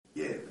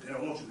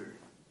don't want you here.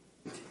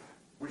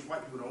 Rich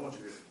white people don't want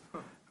you here.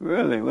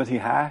 Really? Was he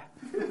high?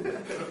 I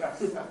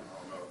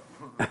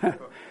don't know.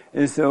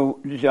 And so,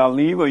 did y'all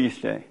leave or you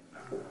stay?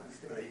 He was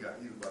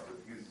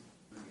getting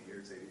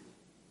irritated.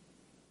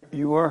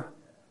 You were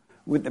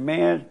with the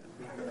man.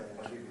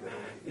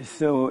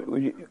 So,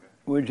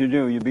 what'd you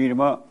do? You beat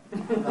him up?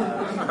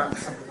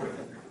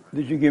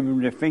 Did you give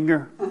him the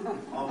finger?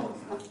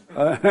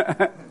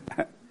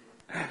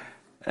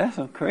 That's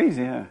so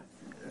crazy, huh?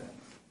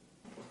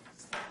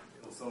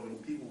 It was so many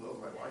people. I was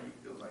like, why you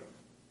feel like?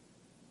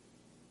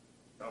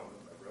 I don't know.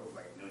 It was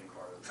like a million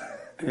cars.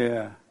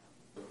 Yeah.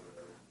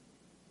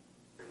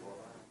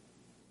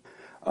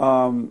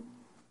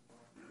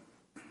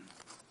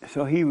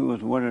 So he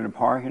was one of the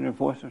parking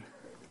enforcers?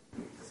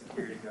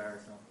 Security guy or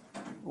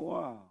something.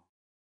 Wow.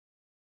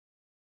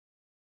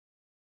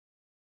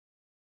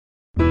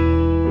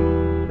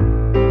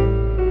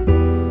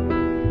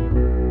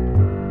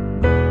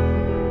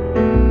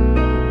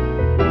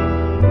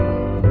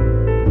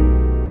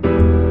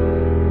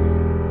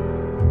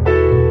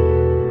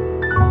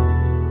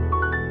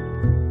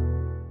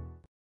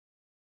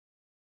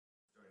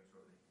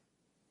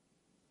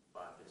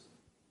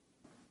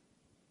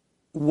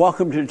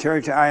 Welcome to the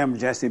church. I am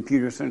Jesse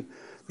Peterson.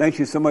 Thank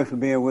you so much for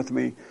being with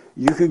me.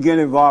 You can get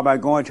involved by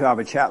going to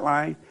our chat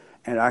line,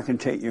 and I can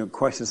take your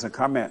questions and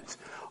comments.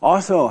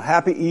 Also,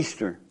 happy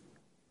Easter.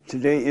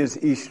 Today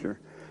is Easter.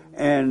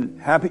 And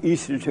happy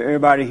Easter to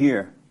everybody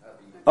here.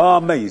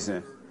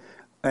 Amazing.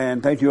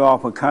 And thank you all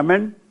for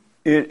coming.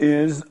 It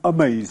is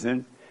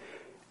amazing.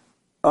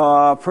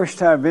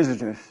 First-time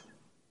visitors.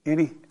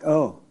 Any?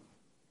 Oh,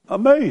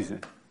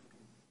 amazing.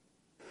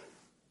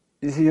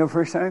 Is it your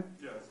first time?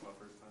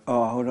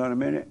 Oh, hold on a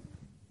minute.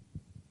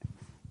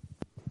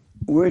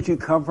 Where'd you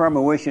come from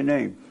and what's your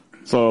name?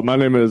 So my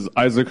name is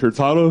Isaac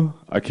Hurtado.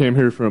 I came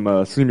here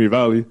from Simi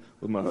Valley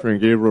with my friend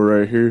Gabriel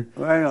right here.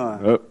 Right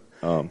on. Yep.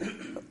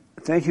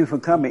 Thank you for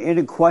coming.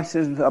 Any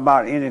questions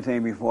about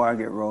anything before I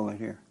get rolling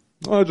here?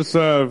 I just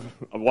I've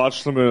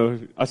watched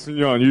I seen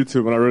you on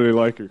YouTube and I really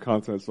like your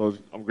content, so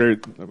I'm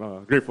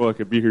grateful I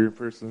could be here in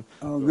person.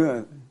 Oh,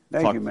 good.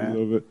 Thank you, man. A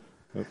little bit.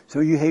 Yep. So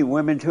you hate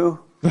women too?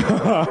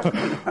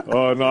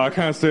 Oh, no, I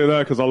can't say that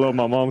because I love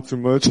my mom too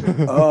much.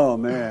 Oh,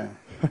 man.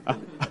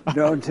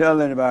 Don't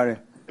tell anybody.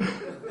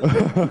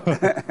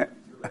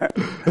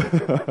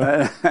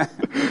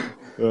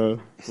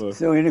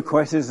 So any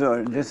questions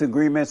or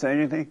disagreements or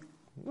anything?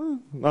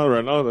 Not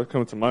right now. They're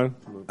coming to mind.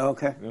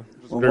 Okay. Yeah,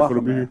 just Well, grateful welcome,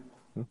 to be man.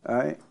 here.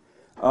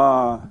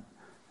 All right.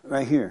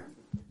 Right here.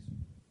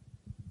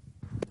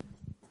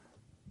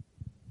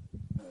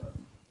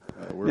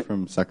 We're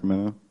from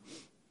Sacramento.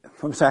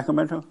 From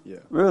Sacramento? Yeah.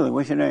 Really?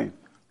 What's your name?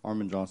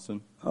 Armin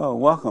Johnston. Oh,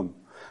 welcome.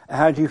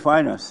 How did you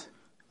find us?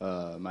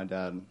 My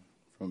dad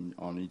on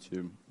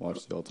YouTube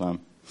watched the whole time.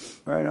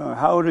 Right on.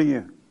 How old are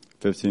you?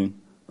 15.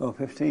 Oh,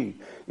 15.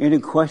 Any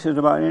questions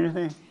about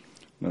anything?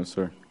 No,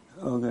 sir.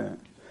 Okay.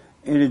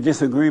 Any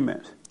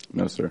disagreements?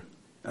 No, sir.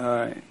 All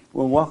right.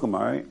 Well, welcome,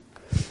 all right?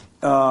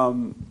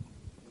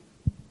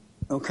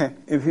 Okay.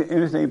 If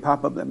anything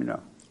pop up, let me know.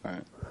 All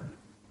right.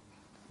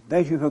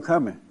 Thank you for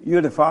coming.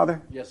 You're the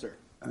father? Yes, sir.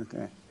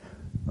 Okay.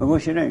 Well,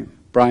 what's your name?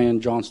 Brian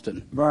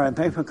Johnston. Brian,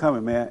 thanks for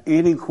coming, man.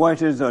 Any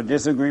questions or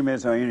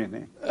disagreements or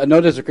anything? No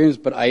disagreements,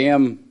 but I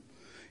am.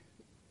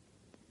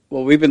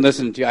 Well, we've been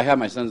listening to you. I have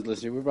my sons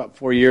listening. We're about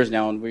 4 years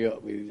now, and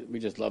we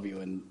just love you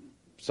and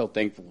so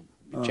thankful.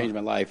 You changed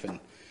my life,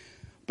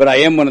 but I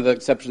am one of the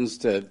exceptions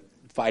to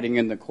fighting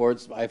in the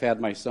courts. I've had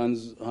my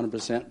sons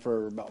 100%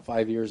 for about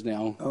 5 years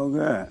now. Oh,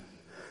 good.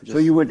 So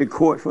you went to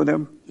court for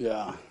them?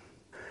 Yeah.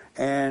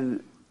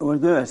 And it was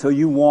good. So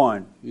you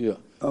won. Yeah.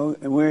 Oh,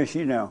 and where is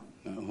she now?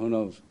 Who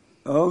knows?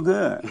 Oh,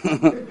 good.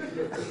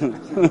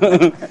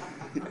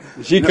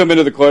 She'd come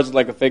into the courts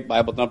like a fake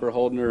Bible thumper,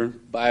 holding her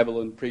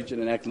Bible and preaching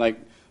and acting like,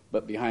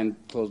 but behind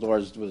closed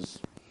doors was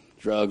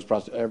drugs,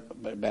 prostitution,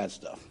 bad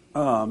stuff.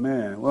 Oh,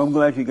 man. Well, I'm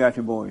glad you got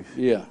your boys.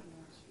 Yeah.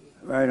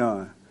 Right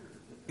on.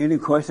 Any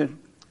questions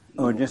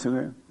or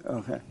disagreement?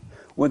 Okay.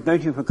 Well,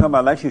 thank you for coming.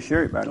 I like your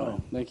shirt, by the way.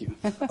 Oh, thank you.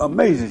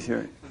 Amazing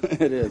shirt.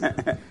 It is.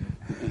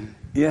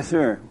 Yes,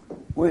 sir.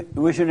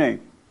 What's your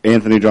name?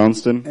 Anthony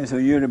Johnston. And so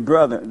you're the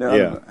brother.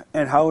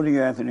 And how old are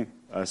you, Anthony?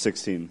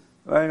 16.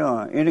 Right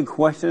on. Any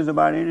questions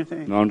about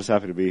anything? No, I'm just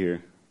happy to be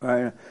here.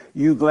 Right on.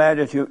 You glad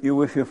that you're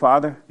with your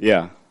father?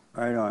 Yeah.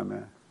 Right on,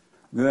 man.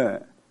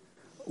 Good.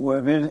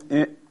 Well,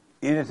 if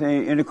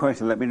anything, any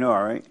questions, let me know,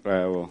 all right? All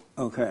right, I will.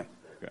 Okay.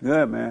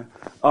 Good, man.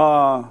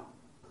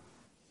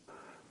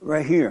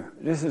 Right here.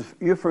 This is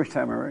your first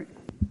time, right?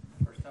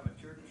 First time at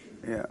church?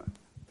 Yeah.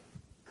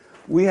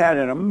 We had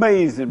an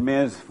amazing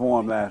men's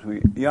forum last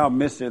week. Y'all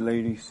missed it,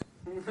 ladies.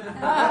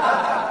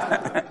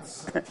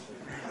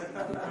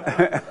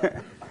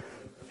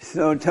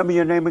 So tell me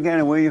your name again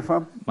and where you're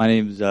from. My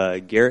name's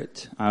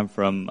Garrett. I'm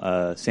from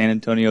San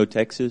Antonio,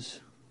 Texas.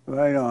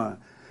 Right on.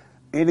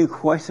 Any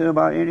question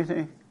about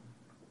anything?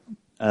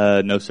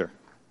 No, sir.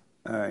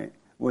 All right.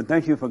 Well,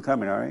 thank you for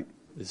coming, all right?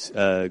 It's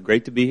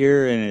great to be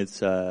here, and it's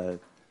the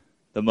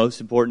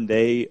most important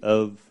day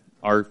of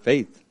our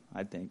faith,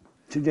 I think.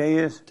 Today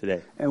is?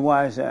 Today. And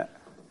why is that?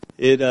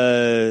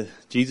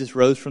 Jesus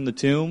rose from the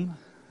tomb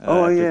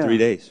Oh, after yeah. 3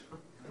 days.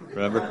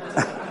 Remember?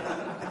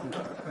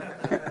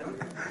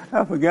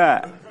 I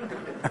forgot.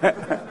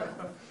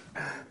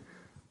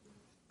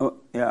 Oh,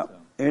 yeah,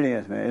 it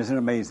is, man. It's an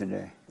amazing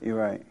day. You're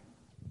right.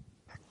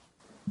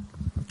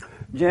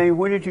 James,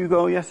 where did you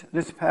go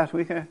this past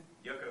weekend?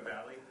 Yucca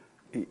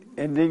Valley.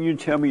 And then you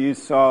tell me you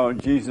saw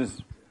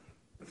Jesus.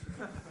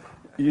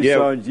 You Yeah.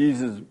 saw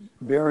Jesus'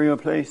 burial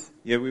place?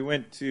 Yeah, we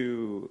went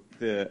to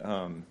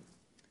the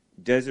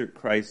Desert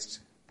Christ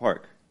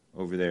Park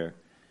over there,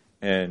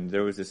 and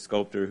there was a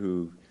sculptor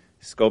who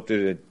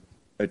sculpted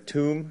a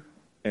tomb,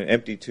 an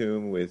empty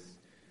tomb with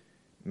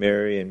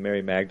Mary and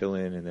Mary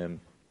Magdalene, and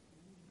then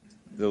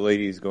the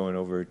ladies going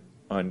over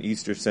on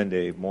Easter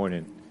Sunday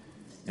morning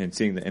and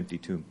seeing the empty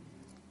tomb.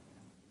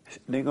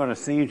 They're going to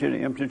sing you to the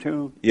empty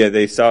tomb? Yeah,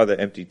 they saw the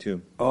empty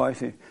tomb. Oh, I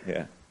see.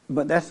 Yeah.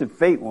 But that's the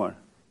fake one.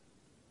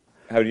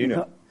 How do you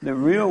know? The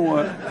real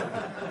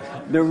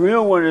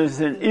one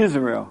is in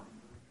Israel.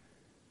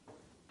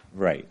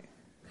 Right.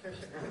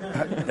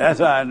 That's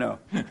how I know.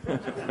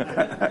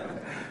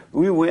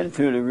 We went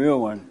to the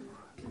real one.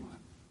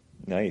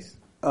 Nice.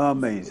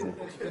 Amazing.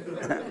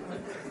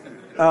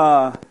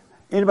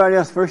 Anybody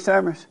else first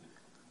timers?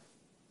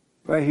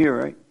 Right here,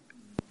 right?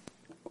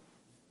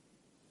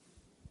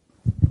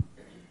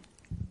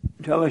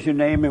 Tell us your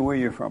name and where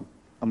you're from.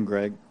 I'm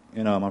Greg,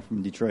 and I'm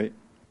from Detroit.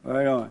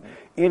 Right on.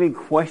 Any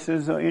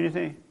questions or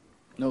anything?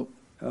 Nope.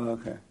 Oh,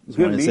 okay. Just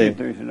Good wanted to meeting say-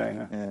 through tonight,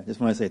 huh? Yeah, just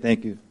want to say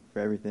thank you for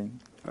everything.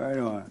 Right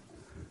on.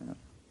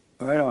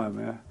 Right on,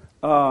 man.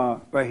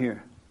 Right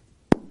here.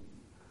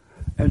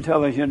 And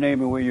tell us your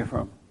name and where you're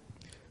from.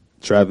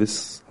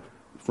 Travis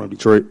from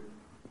Detroit.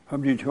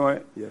 From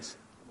Detroit? Yes.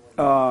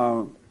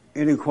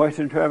 Any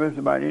questions, Travis,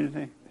 about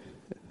anything?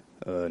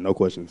 No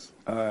questions.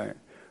 All right.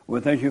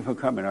 Well, thank you for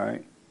coming, all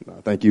right?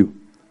 Thank you.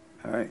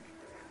 All right.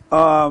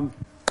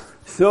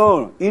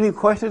 So, any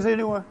questions,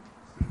 anyone?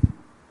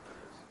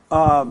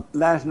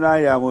 Last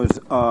night I was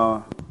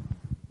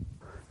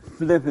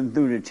flipping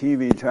through the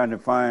TV trying to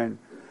find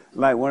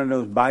like one of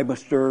those Bible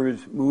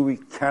stories, movie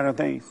kind of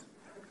things.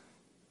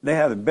 They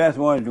have the best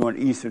ones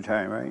during Easter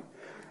time, right?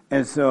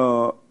 And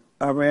so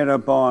I read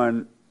up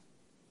on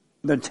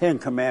the Ten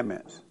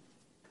Commandments.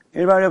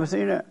 Anybody ever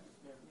seen that?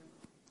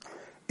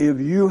 If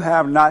you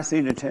have not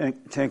seen the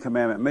Ten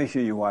Commandments, make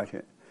sure you watch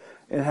it.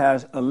 It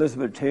has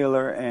Elizabeth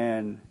Taylor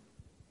and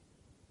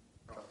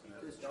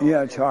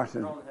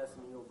Charleston.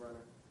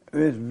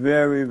 It's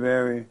very,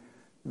 very,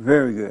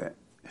 very good.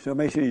 So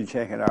make sure you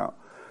check it out.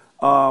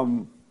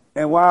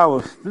 And while I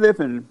was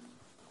flipping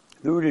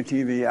through the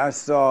TV, I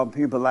saw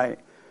people like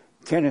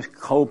Kenneth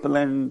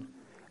Copeland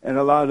and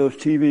a lot of those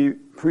TV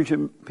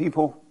preaching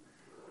people.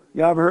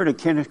 Y'all ever heard of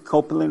Kenneth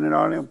Copeland and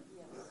all them?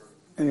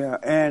 Yeah,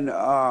 and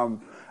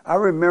I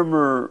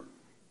remember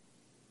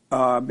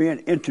being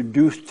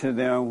introduced to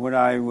them when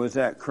I was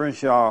at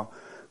Crenshaw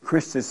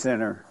Christian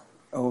Center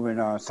over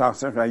in South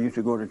Central. I used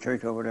to go to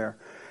church over there,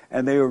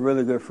 and they were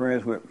really good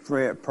friends with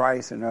Fred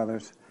Price and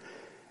others.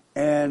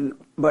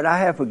 But I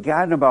had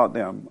forgotten about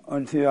them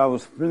until I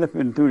was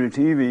flipping through the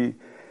TV,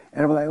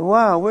 and I'm like,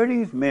 wow, where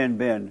these men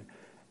been?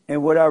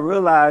 And what I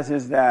realized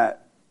is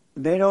that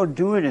they don't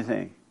do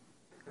anything.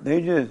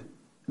 They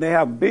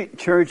have big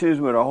churches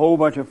with a whole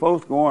bunch of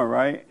folks going,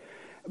 right?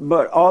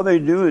 But all they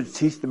do is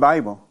teach the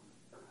Bible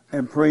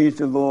and praise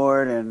the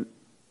Lord,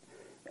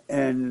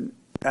 and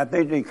I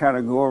think they kind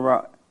of go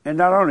around, and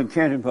not only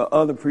Kenneth, but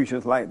other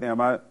preachers like them.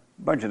 A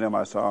bunch of them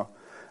I saw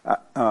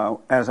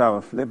as I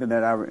was flipping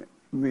that.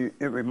 It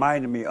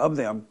reminded me of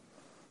them.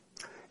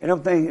 And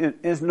I'm thinking,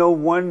 it's no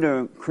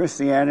wonder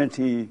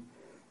Christianity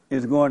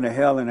is going to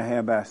hell in a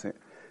handbasket,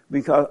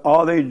 because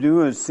all they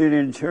do is sit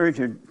in church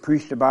and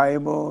preach the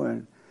Bible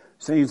and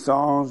sing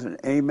songs and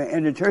amen.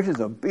 And the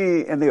churches are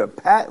big and they are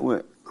packed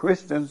with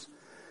Christians,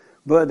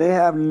 but they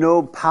have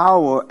no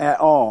power at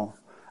all.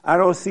 I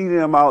don't see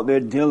them out there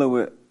dealing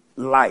with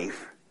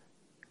life.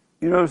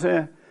 You know what I'm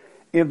saying?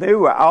 If they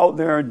were out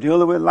there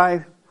dealing with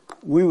life,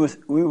 we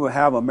would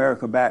have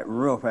America back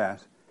real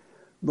fast.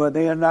 But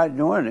they are not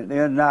doing it.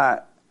 They're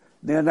not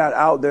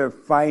out there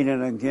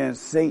fighting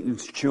against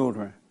Satan's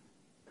children.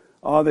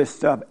 All this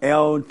stuff,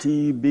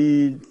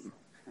 LTB.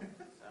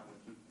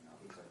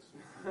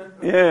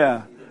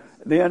 Yeah.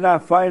 They are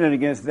not fighting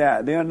against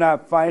that. They are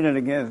not fighting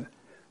against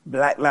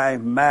Black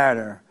Lives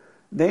Matter.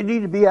 They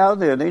need to be out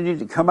there. They need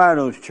to come out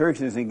of those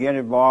churches and get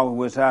involved with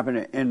what's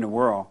happening in the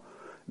world.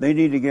 They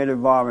need to get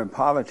involved in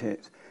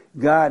politics.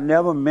 God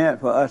never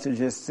meant for us to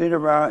just sit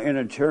around in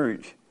a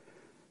church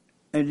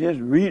and just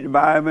read the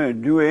Bible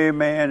and do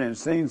amen and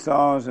sing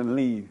songs and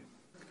leave.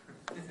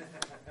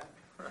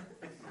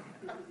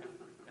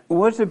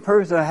 What's the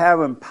purpose of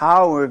having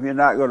power if you're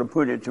not going to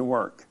put it to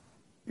work?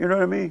 You know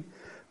what I mean?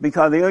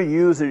 Because they're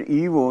using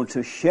evil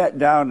to shut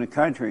down the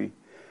country.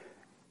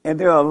 And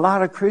there are a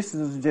lot of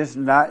Christians just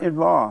not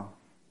involved.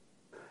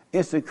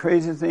 It's the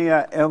craziest thing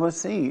I ever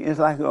seen. It's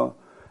like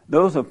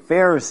those are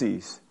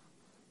Pharisees.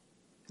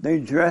 They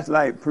dress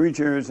like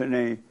preachers,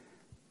 and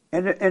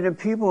the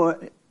people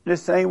the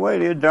same way.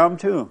 They're dumb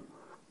too.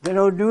 They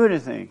don't do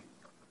anything.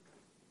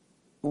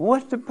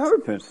 What's the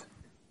purpose?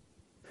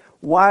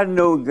 Why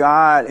know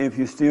God if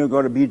you're still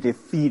going to be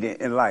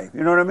defeated in life?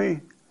 You know what I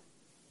mean?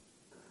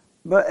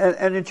 But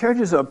and the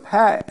churches are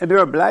packed, and there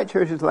are black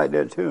churches like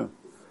that too.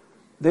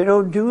 They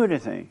don't do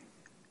anything.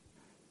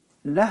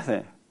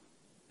 Nothing.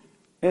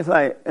 It's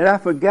like, and I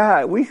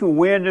forgot, we can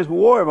win this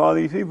war if all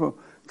these people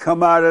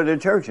come out of the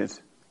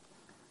churches.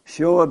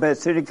 Show up at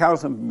city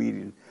council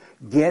meetings.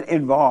 Get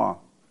involved.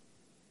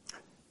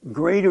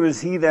 Greater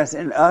is he that's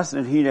in us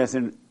than he that's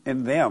in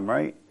them,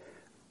 right?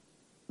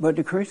 But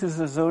the Christians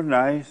are so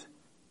nice.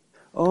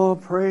 Oh,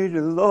 praise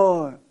the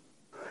Lord.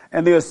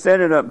 And they're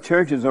setting up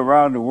churches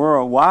around the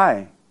world.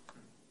 Why?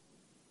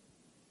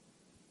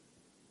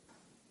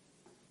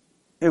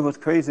 It was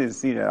crazy to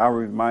see that. I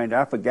was reminded.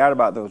 I forgot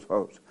about those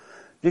folks.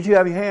 Did you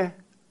have your hand?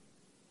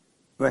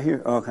 Right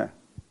here? Okay.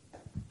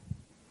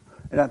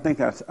 And I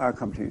think I'll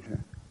come to you too.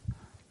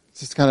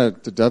 Just kind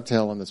of to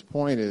dovetail on this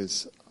point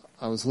is,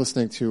 I was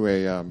listening to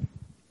a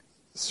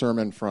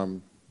sermon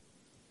from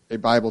a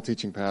Bible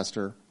teaching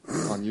pastor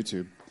on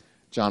YouTube,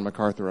 John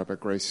MacArthur, up at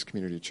Grace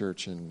Community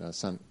Church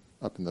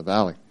up in the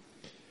Valley.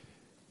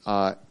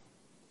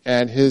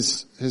 And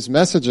his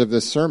message of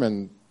this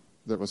sermon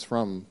that was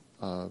from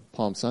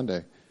Palm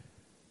Sunday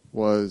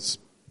was,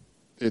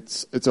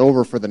 it's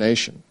over for the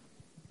nation.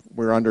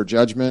 We're under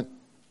judgment,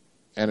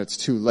 and it's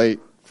too late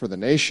for the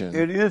nation.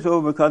 It is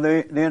over because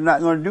they're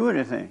not going to do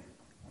anything.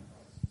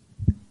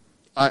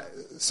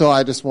 So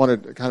I just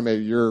wanted to kind of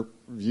maybe your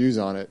views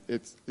on it.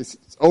 It's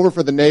over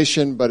for the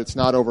nation, but it's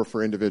not over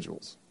for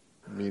individuals.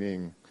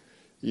 Meaning,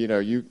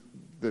 the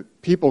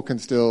people can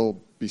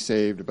still be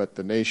saved, but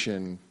the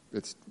nation,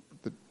 it's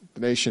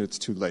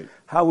too late.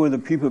 How will the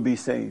people be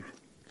saved?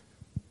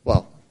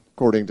 Well,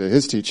 according to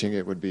his teaching,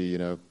 it would be,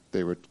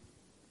 they would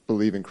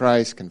believe in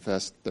Christ,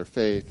 confess their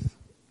faith,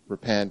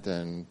 repent,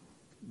 and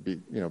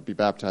be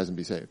baptized and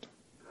be saved.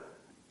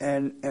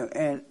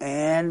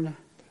 And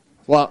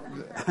well,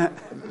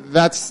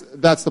 that's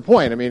the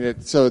point. I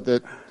mean, so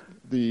that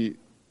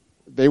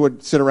they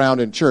would sit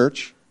around in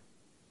church,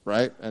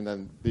 right? And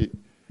then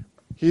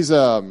he's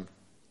a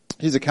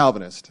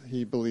Calvinist.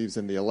 He believes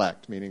in the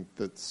elect, meaning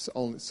that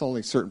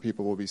only certain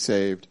people will be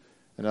saved,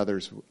 and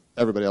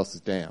everybody else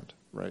is damned,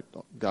 right?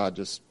 God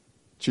just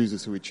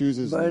chooses who he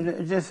chooses. But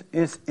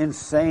it's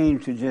insane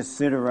to just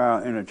sit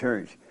around in a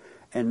church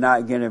and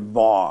not get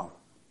involved.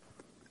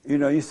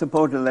 You're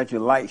supposed to let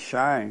your light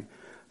shine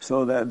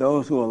so that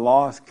those who are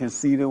lost can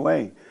see the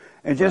way.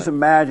 And just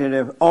imagine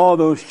if all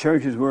those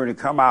churches were to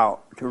come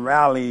out to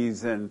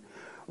rallies and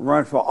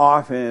run for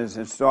office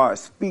and start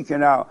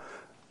speaking out.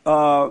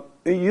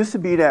 It used to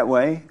be that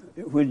way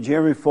when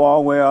Jerry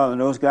Falwell and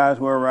those guys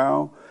were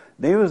around.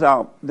 They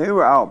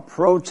were out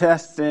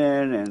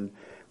protesting and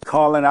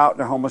calling out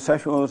the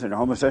homosexuals, and the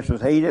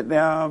homosexuals hated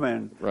them,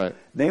 and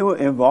they were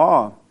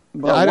involved.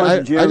 But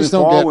once Jerry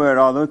Falwell and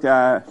all those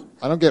guys,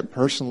 I don't get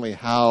personally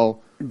how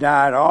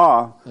died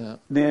off. Yeah.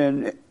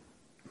 Then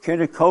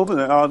Kenneth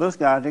Copeland and all those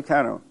guys, they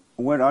kind of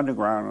went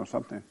underground or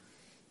something.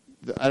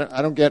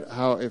 I don't get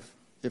how if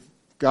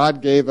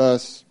God gave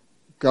us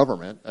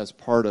government as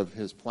part of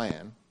his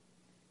plan,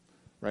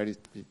 right?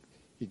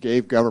 He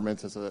gave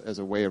governments as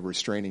a way of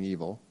restraining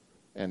evil,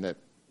 and that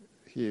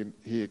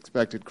he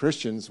expected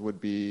Christians would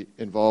be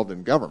involved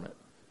in government.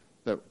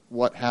 That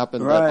what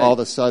happened that all of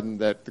a sudden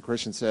that the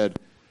Christians said,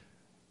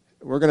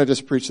 we're going to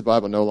just preach the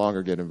Bible, no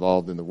longer get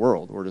involved in the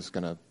world. We're just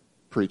going to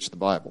preach the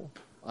Bible.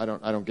 I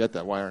don't get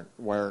that. Why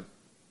aren't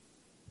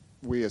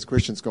we as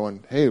Christians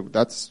going, hey,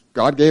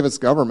 God gave us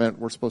government,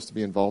 we're supposed to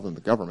be involved in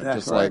the government,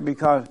 that's just right, like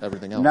because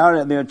everything else. Now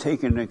that they're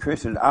taking the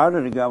Christians out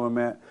of the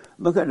government,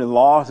 look at the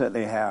laws that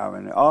they have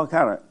and all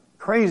kind of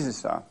crazy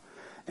stuff.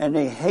 And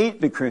they hate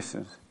the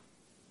Christians.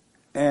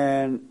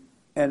 And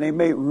they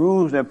make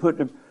rules that put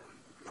the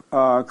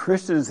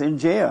Christians in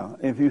jail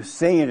if you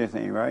say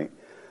anything, right?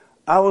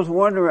 I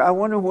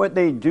wonder what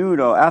they do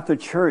though after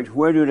church.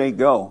 Where do they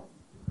go?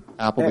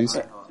 Applebee's.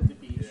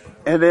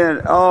 And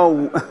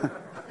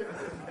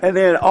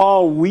then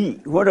all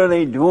week, what are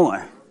they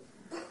doing?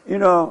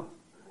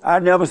 I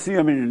never see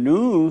them in the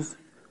news.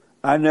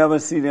 I never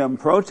see them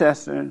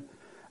protesting.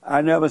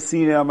 I never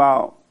see them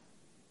out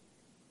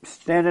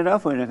standing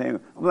up for anything.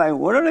 I'm like,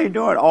 what are they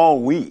doing all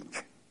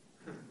week?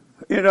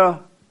 You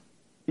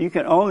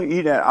can only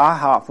eat at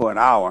IHOP for an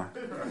hour.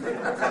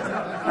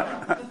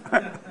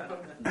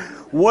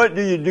 What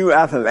do you do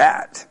after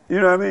that? You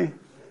know what I mean?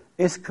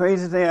 It's the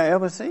craziest thing I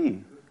ever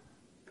seen.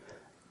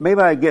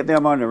 Maybe I get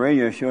them on the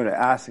radio show to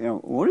ask them,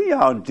 what do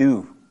y'all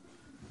do?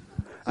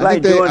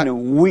 During the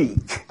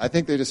week. I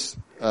think they just...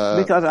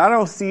 because I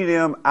don't see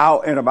them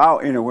out and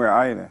about anywhere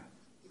either.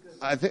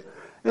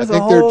 There's a they're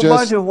whole just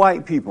bunch of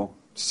white people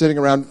sitting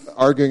around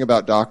arguing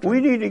about doctrine. We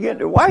need to get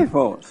the white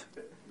folks.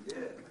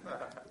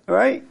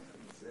 Right?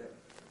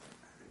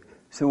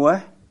 So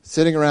what?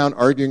 Sitting around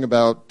arguing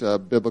about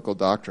biblical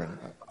doctrine.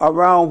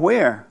 Around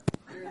where?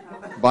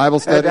 Bible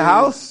studies. At the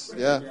house?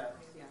 Yeah.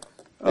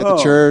 At the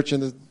church,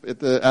 and at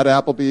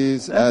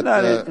Applebee's.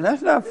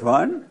 That's not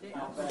fun.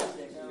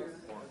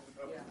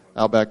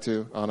 Outback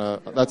too.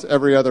 That's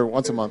every other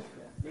once a month.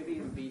 Maybe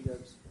even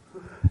B-dubs.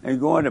 And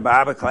going to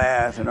Bible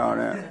class and all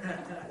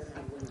that.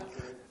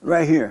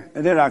 Right here.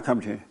 And then I'll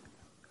come to you.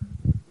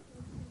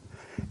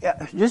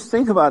 Yeah, just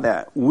think about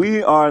that.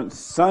 We are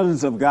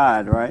sons of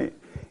God, right?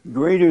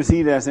 Greater is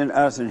he that's in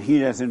us than he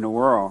that's in the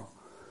world.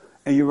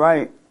 And you're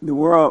right. The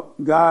world,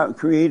 God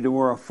created the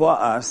world for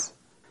us.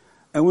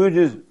 And we're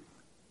just,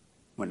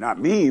 well, not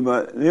me,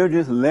 but they're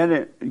just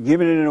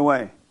giving it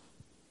away.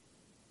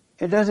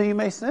 It doesn't even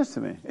make sense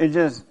to me. It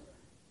just,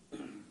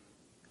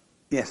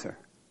 yes, sir.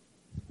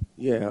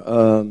 Yeah.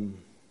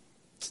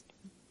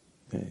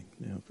 Dang,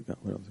 now I forgot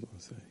what I was going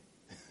to say.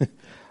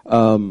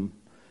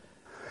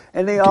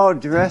 And they all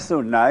dress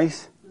so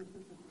nice.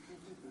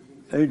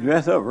 They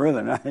dress up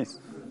really nice.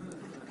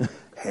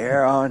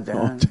 Hair on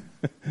down.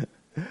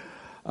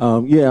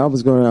 Yeah, I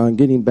was going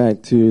getting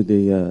back to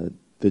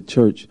the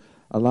church.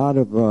 A lot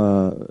of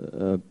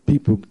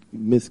people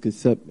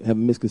have a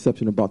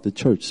misconception about the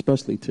church,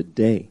 especially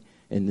today,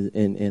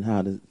 and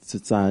how the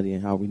society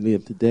and how we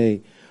live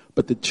today.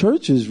 But the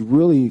church is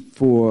really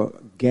for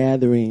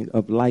gathering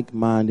of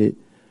like-minded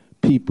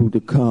people to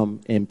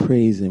come and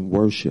praise and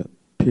worship,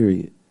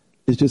 period.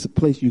 It's just a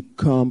place you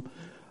come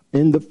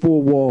in the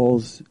four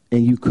walls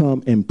and you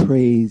come and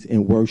praise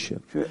and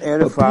worship. To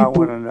edify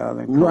one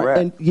another.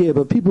 Right,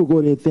 but people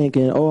go there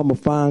thinking, oh, I'm going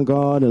to find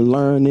God and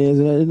learn this.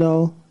 And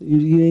no,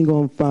 you ain't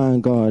going to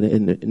find God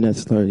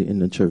necessarily in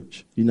the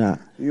church. You're not.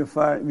 You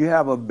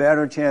have a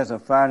better chance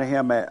of finding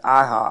him at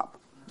IHOP.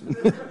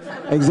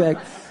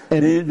 Exactly.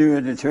 And they do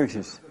in the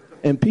churches.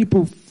 And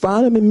people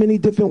find him in many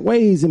different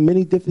ways, in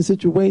many different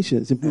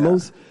situations. And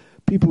most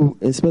people,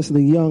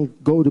 especially young,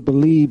 go to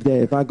believe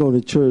that if I go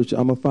to church,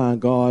 I'm going to find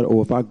God,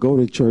 or if I go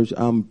to church,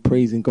 I'm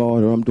praising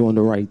God, or I'm doing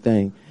the right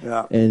thing.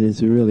 Yeah. And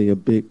it's really a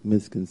big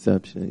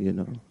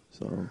misconception,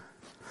 So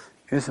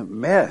it's a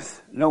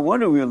mess. No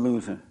wonder we're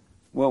losing.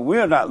 Well,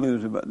 we're not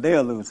losing, but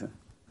they're losing.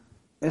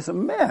 It's a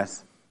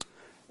mess.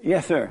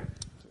 Yes, sir.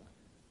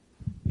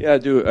 Yeah, I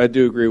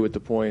do agree with the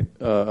point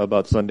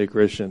about Sunday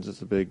Christians.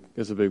 It's a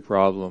big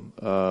problem.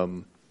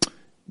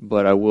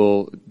 But I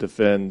will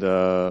defend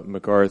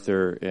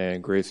MacArthur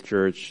and Grace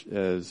Church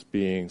as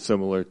being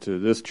similar to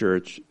this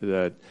church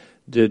that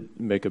did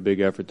make a big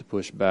effort to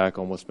push back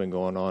on what's been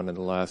going on in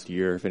the last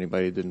year. If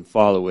anybody didn't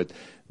follow it,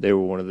 they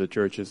were one of the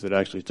churches that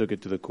actually took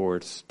it to the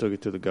courts, took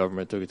it to the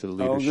government, took it to the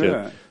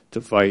leadership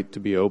to fight to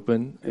be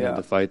open and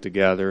to fight to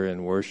gather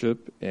and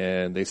worship.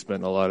 And they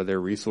spent a lot of their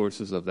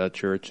reassurces of that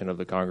church and of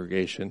the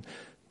congregation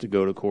to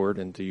go to court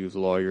and to use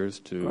lawyers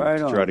to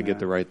try to get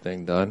the right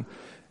thing done.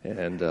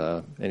 And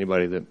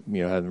anybody that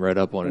hasn't read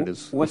up on it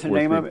is what's the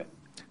name of it?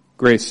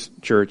 Grace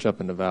Church up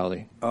in the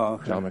valley. Oh,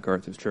 okay. John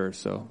MacArthur's church.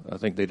 So I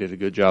think they did a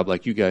good job,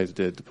 like you guys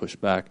did, to push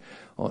back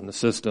on the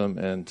system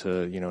and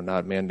to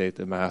not mandate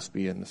that mass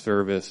be in the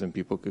service and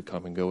people could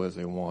come and go as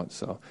they want.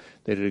 So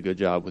they did a good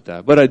job with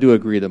that. But I do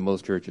agree that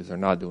most churches are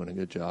not doing a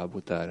good job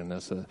with that, and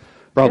that's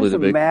probably the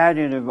big.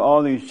 Imagine if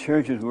all these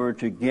churches were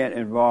to get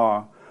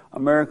involved.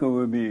 America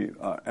would be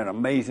an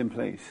amazing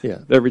place.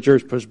 Yeah, if every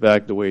church pushed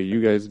back the way you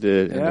guys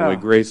did and the way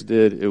Grace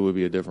did, it would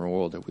be a different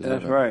world that we live in.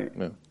 That's right.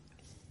 Yeah.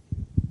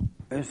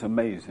 It's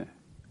amazing.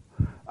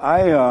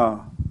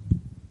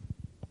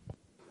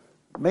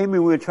 Maybe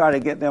we'll try to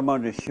get them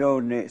on the show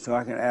next so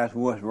I can ask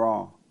what's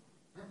wrong.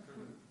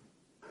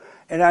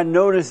 And I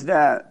noticed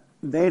that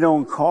they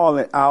don't call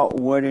it out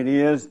what it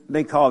is.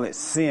 They call it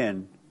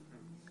sin.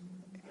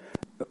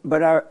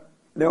 But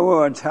there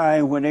were a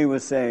time when they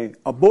would say,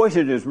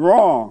 abortion is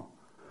wrong,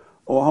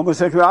 or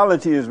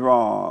homosexuality is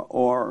wrong,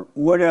 or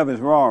whatever is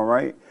wrong,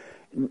 right?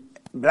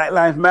 Black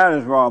Lives Matter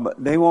is wrong,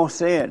 but they won't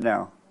say it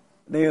now.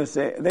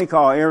 They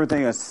call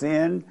everything a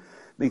sin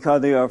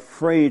because they are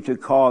afraid to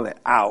call it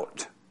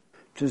out,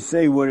 to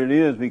say what it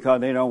is because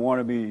they don't want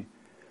to be,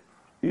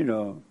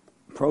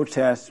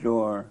 protested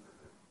or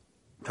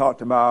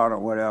talked about or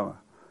whatever.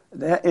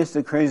 That is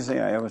the craziest thing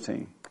I ever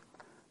seen.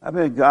 I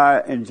bet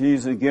God and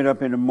Jesus get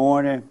up in the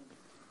morning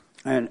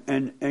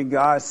and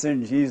God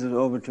sent Jesus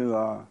over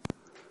to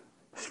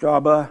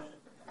Starbucks.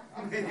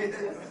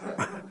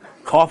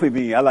 Coffee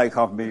Bean. I like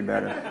Coffee Bean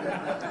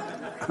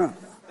better.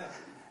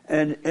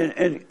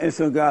 And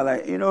so God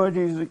like,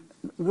 Jesus,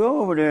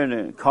 go over there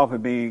and Coffee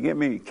Bean, get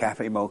me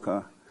cafe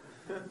mocha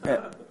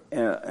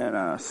and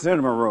a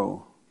cinnamon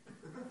roll.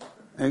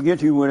 And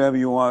get you whatever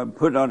you want,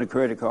 put it on the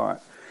credit card.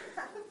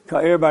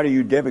 Because everybody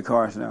use debit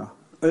cards now.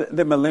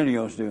 The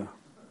millennials do.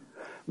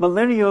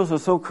 Millennials are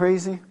so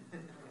crazy.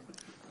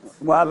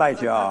 Well, I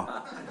like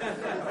y'all.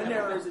 That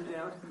narrows it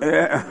down.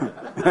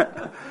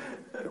 Yeah.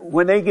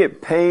 When they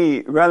get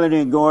paid, rather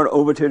than going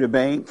over to the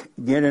bank,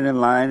 getting in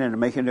line and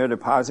making their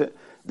deposit,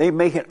 they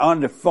make it on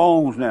the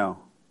phones now.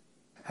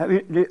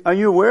 Are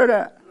you aware of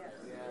that? Yes.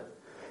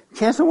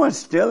 Can someone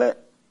steal it?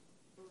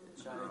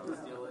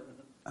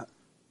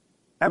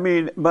 I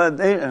mean, but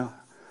the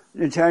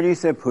Chinese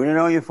said, put it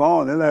on your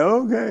phone. They're like,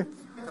 okay.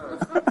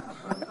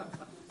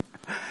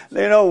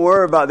 They don't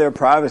worry about their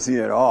privacy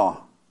at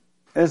all.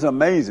 It's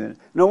amazing.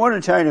 No wonder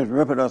China's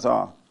ripping us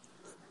off.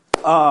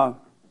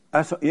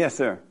 Yes,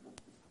 sir.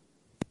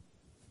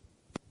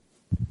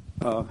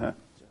 Oh, okay.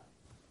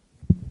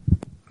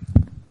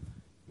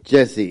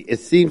 Jesse, it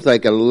seems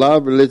like a lot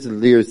of religious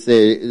leaders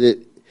say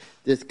that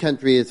this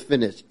country is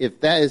finished.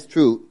 If that is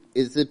true,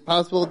 is it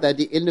possible that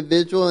the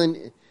individuals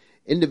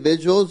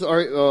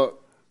are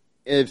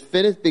is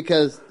finished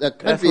because the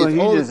country That's is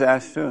what old? he just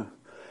asked too.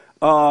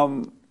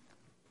 Well,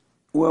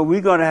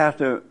 we're going to have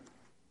to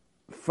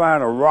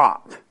find a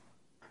rock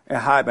and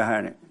hide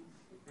behind it,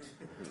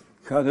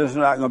 because there's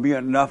not going to be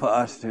enough of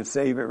us to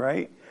save it,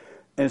 right?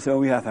 And so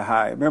we have to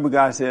hide. Remember,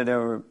 God said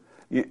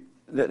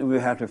that we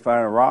have to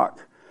find a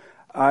rock.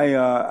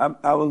 I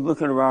was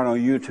looking around on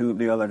YouTube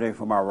the other day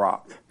for my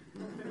rock.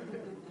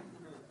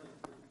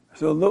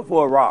 So look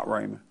for a rock,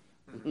 Raymond.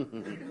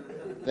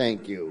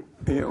 Thank you.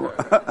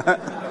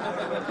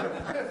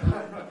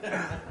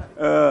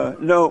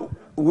 No,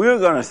 we're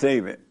going to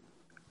save it.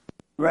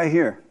 Right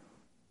here.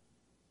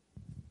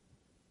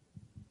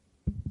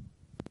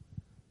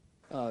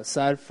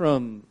 Aside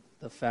from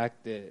the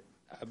fact that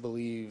I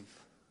believe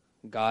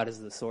God is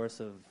the source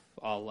of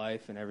all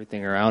life and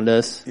everything around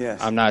us,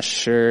 yes. I'm not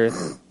sure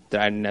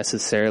that I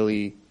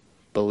necessarily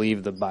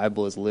believe the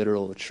Bible is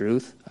literal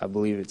truth. I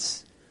believe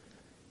it's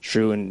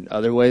true in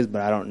other ways,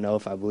 but I don't know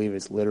if I believe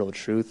it's literal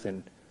truth.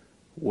 And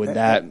would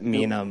that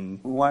mean I'm...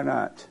 Why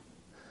not?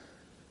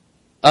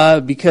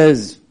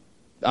 Because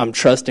I'm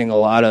trusting a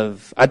lot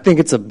of... I think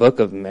it's a book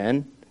of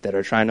men that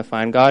are trying to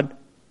find God.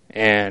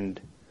 And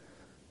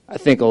I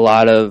think a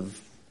lot of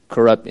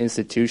corrupt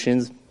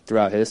institutions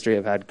throughout history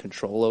have had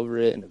control over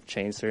it and have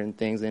changed certain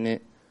things in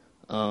it.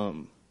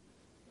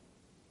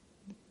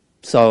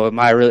 So am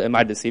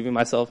I deceiving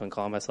myself and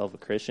calling myself a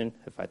Christian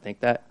if I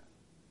think that?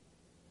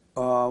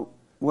 Well,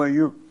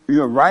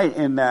 you're right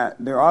in that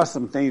there are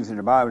some things in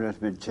the Bible that's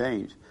been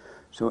changed.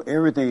 So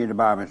everything in the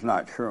Bible is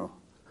not true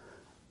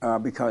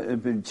because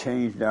it's been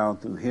changed down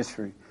through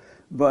history.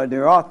 But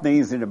there are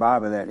things in the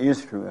Bible that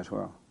is true as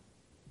well.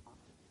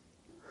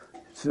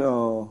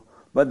 So,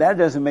 but that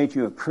doesn't make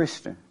you a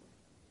Christian.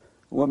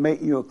 What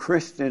makes you a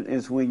Christian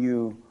is when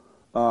you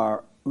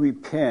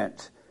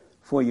repent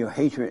for your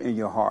hatred in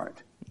your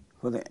heart,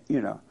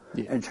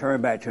 and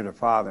turn back to the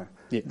Father.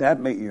 Yeah. That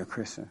makes you a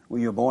Christian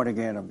when you're born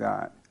again of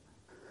God.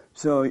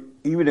 So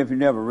even if you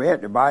never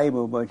read the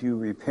Bible, but you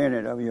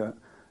repented of your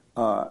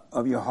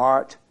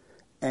heart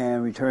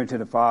and returned to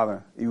the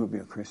Father, you would be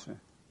a Christian.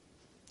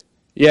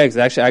 Yeah,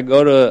 exactly. I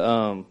go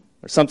to,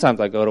 or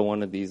sometimes I go to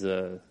one of these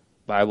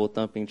Bible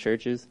thumping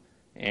churches,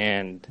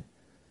 and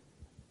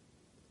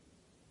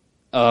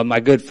my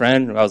good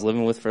friend who I was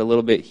living with for a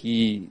little bit,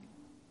 he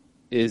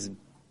is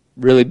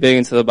really big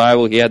into the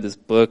Bible. He had this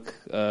book.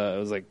 It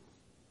was like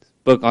this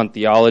book on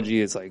theology.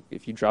 It's like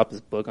if you drop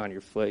this book on your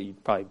foot,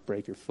 you'd probably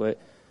break your foot.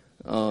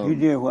 You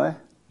did what?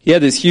 He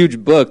had this huge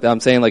book that I'm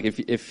saying, like,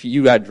 if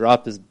you got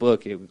dropped this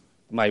book, it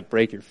might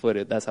break your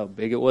foot. That's how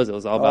big it was. It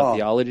was all about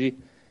theology.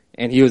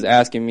 And he was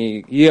asking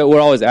me, he would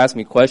always ask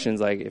me questions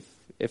like,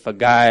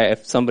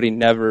 if somebody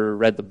never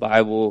read the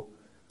Bible,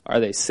 are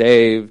they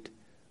saved?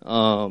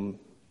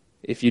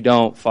 If you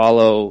don't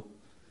follow,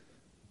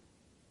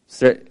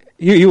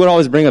 he would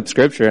always bring up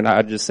scripture, and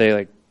I'd just say,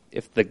 like,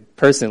 if the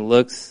person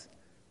looks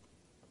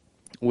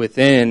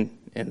within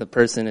and the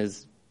person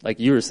is, like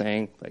you were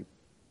saying, like,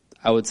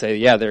 I would say,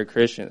 yeah, they're a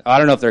Christian. I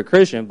don't know if they're a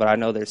Christian, but I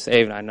know they're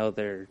saved, and I know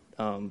they're,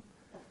 they're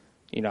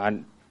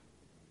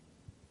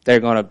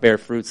going to bear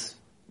fruits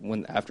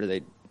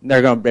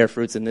they're going to bear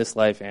fruits in this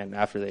life and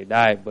after they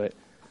die. But,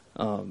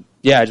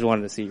 yeah, I just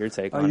wanted to see your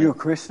take on it. Are you a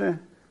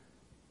Christian?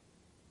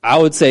 I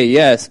would say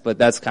yes, but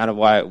that's kind of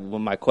why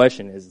my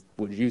question is,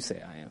 would you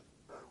say I am?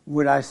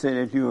 Would I say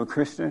that you're a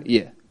Christian?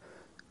 Yeah.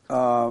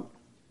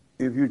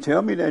 If you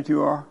tell me that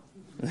you are,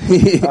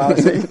 I'll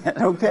say,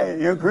 okay,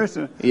 you're a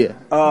Christian. Yeah.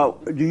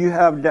 Do you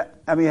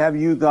have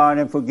you gone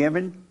and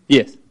forgiven?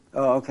 Yes.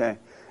 Oh, okay.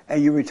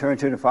 And you return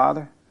to the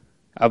Father?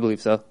 I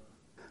believe so.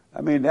 I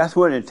mean, that's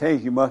what it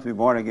takes. You must be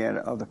born again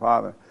of the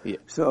Father. Yeah.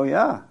 So,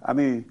 yeah, I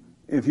mean,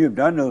 if you've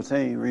done those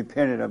things,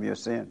 repented of your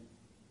sin.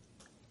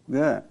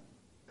 Good.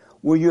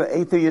 Were you an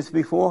atheist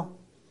before?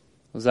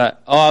 Was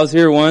that? Oh, I was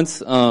here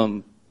once.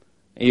 And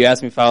you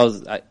asked me if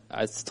I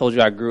told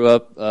you I grew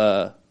up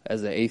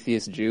as an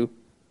atheist Jew.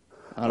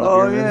 I don't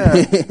know if you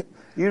remember. Yeah.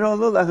 You don't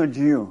look like a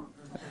Jew.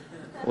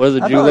 What does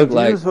a Jew look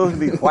like? You're supposed to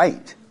be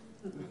white.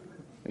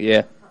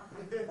 Yeah.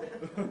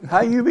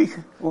 How you be?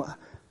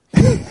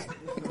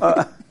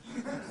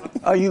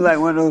 Are you like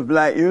one of those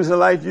black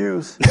Israelite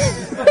Jews?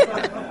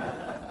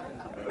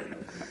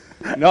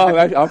 No,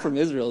 I'm from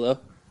Israel, though.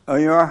 Oh,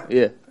 you are?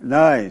 Yeah.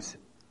 Nice.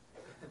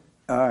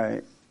 All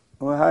right.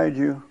 Well, hi,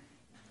 Jew.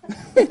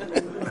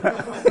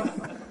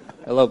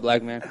 Hello,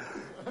 black man.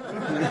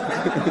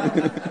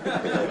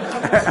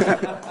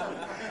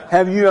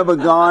 Have you ever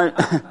gone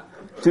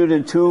to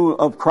the tomb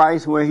of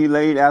Christ where he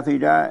laid after he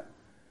died?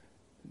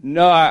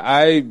 No,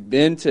 I've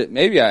been to,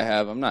 maybe I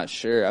have, I'm not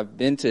sure. I've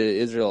been to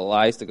Israel.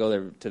 I used to go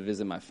there to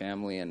visit my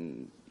family,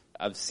 and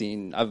I've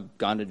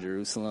gone to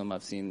Jerusalem.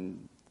 I've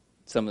seen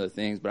some of the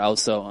things, but I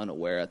was so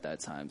unaware at that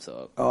time,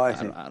 so I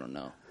see. I don't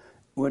know.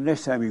 Well,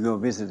 next time you go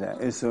visit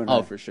that, it's so nice.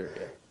 Oh, for sure,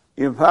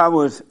 yeah. If I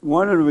was,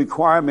 one of the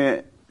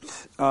requirements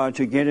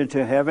to get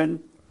into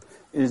heaven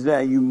is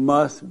that you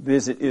must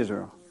visit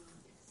Israel.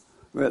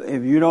 Well,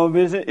 if you don't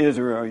visit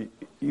Israel,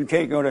 you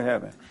can't go to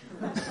heaven.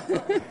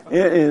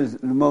 It is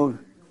the most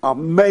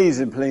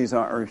amazing place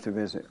on earth to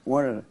visit.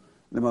 One of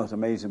the most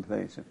amazing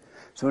places.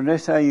 So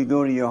next time you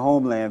go to your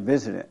homeland,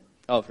 visit it.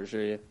 Oh, for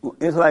sure, yeah.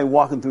 It's like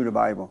walking through the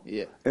Bible.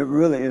 Yeah. It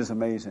really is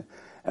amazing.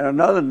 And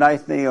another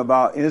nice thing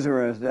about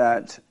Israel is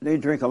that they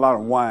drink a lot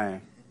of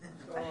wine.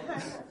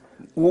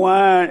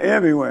 Wine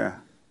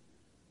everywhere.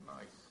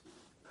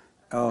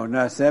 Oh,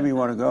 now Sammy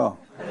want to go.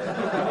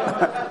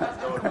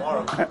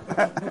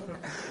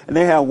 And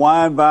they have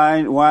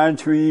wine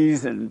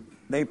trees, and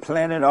they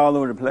plant it all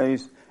over the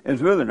place.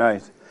 It's really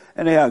nice,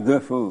 and they have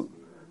good food.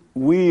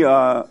 We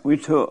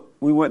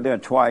went there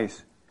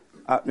twice.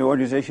 The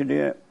organization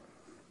did,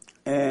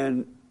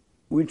 and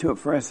we took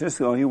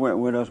Francisco. He went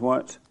with us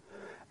once,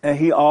 and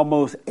he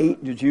almost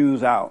ate the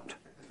Jews out.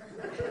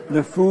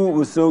 The food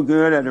was so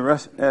good at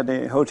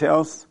the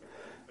hotels.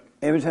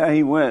 Every time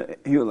he went,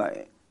 he was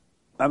like,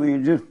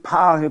 just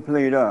pile his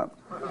plate up.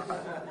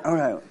 I'm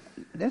like,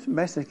 this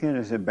Mexican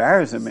is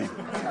embarrassing me.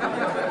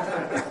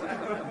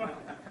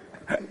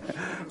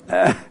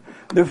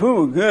 The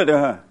food was good to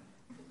her.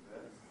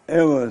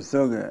 It was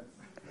so good.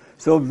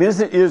 So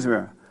visit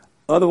Israel.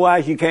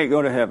 Otherwise, you can't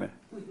go to heaven.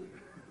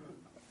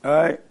 All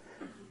right?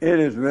 It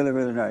is really,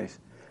 really nice.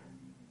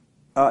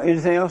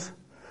 Anything else?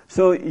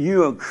 So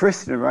you're a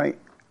Christian, right?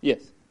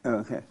 Yes.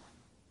 Okay.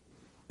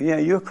 Yeah,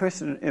 you're a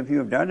Christian if you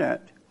have done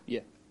that.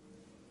 Yeah.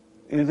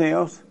 Anything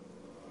else?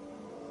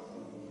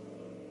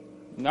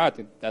 No, I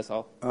think that's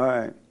all. All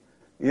right.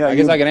 Yeah. I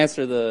guess I can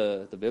answer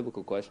the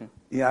biblical question.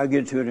 Yeah, I'll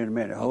get to it in a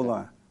minute. Hold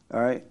on.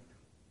 All right.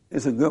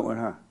 It's a good one,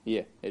 huh?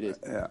 Yeah, it is.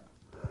 Yeah.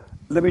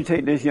 Let me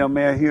take this young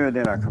man here, and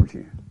then I'll come to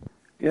you.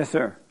 Yes,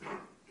 sir.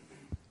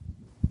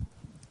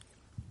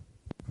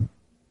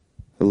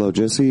 Hello,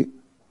 Jesse.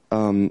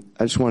 I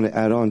just want to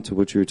add on to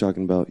what you were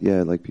talking about.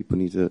 Yeah, like people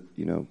need to,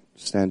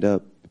 stand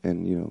up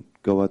and,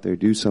 go out there,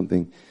 do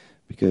something,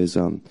 because,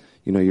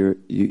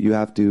 you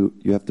have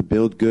to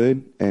build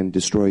good and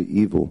destroy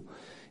evil.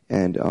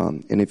 And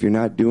if you're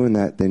not doing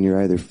that, then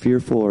you're either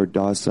fearful or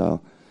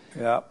docile.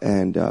 Yeah.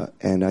 And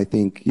I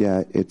think,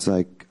 it's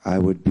like, I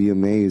would be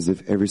amazed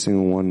if every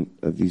single one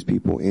of these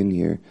people in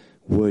here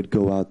would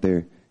go out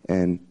there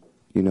and,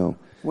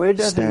 well, it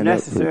doesn't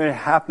necessarily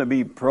have to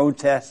be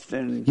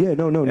protesting. Yeah,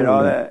 no.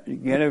 That. You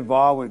get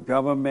involved with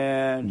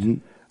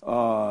government.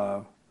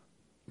 Mm-hmm.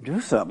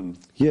 Do something.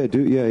 Yeah,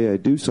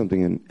 do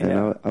something.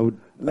 And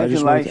I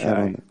just wanted to add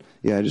on that.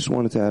 Yeah, I just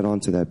wanted to add on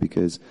to that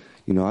because,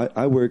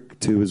 I work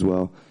too as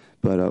well.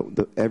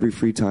 But every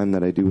free time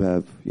that I do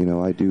have,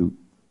 I do.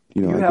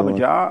 You have a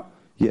job?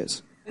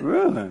 Yes.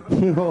 Really?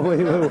 Oh,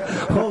 wait.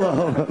 Hold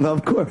on.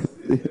 Of course.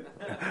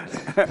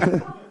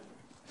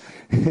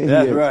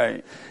 That's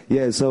right.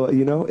 Yeah, so,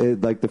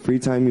 like the free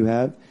time you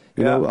have,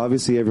 you know,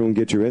 obviously everyone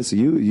gets your rest. So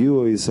you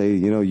always say,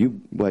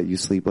 you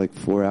sleep like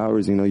 4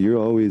 hours, you're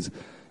always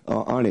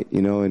on it,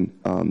 and,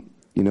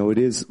 it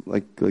is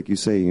like you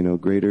say,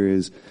 greater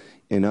is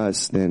in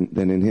us than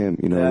in him,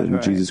 in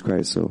right. Jesus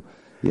Christ. So,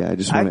 yeah, I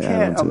just want to add on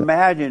to that. I can't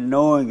imagine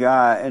knowing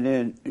God and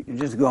then you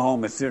just go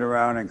home and sit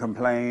around and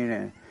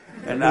complain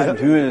and not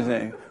do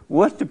anything.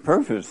 What's the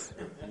purpose?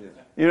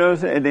 You know what I'm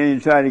saying? And then you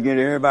try to get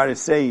everybody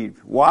saved.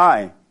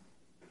 Why?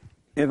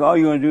 If all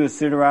you're going to do is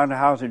sit around the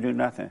house and do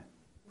nothing.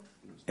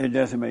 It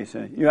doesn't make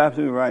sense. You're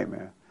absolutely right,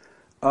 man.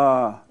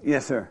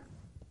 Yes, sir.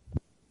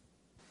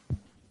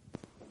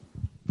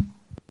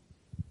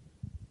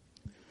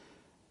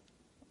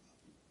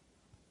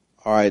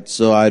 All right,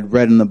 so I'd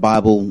read in the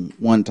Bible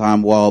one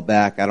time a while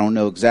back. I don't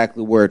know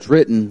exactly where it's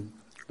written,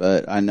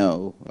 but I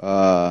know.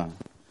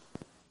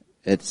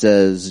 It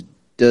says,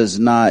 does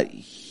not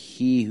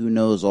he who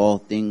knows all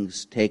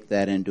things take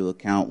that into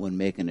account when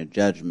making a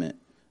judgment?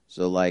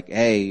 So like,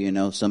 hey,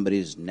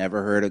 somebody's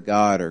never heard of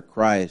God or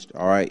Christ.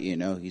 All right,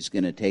 he's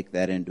going to take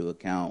that into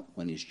account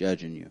when he's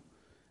judging you.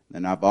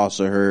 And I've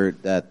also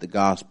heard that the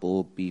gospel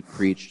will be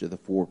preached to the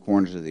four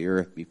corners of the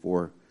earth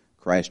before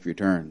Christ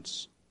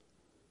returns.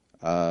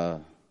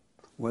 Well,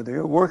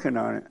 they're working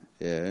on it.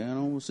 Yeah,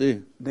 we'll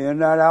see. They're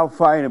not out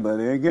fighting, but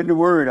they're getting the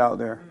word out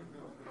there.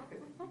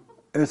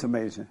 It's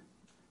amazing.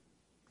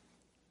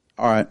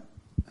 All right.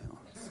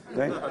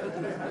 Thank you.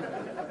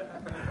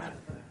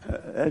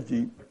 That's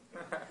deep.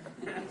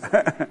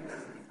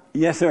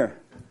 Yes, sir.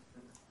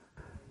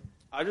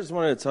 I just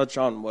wanted to touch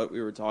on what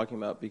we were talking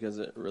about because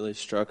it really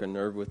struck a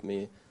nerve with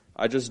me.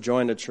 I just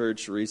joined a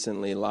church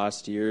recently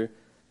last year,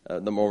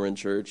 the Mormon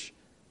church.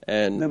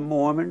 And the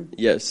Mormon?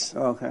 Yes.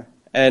 Okay.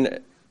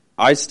 And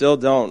I still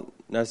don't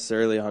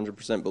necessarily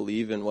 100%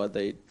 believe in what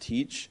they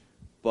teach,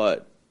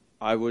 but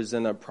I was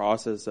in a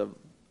process of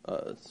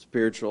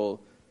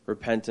spiritual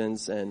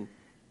repentance, and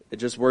it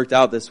just worked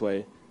out this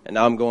way. And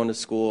now I'm going to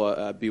school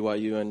at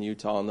BYU in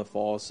Utah in the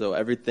fall, so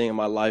everything in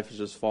my life has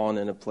just fallen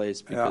into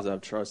place because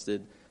I've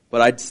trusted.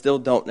 But I still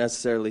don't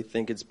necessarily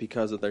think it's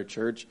because of their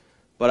church.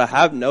 But I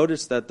have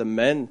noticed that the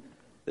men,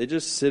 they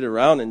just sit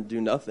around and do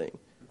nothing.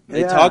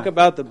 They talk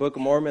about the Book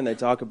of Mormon, they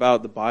talk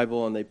about the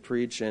Bible, and they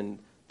preach, and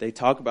they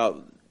talk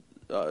about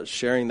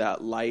sharing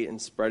that light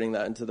and spreading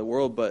that into the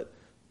world, but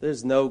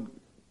there's no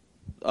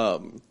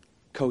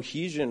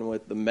cohesion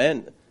with the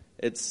men.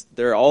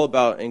 They're all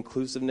about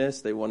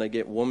inclusiveness. They want to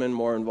get women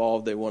more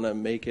involved. They want to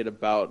make it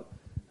about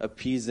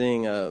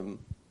appeasing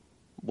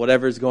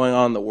whatever's going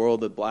on in the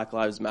world with Black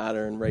Lives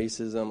Matter and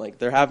racism. Like,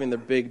 they're having their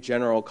big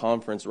general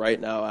conference right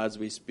now as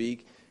we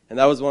speak, and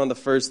that was one of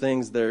the first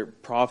things their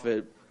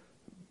prophet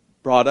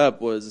brought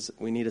up was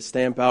we need to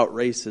stamp out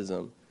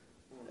racism.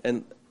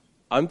 And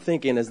I'm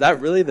thinking, is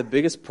that really the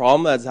biggest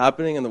problem that's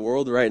happening in the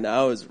world right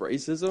now is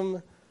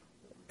racism?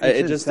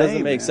 It just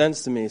doesn't make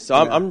sense to me. So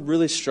I'm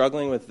really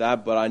struggling with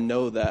that, but I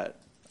know that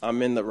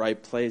I'm in the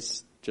right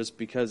place just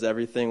because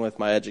everything with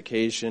my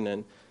education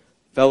and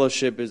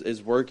fellowship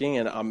is working,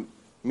 and I'm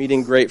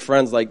meeting great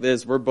friends like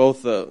this. We're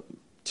both the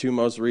two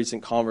most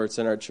recent converts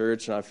in our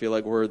church, and I feel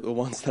like we're the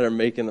ones that are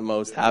making the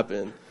most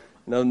happen.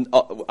 You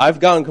know, I've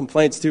gotten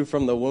complaints, too,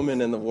 from the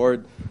women in the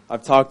ward.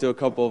 I've talked to a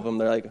couple of them.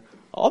 They're like,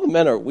 all the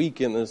men are weak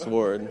in this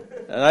ward.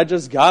 And I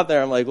just got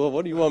there. I'm like, well,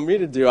 what do you want me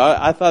to do?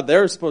 I thought they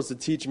were supposed to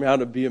teach me how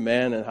to be a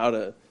man and how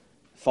to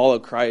follow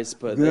Christ,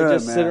 but they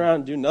just sit around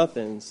and do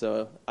nothing.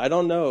 So I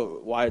don't know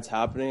why it's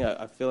happening.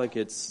 I feel like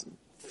it's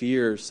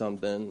fear or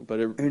something.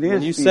 But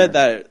when you said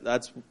that,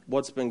 that's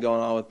what's been going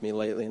on with me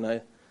lately. And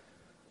I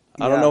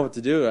don't know what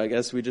to do. I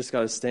guess we just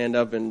got to stand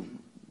up and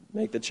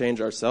make the change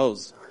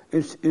ourselves.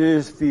 It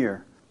is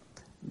fear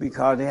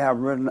because they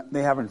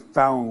haven't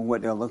found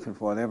what they're looking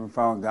for. They haven't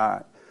found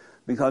God.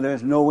 Because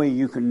there's no way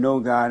you can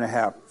know God and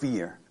have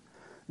fear.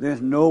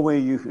 There's no way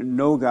you can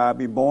know God,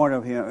 be born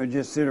of Him, and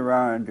just sit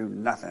around and do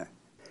nothing.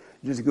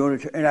 Just go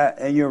to church.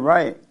 And you're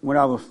right. When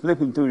I was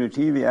flipping through the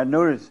TV, I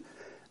noticed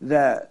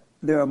that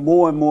there are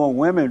more and more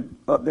women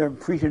up there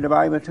preaching the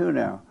Bible too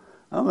now.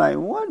 I'm like,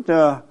 what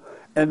the?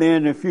 And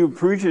then the few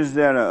preachers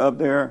that are up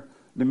there,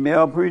 the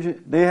male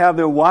preachers, they have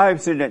their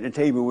wives sitting at the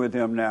table with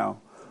them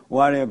now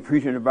while they're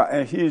preaching the Bible.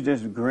 And she's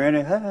just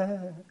grinning,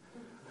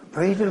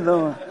 praise the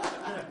Lord.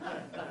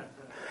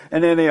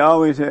 And then they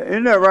always say,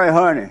 isn't that right,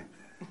 honey?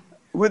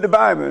 With the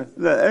Bible.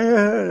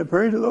 Like,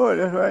 praise the Lord,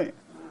 that's right.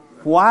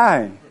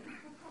 Why?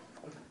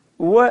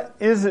 What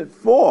is it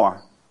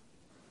for?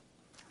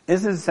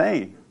 It's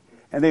insane.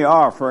 And they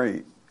are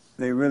afraid.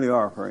 They really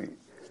are afraid.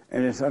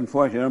 And it's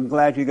unfortunate. I'm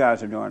glad you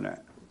guys are doing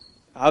that.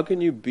 How can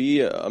you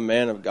be a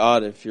man of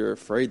God if you're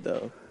afraid,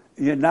 though?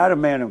 You're not a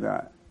man of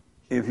God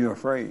if you're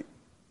afraid.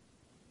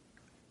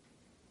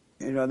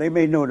 You know, they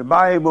may know the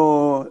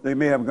Bible. They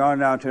may have gone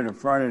down to the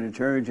front of the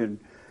church and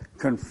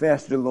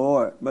confess the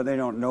Lord, but they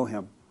don't know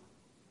Him.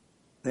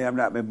 They have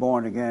not been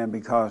born again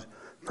because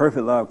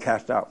perfect love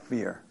casts out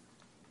fear.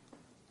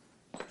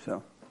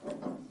 So,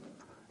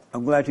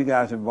 I'm glad you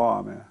guys are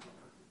involved, man.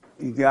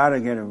 You got to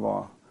get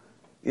involved.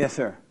 Yes,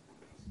 sir.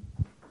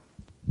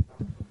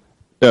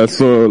 Yeah,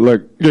 so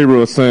like Gabriel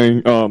was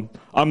saying,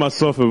 I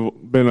myself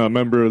have been a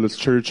member of this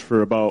church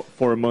for about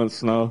 4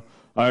 months now.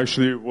 I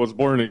actually was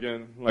born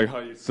again, like how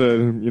you said.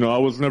 You know, I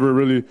was never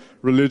really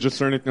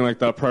religious or anything like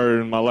that prior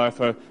in my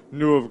life. I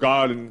knew of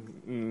God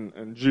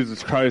and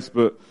Jesus Christ,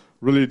 but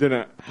really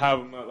didn't have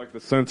Him at like the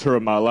center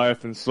of my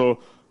life. And so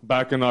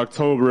back in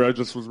October, I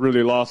just was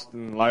really lost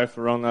in life.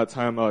 Around that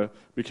time, I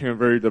became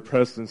very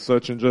depressed and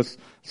such. And just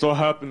so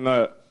happened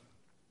that,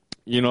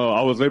 you know,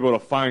 I was able to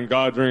find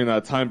God during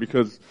that time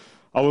because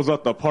I was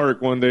at the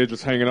park one day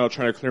just hanging out,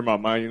 trying to clear my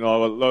mind. You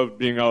know, I love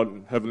being out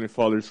in Heavenly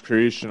Father's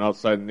creation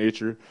outside in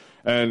nature.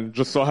 And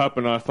just so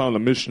happened I found the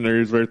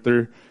missionaries right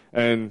there.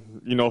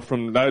 And, you know,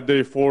 from that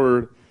day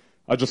forward,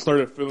 I just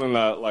started feeling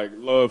that, like,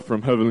 love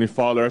from Heavenly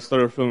Father. I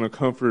started feeling the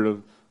comfort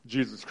of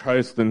Jesus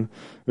Christ. And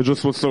it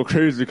just was so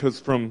crazy because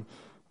from,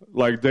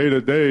 like, day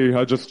to day,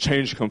 I just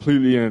changed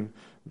completely. And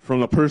from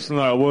the person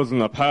that I was in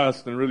the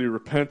past and really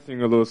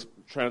repenting of those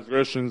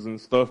transgressions and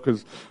stuff,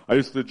 because I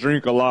used to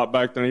drink a lot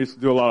back then. I used to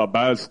do a lot of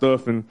bad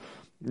stuff. And,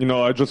 you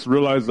know, I just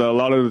realized that a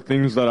lot of the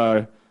things that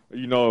I,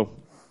 you know,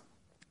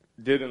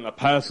 did in the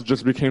past, it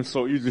just became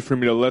so easy for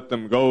me to let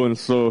them go. And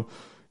so,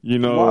 you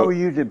know. Why were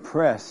you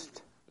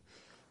depressed?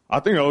 I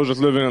think I was just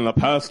living in the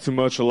past too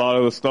much. A lot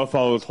of the stuff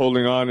I was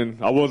holding on,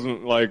 and I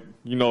wasn't, like,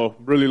 you know,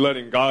 really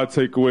letting God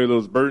take away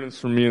those burdens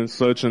from me and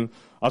such. And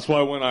that's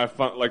why when I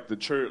found, like, the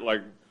church, like,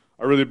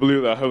 I really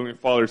believe that Heavenly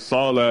Father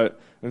saw that.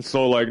 And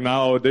so, like,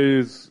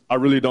 nowadays, I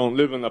really don't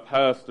live in the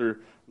past or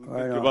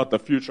think about the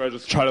future. I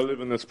just try to live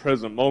in this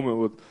present moment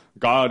with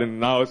God. And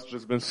now it's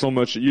just been so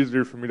much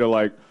easier for me to,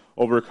 like,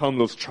 overcome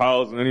those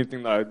trials and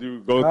anything that I do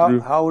go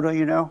through. How old are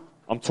you now?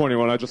 I'm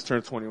 21. I just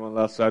turned 21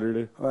 last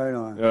Saturday. Right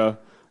on. Yeah.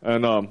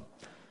 And,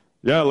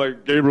 yeah,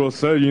 like Gabriel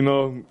said, you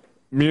know,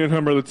 me and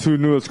him are the two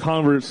newest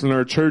converts in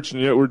our church,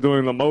 and yet we're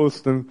doing the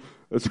most. And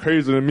it's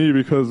crazy to me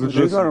because it's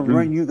just. They're going to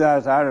bring you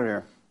guys out of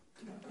there.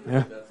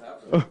 Yeah.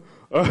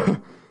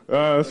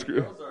 It's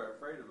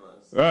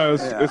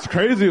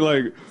crazy.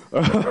 Like,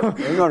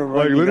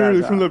 like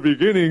literally from the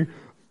beginning,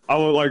 I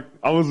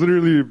was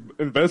literally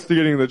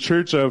investigating the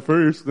church at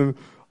first, and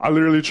I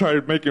literally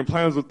tried making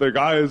plans with the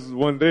guys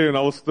one day, and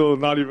I was still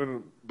not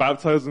even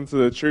baptized into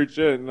the church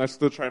yet, and I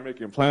still tried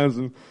making plans.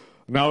 And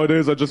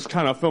nowadays, I just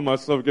kind of feel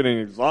myself getting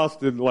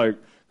exhausted, like,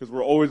 because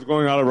we're always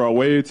going out of our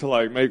way to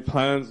like make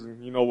plans,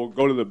 and we'll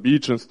go to the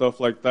beach and stuff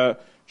like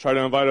that, try to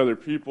invite other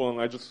people, and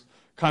I just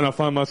kind of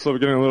find myself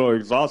getting a little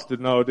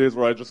exhausted nowadays,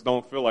 where I just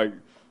don't feel like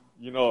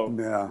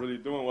really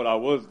doing what I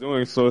was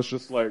doing. So it's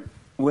just like,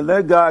 well,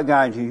 let God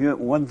guide you.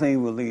 One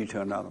thing will lead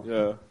to another.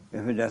 Yeah.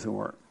 If it doesn't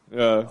work.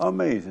 Yeah.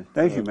 Amazing.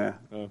 Thank you, man.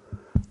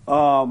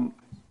 Yeah.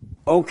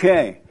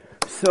 Okay.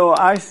 So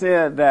I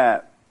said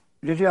that.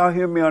 Did y'all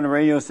hear me on the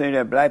radio say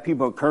that black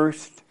people are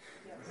cursed?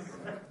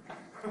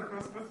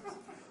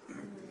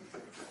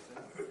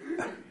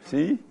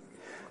 See?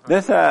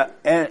 That's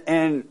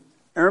and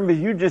Hermes,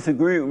 you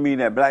disagree with me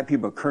that black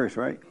people are cursed,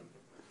 right?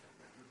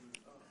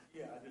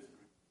 Yeah,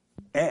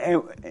 I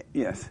disagree.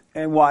 Yes.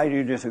 And why do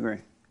you disagree?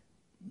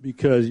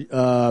 Because,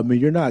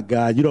 you're not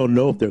God. You don't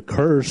know if they're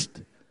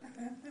cursed.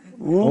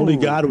 Ooh. Only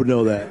God would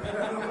know that.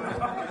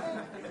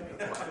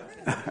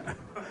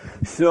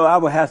 So I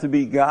would have to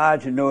be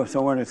God to know if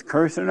someone is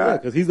cursed or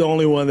not? Because he's the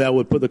only one that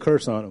would put the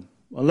curse on them.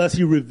 Unless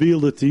he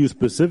revealed it to you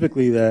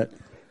specifically that.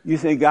 You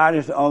say God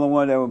is the only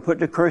one that would put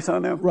the curse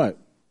on them? Right.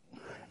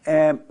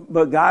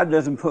 But God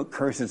doesn't put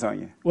curses on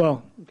you.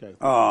 Well, okay.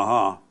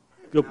 Uh-huh.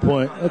 Good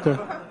point. Okay.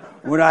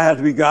 Would I have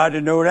to be God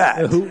to know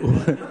that?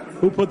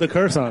 Who put the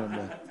curse on them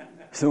then?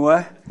 So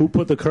what? Who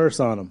put the curse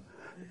on them?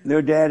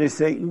 Their dad is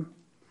Satan?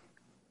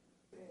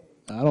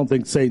 I don't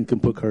think Satan can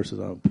put curses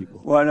on people.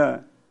 Why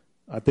not?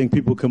 I think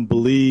people can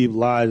believe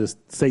lies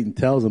that Satan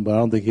tells them, but I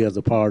don't think he has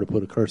the power to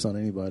put a curse on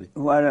anybody.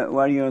 Why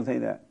do you don't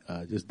think that?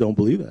 I just don't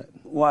believe that.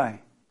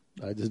 Why?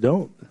 I just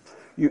don't.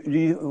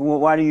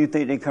 Why do you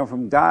think they come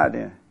from God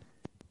then?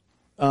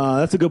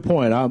 That's a good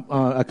point.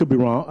 I could be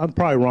wrong. I'm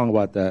probably wrong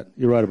about that.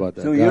 You're right about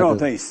that. So you don't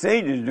think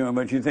Satan is doing it,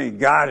 but you think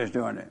God is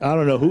doing it? I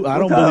don't know who. I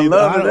don't kind of believe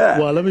love is that.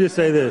 Well, let me just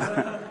say this.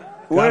 I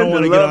don't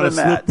want to get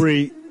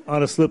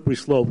on a slippery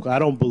slope. I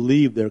don't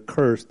believe they're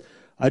cursed.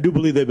 I do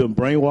believe they've been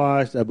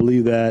brainwashed. I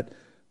believe that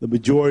the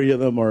majority of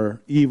them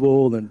are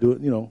evil and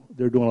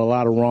they're doing a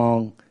lot of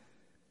wrong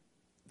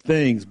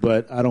things.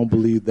 But I don't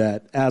believe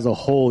that as a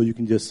whole you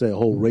can just say a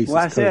whole race is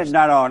cursed. Well, I said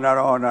not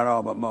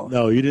all, but most.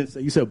 No, you didn't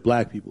say. You said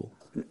black people.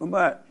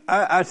 But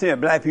I said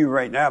black people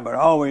right now, but I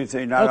always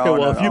say not all. Okay,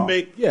 well, if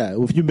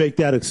you make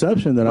that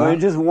exception, then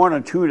it's just one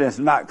or two that's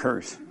not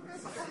cursed.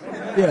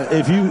 Yeah,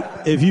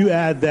 if you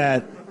add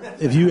that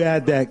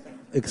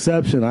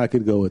exception, I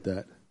could go with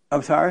that.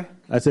 I'm sorry?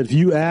 I said if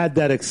you add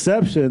that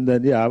exception,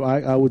 then yeah,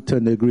 I would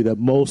tend to agree that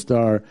most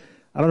are.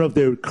 I don't know if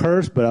they're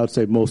cursed, but I would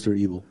say most are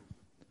evil.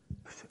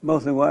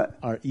 Mostly what?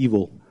 Are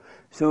evil.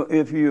 So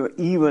if you're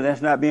evil,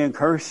 that's not being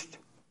cursed?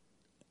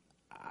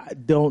 I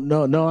don't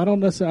know. No, I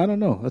don't necessarily. I don't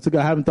know. That's a guy.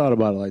 I haven't thought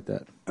about it like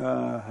that.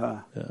 Uh-huh.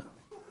 Yeah.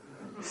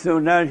 So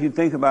now that you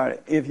think about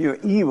it, if you're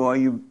evil, are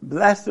you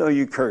blessed or are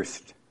you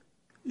cursed?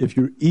 If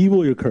you're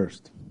evil, you're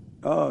cursed.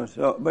 Oh,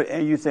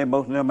 and you say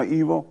most of them are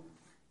evil?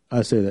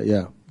 I say that,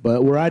 yeah.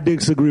 But where I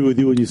disagree with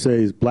you when you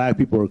say is black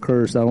people are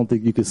cursed, I don't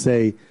think you could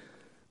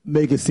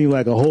make it seem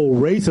like a whole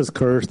race is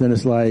cursed, and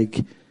it's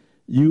like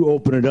you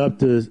open it up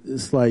to,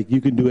 it's like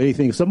you can do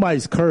anything. If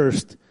somebody's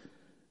cursed,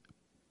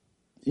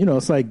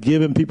 it's like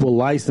giving people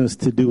license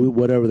to do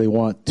whatever they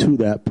want to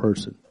that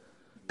person.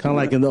 Kind of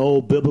like in the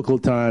old biblical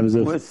times.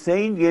 Well,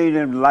 Satan gave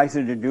them the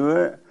license to do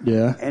it,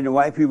 yeah, and the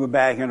white people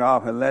backing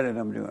off and letting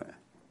them do it.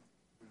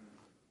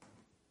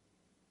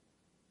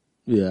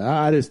 Yeah,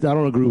 I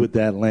don't agree with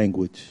that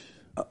language.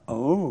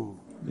 Oh.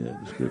 Yeah,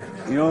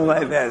 you don't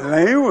like that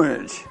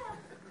language.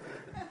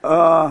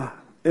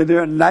 Is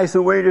there a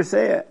nicer way to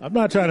say it? I'm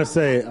not trying to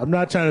say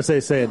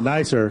it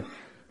nicer.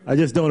 I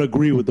just don't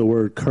agree with the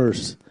word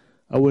curse.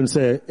 I wouldn't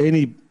say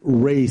any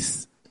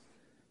race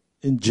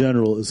in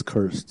general is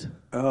cursed.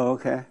 Oh,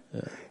 okay.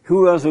 Yeah.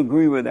 Who else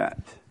agree with that?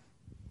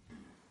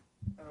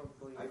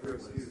 I agree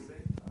with you.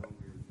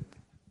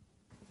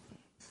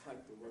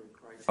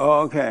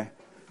 Oh, okay.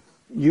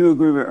 You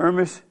agree with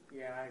Hermes?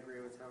 Yeah, I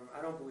agree with him.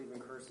 I don't believe in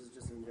curses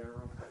just in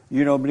general.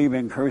 You don't believe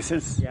in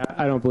curses? Yeah,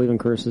 I don't believe in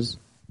curses.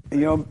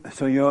 You don't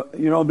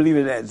believe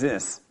it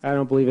exists? I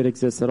don't believe it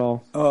exists at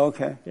all. Oh,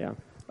 okay. Yeah.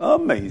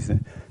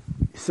 Amazing.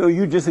 So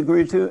you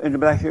disagree too in the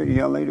back here, the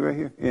young lady right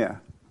here? Yeah.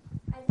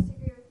 I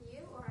disagree with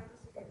you or I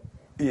disagree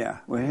with you? Yeah.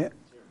 Go ahead.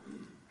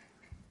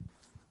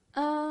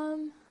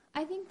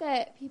 I think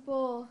that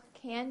people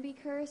can be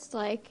cursed,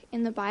 like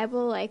in the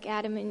Bible, like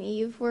Adam and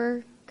Eve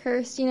were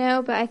cursed,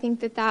 but I think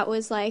that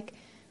was like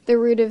the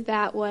root of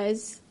that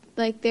was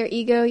like their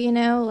ego,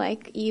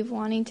 like Eve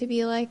wanting to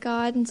be like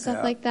God and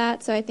stuff like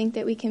that. So I think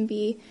that we can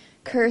be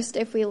cursed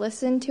if we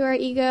listen to our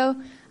ego.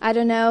 I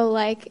don't know,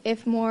 like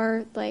if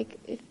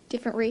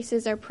different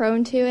races are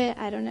prone to it.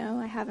 I don't know.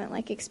 I haven't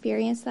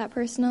experienced that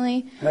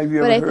personally. Have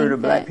you ever heard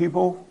of black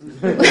people?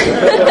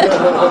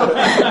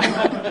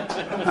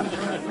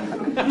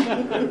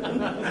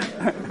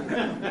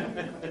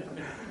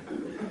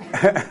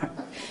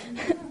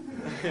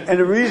 And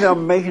the reason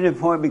I'm making the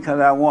point because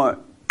I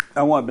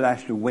want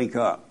blacks to wake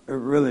up. It's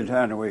really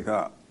time to wake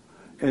up.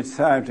 It's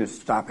time to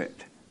stop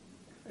it.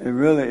 It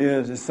really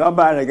is. It's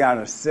somebody got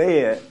to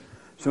say it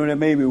so that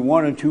maybe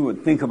one or two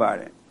would think about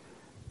it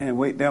and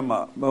wake them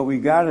up. But we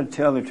got to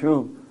tell the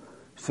truth.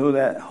 so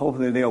that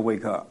hopefully they'll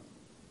wake up.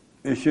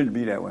 It shouldn't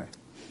be that way.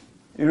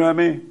 You know what I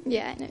mean?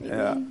 Yeah, I know what you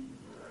Yeah. mean.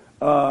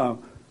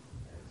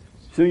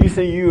 So you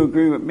say you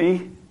agree with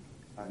me?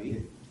 I mean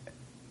it.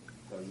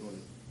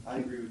 I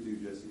agree with you,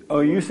 Jesse. Oh,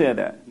 you said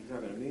that. You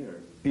talking to me or?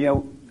 Yeah.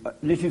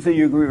 Did you say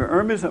you agree with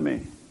Hermes or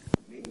me?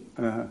 Me.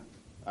 Uh-huh.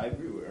 I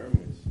agree with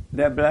Hermes.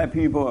 That black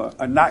people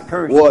are not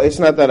cursed. Well, it's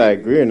not that I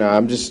agree or not.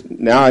 I'm just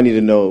now I need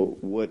to know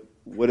what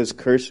does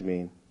curse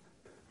mean?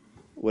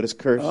 What is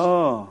curse?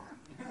 Oh.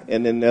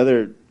 And then the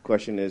other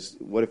question is,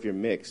 what if you're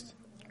mixed?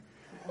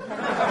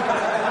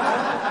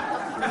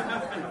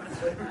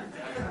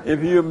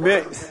 If you're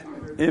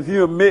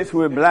mixed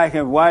with black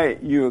and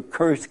white, you're a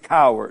cursed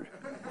coward.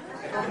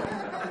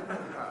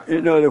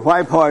 You know, the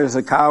white part is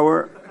a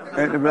coward,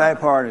 and the black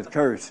part is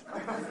cursed.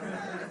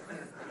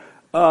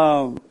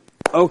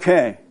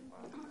 Okay.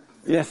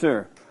 Yes,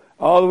 sir.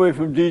 All the way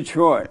from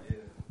Detroit.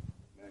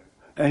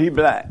 And he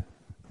black.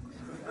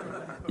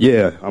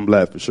 Yeah, I'm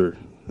black for sure.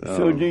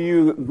 So do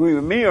you agree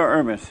with me or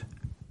Hermes?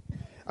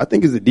 I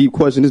think it's a deep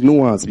question. It's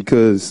nuanced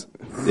because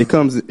it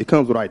comes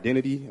with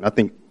identity. And I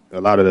think a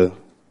lot of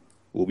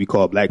what we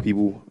call black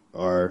people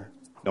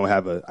don't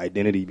have an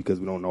identity because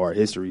we don't know our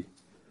history.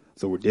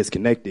 So we're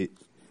disconnected.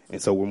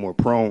 And so we're more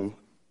prone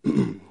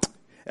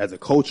as a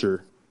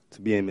culture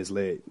to being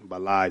misled by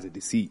lies and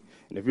deceit.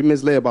 And if you're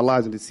misled by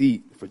lies and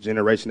deceit for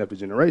generation after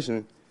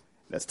generation,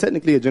 that's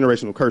technically a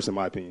generational curse in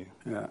my opinion.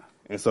 Yeah.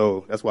 And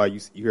so that's why you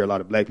hear a lot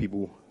of black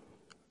people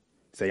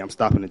say, I'm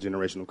stopping the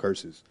generational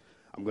curses.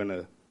 I'm going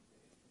to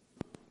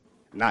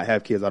not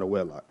have kids out of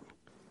wedlock.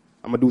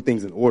 I'm going to do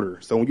things in order.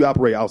 So when you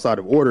operate outside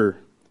of order,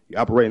 you're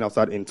operating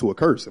outside into a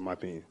curse, in my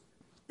opinion.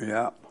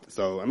 Yeah.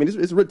 So, I mean,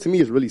 to me,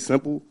 it's really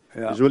simple.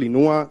 Yeah. It's really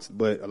nuanced,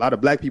 but a lot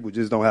of black people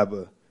just don't have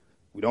a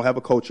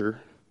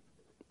culture,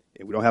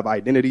 and we don't have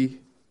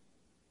identity,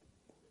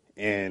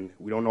 and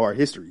we don't know our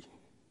history.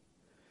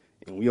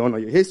 And when you don't know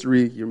your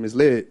history, you're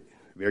misled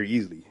very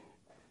easily.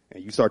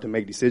 And you start to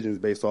make decisions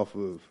based off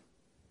of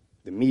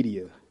the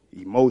media,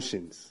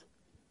 emotions,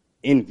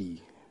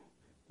 envy.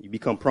 You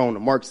become prone to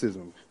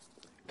Marxism,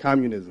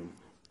 communism,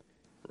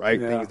 right?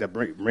 Yeah. Things that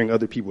bring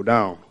other people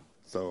down.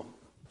 So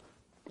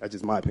that's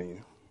just my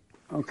opinion.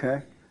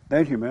 Okay.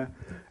 Thank you, man.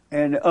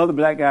 And the other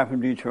black guy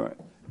from Detroit.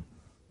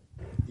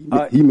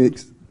 He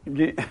mixed.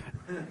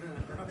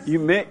 You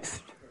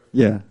mixed?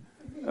 Yeah.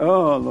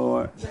 Oh,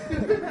 Lord.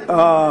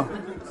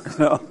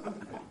 So,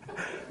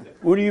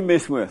 what do you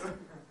mix with?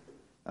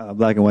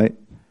 Black and white.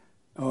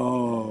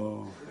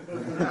 Oh.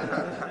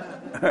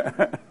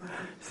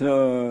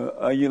 So,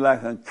 are you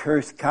like a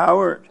cursed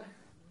coward?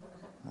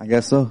 I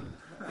guess so.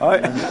 All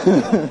right.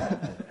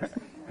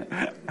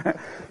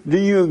 Do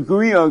you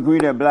agree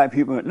that black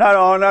people, not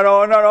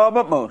all,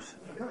 but most,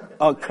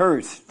 are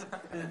cursed?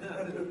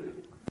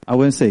 I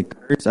wouldn't say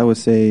curse. I would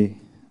say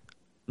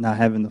not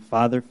having the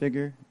father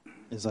figure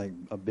is like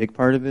a big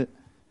part of it.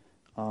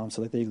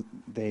 So like they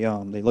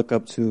look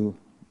up to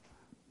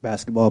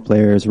basketball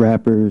players,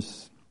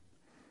 rappers,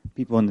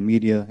 people in the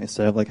media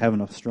instead of like having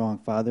a strong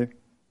father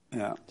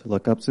to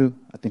look up to.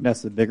 I think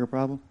that's the bigger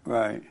problem.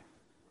 Right.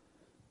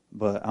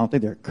 But I don't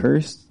think they're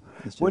cursed.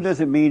 What does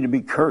it mean to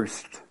be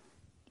cursed?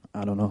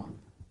 I don't know.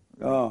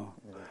 Oh.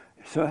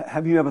 So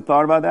have you ever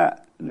thought about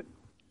that?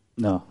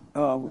 No.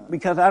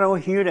 Because I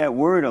don't hear that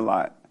word a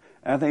lot.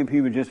 I think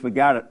people just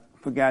forgot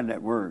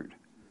that word.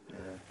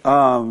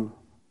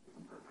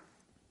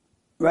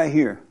 Right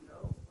here.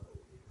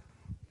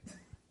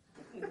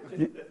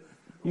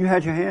 You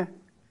had your hand?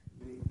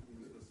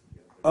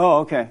 Oh,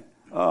 okay.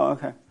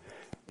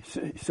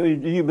 So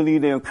do you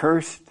believe they're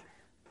cursed?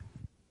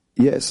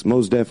 Yes,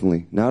 most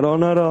definitely. Not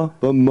all,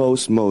 but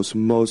most.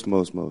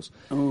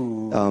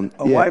 Ooh. A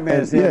white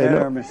man said that,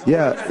 Hermes.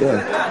 Yeah.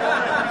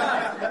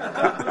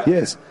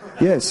 Yes.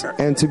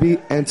 And to be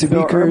So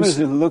cursed. Hermes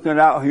is looking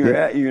out here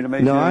at you to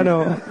make No,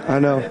 sure. I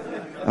know.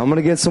 I'm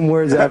gonna get some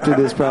words after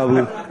this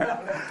probably.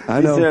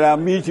 I know. He said, I'll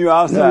meet you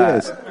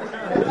outside.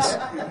 No, yes.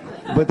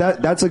 But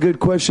that's a good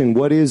question.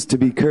 What is to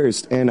be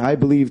cursed? And I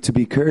believe to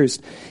be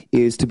cursed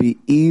is to be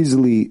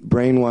easily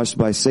brainwashed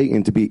by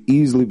Satan, to be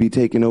easily be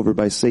taken over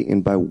by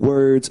Satan, by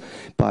words,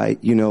 by,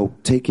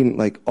 taking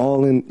like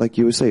all in, like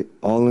you would say,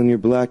 all in your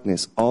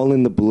blackness, all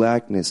in the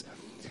blackness.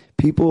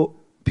 People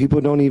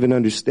don't even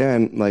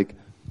understand like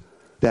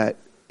that,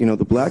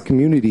 the black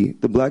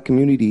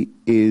community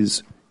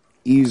is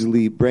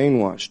easily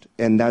brainwashed,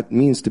 and that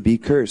means to be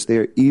cursed. They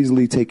are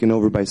easily taken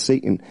over by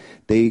Satan.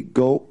 They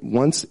go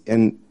once,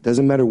 and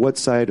doesn't matter what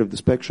side of the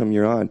spectrum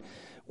you're on,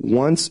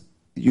 once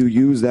you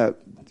use that,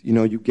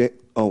 you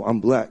get, oh, I'm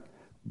black,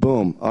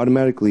 boom,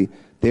 automatically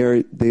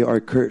they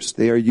are cursed.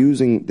 They are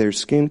using their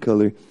skin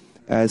color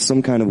as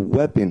some kind of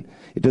weapon.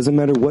 It doesn't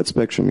matter what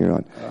spectrum you're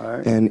on. All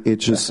right. And it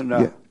just,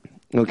 yeah.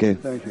 Okay.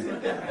 Thank you.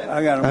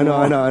 I know.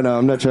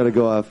 I'm not trying to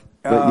go off,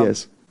 but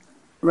yes.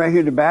 Right here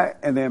in the back,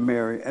 and then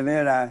Mary, and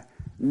then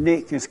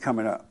Nick is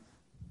coming up.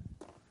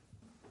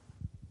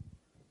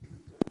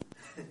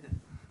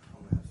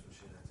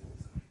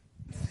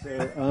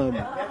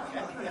 So,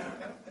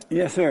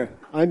 yes, sir.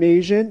 I'm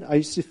Asian. I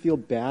used to feel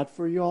bad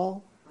for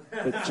y'all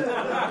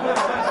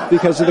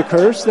Because of the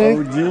curse thing?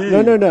 Oh,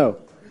 gee. No.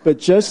 But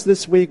just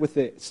this week with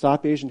the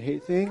Stop Asian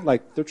Hate thing,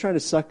 like they're trying to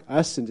suck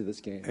us into this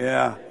game.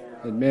 Yeah.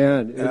 And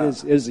man, Yeah.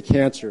 it is a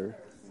cancer.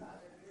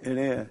 It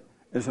is.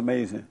 It's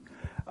amazing.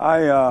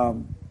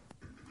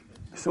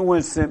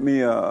 Someone sent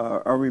me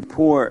a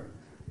report,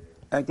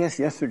 I guess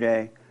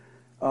yesterday,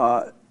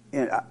 out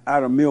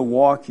of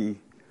Milwaukee.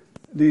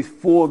 These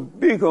 4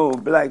 big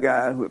old black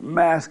guys with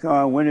masks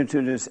on went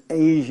into this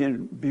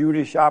Asian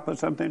beauty shop or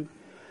something,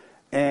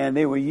 and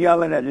they were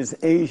yelling at this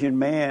Asian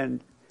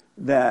man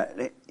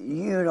that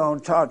you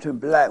don't talk to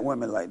black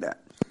women like that.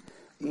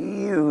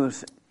 You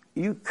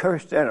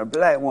cursed at a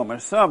black woman.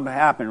 Something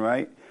happened,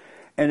 right?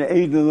 And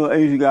the little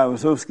Asian guy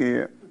was so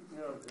scared.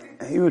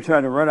 He was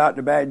trying to run out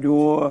the back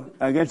door.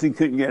 I guess he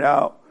couldn't get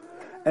out.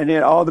 And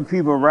then all the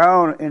people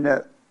around in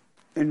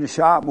the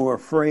shop were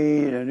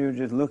afraid, and they were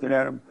just looking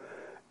at him.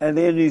 And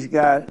then these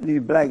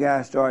black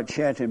guys started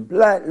chanting,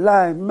 "Black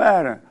Lives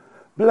Matter,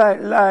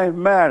 Black Lives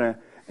Matter,"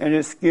 and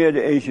it scared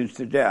the Asians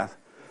to death.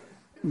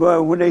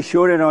 But when they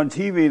showed it on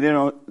TV,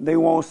 they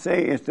won't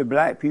say it's the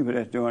black people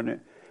that's doing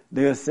it.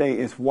 They'll say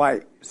it's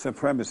white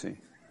supremacy.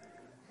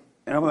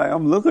 And I'm like,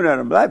 I'm looking at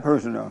a black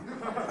person though.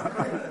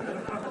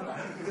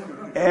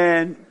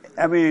 And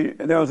I mean,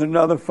 there was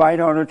another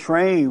fight on a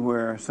train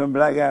where some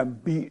black guy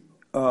beat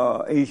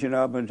Asian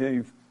up until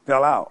he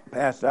fell out,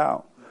 passed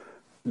out.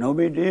 No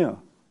big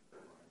deal.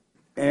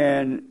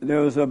 And there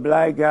was a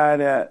black guy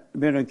that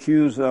been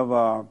accused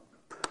of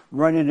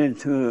running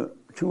into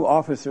 2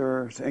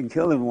 officers and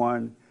killing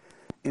one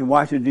in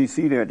Washington,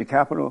 D.C. there at the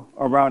Capitol,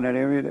 around that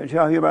area. Did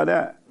y'all hear about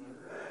that?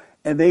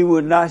 And they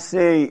would not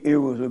say it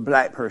was a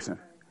black person.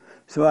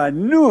 So I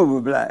knew it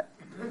was black.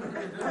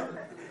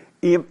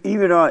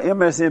 Even on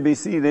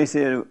MSNBC, they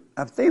said,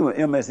 I think it was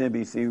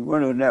MSNBC,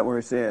 one of the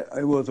networks said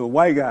it was a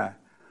white guy.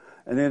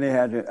 And then they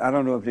had to, I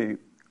don't know if they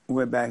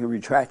went back and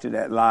retracted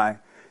that lie,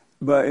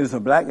 but it was a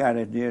black guy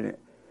that did it.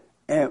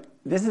 And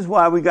this is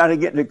why we got to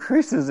get the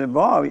Christians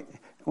involved.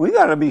 We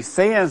got to be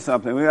saying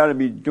something. We got to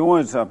be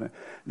doing something.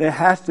 There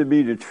has to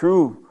be the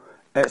truth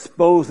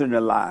exposing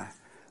the lie.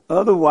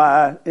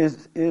 Otherwise,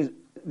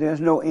 there's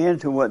no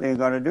end to what they're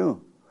going to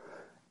do.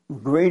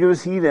 Greater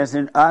is he that's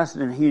in us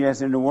than he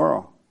that's in the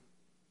world.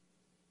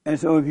 And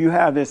so if you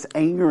have this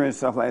anger and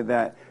stuff like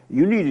that,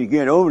 you need to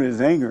get over this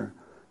anger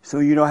so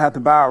you don't have to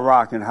buy a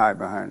rock and hide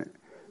behind it.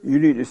 You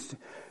need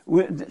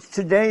to.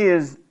 Today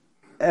is,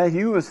 as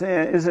you were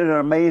saying, is it an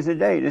amazing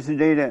day? This is a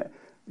day that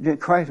did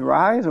Christ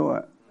rise or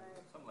what?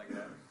 Something like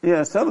that.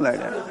 Yeah, something like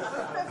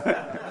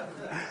that.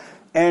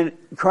 And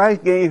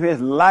Christ gave his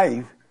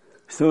life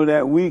so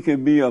that we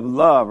could be of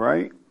love,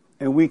 right?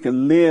 And we could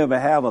live and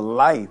have a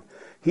life.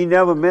 He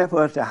never meant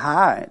for us to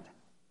hide.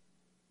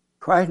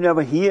 Christ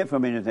never hid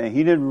from anything.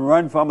 He didn't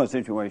run from a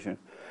situation.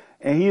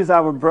 And he's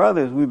our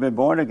brothers. We've been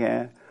born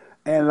again.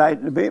 And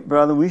like the big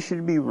brother, we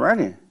should be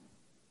running.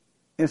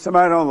 If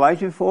somebody don't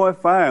like you for it,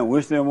 fine,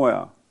 wish them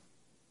well.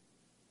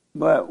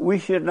 But we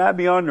should not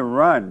be on the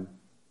run.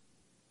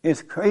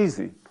 It's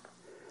crazy.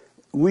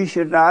 We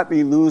should not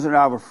be losing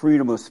our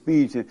freedom of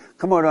speech. And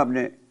come on up,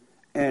 Nick,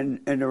 and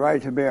the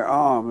right to bear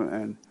arms.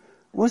 And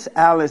what's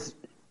Alice?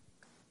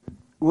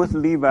 What's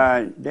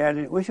Levi,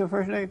 Daddy? What's your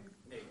first name?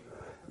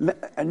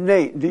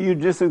 Nate, do you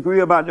disagree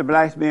about the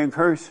blacks being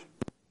cursed?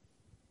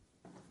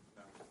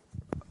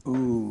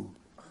 Ooh.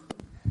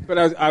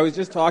 But I was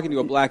just talking to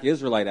a black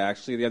Israelite,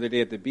 actually, the other day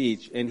at the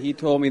beach, and he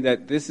told me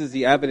that this is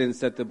the evidence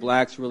that the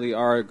blacks really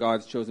are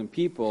God's chosen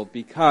people,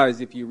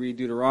 because if you read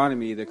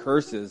Deuteronomy, the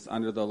curses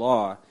under the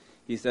law,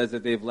 he says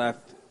that they've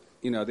left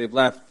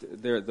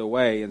the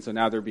way, and so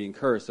now they're being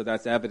cursed. So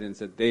that's evidence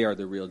that they are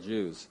the real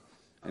Jews,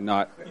 and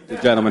not the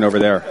gentleman over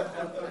there.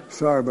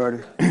 Sorry, buddy.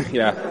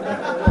 Yeah.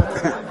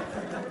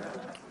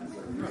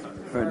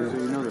 So you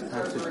know the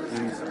passage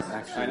ends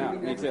actually. I know,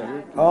 me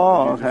too.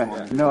 Oh, okay.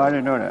 No, I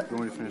didn't know that. You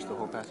want me to finish the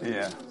whole passage?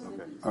 Yeah.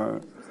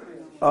 Okay.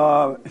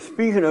 All right.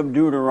 Speaking of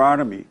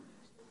Deuteronomy,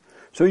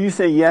 so you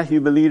say yes, you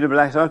believe the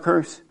blacks are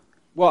cursed?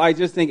 Well, I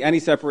just think any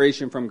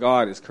separation from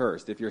God is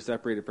cursed. If you're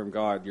separated from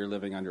God, you're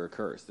living under a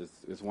curse.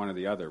 It's one or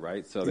the other,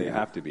 right? So they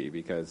have to be,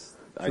 because...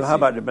 So how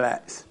about the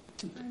blacks?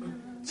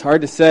 It's hard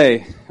to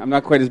say. I'm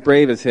not quite as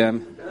brave as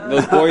him.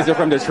 Those boys are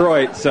from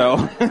Detroit, so...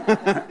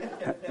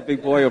 the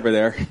big boy over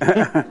there.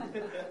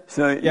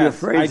 So yes, you're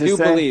afraid to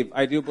say?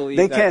 I do believe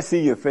they that, can't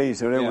see your face,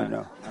 so they wouldn't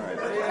know. All right.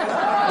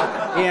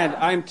 And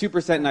I'm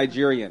 2%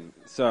 Nigerian,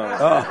 so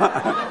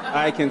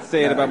I can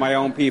say it about my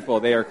own people.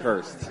 They are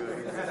cursed.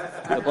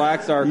 The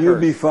blacks are cursed. You'll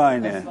be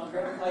fine then.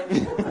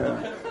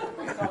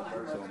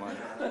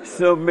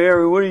 So,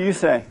 Mary, what do you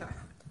say?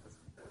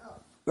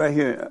 Right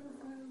here.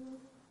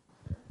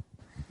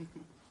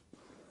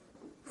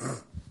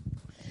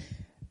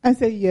 I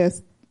say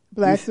yes.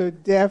 Blacks are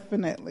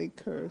definitely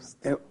cursed.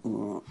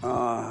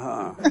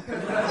 Uh-huh.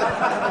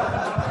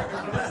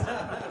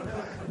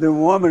 The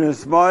woman is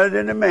smarter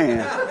than the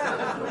man.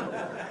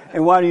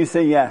 And why do you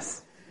say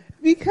yes?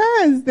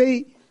 Because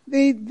they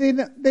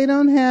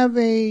don't have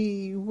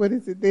a, what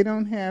is it? They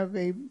don't have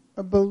a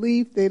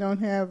belief. They don't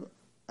have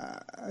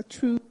a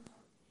true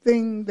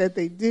thing that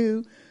they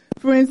do.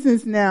 for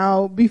instance,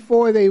 now,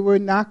 before they were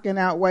knocking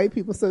out white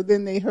people, so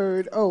then they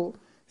heard,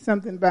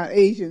 something about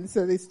Asians,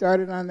 so they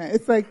started on that.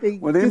 It's like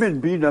they've been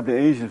beating up the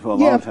Asians for a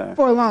long time.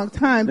 For a long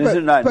time. This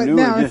is not new,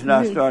 it's just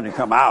not starting to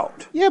come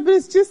out. Yeah, but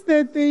it's just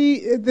that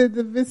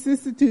the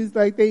vicissitudes,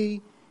 like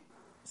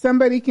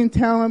somebody can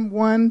tell them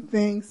one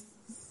thing,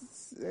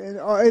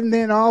 and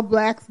then all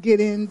blacks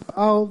get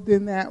involved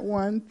in that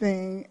one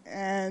thing,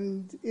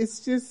 and it's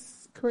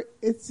just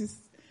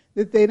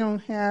that they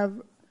don't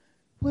have,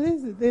 what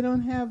is it? They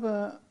don't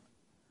have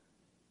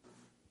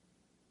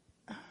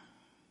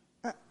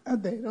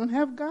they don't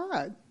have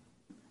God.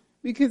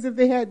 Because if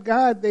they had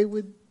God, they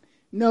would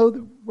know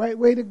the right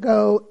way to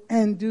go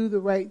and do the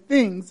right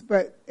things.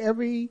 But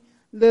every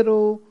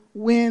little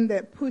wind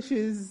that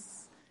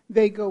pushes,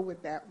 they go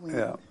with that wind.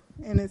 Yeah.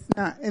 And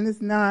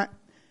it's not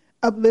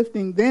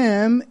uplifting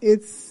them.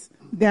 It's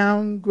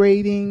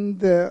downgrading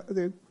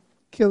the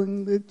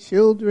killing the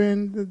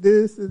children, the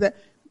this, the that.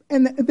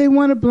 And they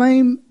want to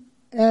blame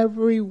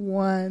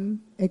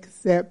everyone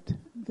except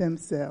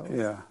themselves.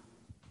 Yeah.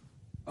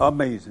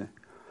 Amazing.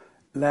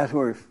 Last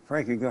word,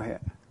 Frankie, go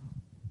ahead.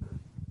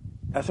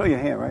 I saw your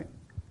hand, right?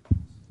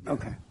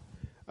 Okay.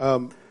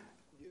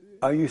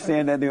 Are you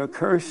saying that they're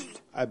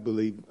cursed? I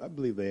believe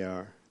they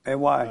are.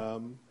 And why?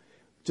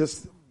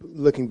 Just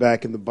looking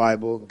back in the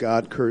Bible,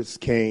 God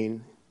cursed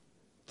Cain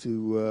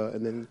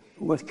and then.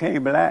 Was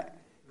Cain black?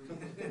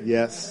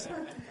 Yes.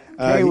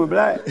 Cain was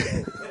black.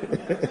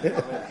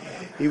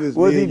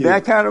 Was he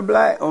that kind of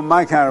black or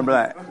my kind of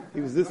black?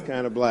 He was this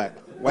kind of black.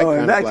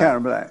 Kind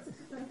of black.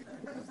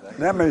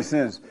 That makes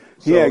sense.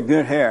 He had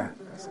good hair.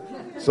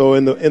 So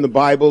in the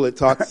Bible, it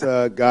talks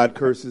God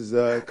curses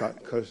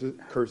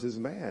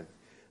man,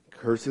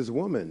 curses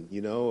woman.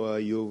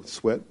 You'll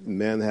sweat.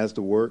 Man has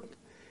to work.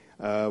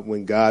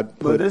 When God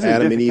put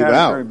Adam and Eve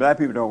out, black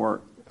people don't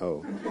work.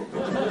 Oh,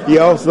 he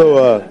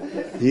also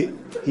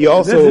he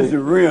also. This is the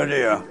real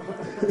deal.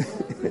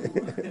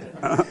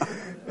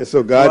 And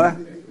so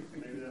God.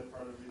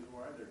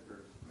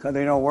 Because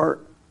they don't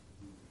work.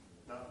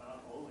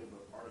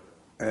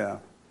 Yeah.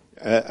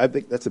 I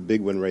think that's a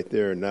big one right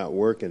there, not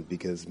working,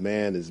 because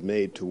man is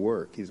made to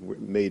work. He's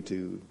made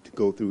to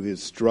go through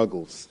his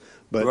struggles.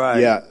 But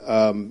right.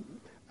 I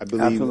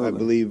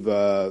believe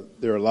there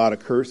are a lot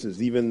of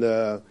curses. Even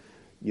the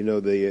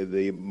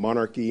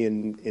monarchy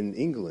in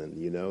England,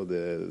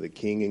 the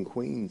king and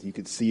queens, you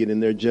could see it in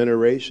their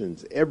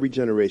generations. Every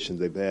generation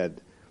they've had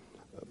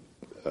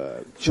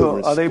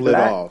children split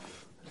black?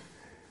 off.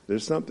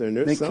 There's something.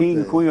 The king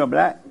and queen are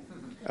black?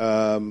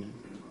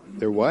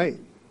 They're white.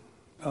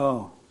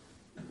 Oh.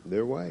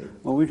 They're white.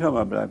 Well, we talking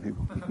about black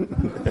people.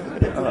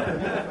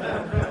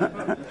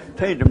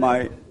 Take the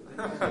mic.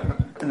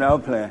 No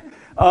play.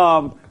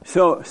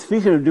 So,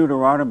 speaking of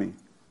Deuteronomy,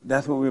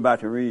 that's what we're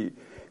about to read.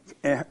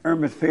 And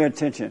Ernest, pay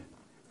attention,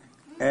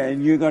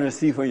 and you're going to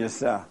see for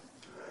yourself.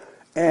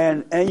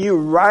 And you're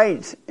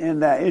right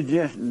in that it's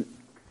just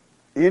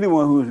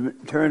anyone who's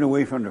turned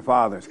away from the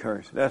Father is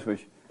cursed. That's what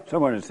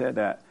someone has said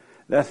that.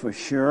 That's for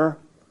sure.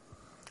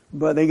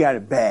 But they got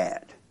it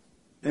bad.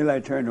 They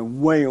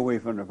turned way away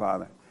from the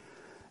Father.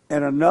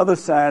 And another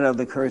side of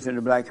the curse in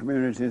the black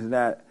community is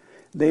that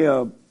they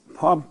are,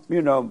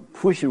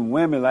 pushing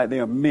women like they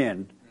are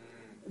men.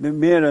 The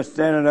men are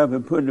standing up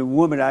and putting the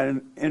woman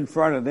out in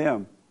front of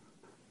them.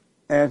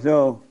 And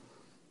so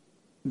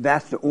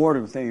that's the order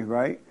of things,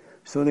 right?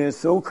 So they're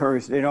so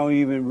cursed they don't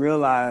even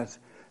realize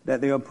that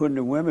they are putting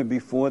the women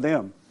before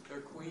them. They're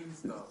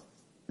queens, though.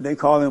 They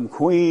call them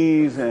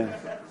queens, and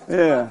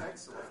yeah.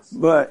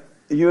 But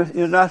you're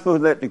not supposed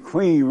to let the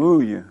queen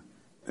rule you.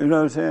 You know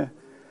what I'm saying?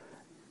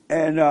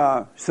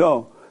 And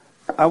so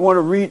I want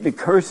to read the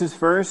curses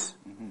first,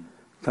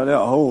 because there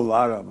are a whole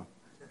lot of them.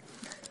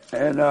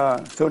 And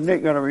so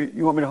Nick going to read.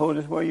 You want me to hold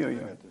this for you? Or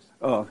you?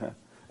 Oh, okay.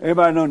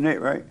 Everybody know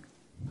Nick, right?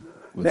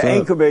 What's the up?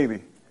 Anchor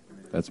Baby.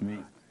 That's me.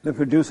 The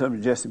producer of the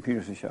Jesse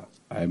Peterson Show.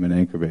 I am an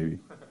Anchor Baby.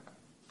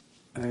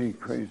 I ain't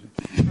crazy.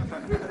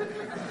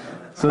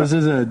 So this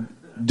is a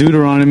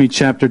Deuteronomy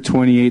chapter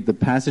 28. The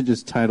passage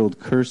is titled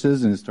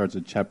Curses, and it starts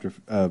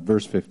at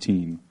verse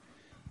 15.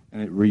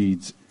 And it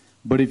reads,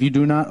 "But if you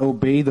do not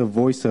obey the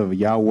voice of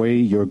Yahweh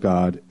your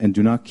God, and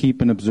do not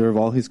keep and observe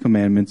all his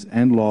commandments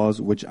and laws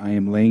which I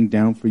am laying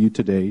down for you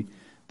today,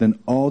 then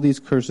all these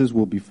curses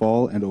will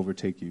befall and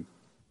overtake you.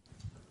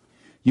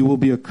 You will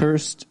be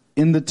accursed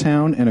in the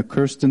town and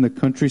accursed in the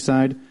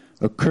countryside,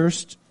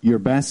 accursed your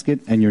basket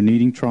and your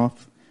kneading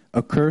trough,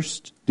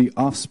 accursed the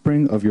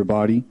offspring of your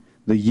body,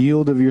 the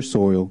yield of your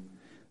soil,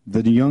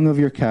 the young of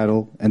your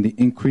cattle, and the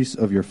increase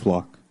of your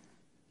flock.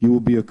 You will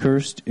be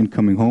accursed in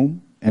coming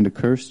home and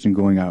accursed in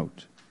going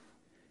out.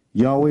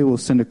 Yahweh will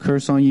send a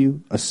curse on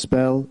you, a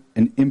spell,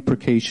 an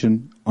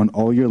imprecation on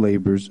all your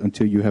labors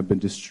until you have been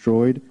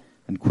destroyed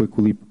and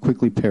quickly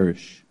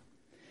perish,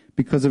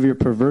 because of your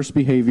perverse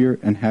behavior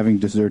and having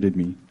deserted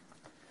me.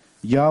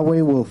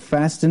 Yahweh will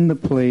fasten the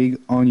plague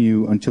on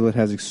you until it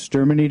has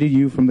exterminated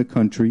you from the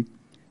country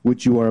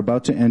which you are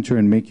about to enter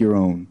and make your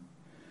own.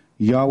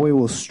 Yahweh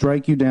will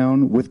strike you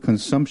down with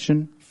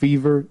consumption,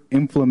 fever,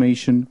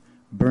 inflammation,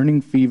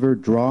 burning fever,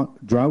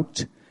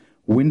 drought,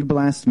 wind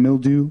blast,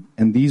 mildew,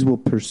 and these will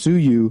pursue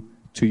you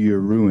to your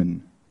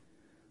ruin.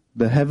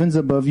 The heavens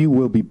above you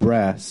will be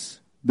brass,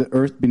 the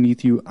earth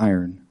beneath you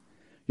iron.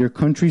 Your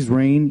country's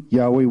rain,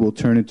 Yahweh will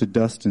turn into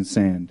dust and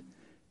sand.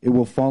 It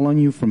will fall on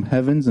you from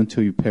heavens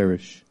until you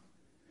perish.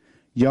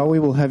 Yahweh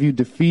will have you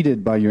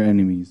defeated by your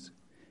enemies.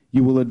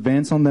 You will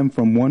advance on them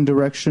from one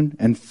direction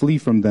and flee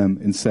from them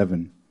in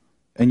 7.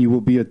 And you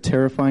will be a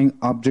terrifying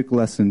object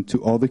lesson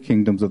to all the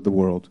kingdoms of the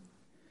world.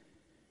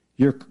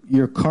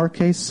 Your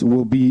carcass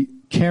will be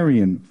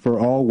carrion for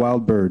all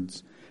wild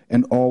birds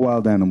and all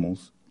wild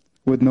animals,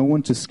 with no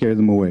one to scare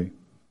them away.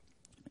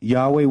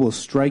 Yahweh will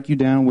strike you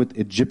down with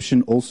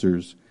Egyptian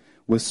ulcers,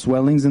 with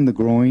swellings in the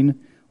groin,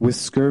 with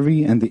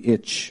scurvy and the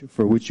itch,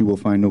 for which you will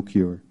find no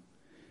cure.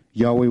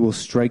 Yahweh will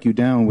strike you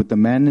down with the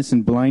madness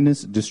and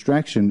blindness,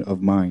 distraction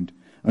of mind,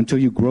 until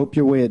you grope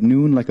your way at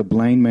noon like a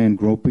blind man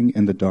groping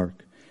in the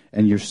dark,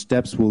 and your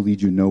steps will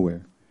lead you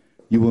nowhere.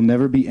 You will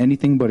never be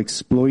anything but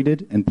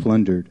exploited and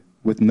plundered,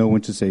 with no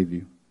one to save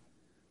you.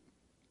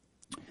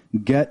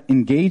 Get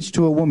engaged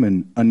to a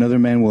woman, another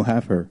man will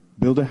have her.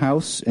 Build a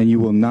house, and you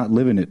will not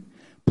live in it.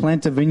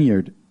 Plant a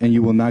vineyard, and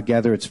you will not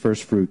gather its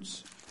first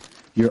fruits.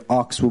 Your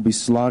ox will be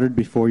slaughtered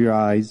before your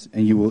eyes,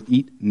 and you will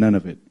eat none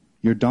of it.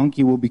 Your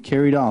donkey will be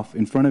carried off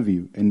in front of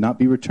you, and not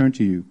be returned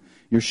to you.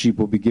 Your sheep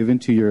will be given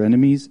to your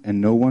enemies, and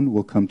no one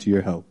will come to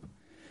your help.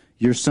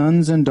 Your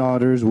sons and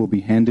daughters will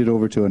be handed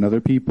over to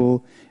another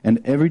people,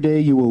 and every day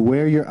you will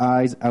wear your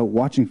eyes out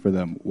watching for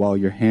them, while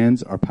your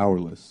hands are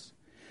powerless.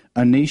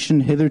 A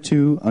nation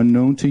hitherto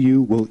unknown to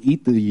you will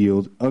eat the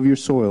yield of your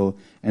soil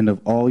and of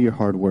all your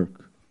hard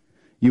work.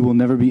 You will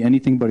never be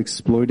anything but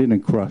exploited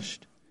and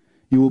crushed.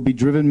 You will be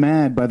driven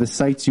mad by the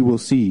sights you will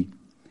see.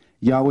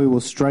 Yahweh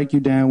will strike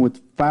you down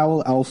with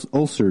foul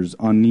ulcers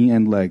on knee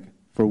and leg,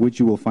 for which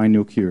you will find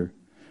no cure,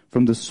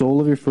 from the sole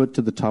of your foot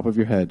to the top of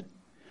your head.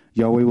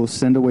 Yahweh will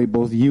send away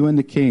both you and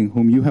the king,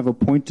 whom you have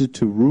appointed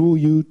to rule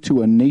you,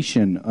 to a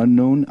nation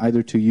unknown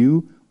either to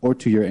you or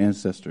to your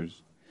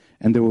ancestors.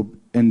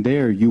 And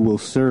there you will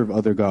serve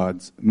other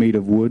gods, made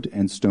of wood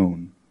and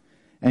stone.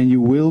 And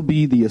you will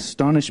be the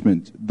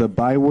astonishment, the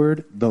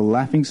byword, the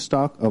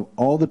laughingstock of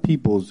all the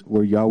peoples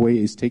where Yahweh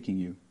is taking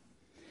you.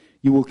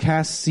 You will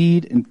cast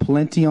seed in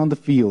plenty on the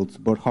fields,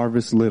 but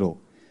harvest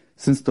little,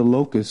 since the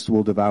locusts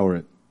will devour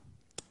it.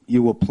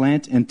 You will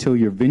plant and till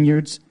your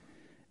vineyards,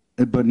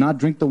 but not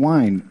drink the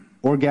wine,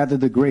 or gather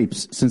the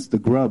grapes, since the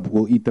grub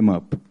will eat them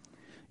up.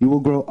 You will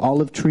grow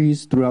olive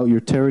trees throughout your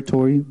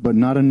territory, but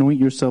not anoint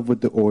yourself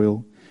with the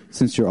oil,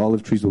 since your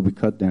olive trees will be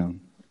cut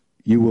down.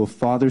 You will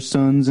father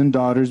sons and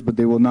daughters, but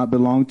they will not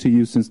belong to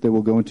you, since they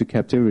will go into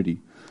captivity.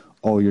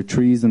 All your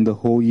trees and the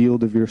whole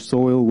yield of your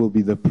soil will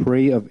be the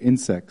prey of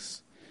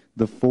insects.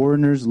 The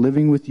foreigners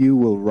living with you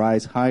will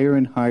rise higher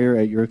and higher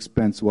at your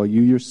expense, while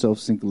you yourself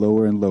sink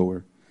lower and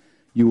lower.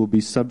 You will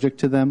be subject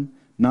to them,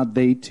 not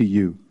they to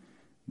you.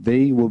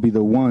 They will be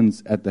the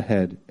ones at the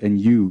head, and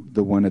you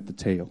the one at the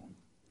tail.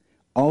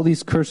 All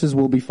these curses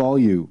will befall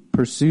you,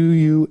 pursue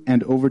you,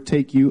 and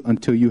overtake you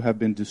until you have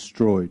been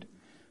destroyed,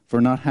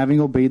 for not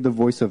having obeyed the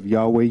voice of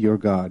Yahweh your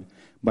God,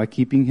 by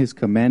keeping his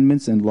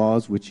commandments and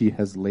laws which he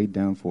has laid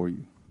down for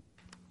you.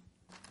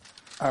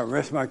 I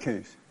rest my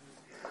case.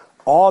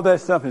 All that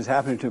stuff is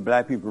happening to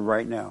black people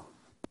right now.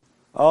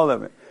 All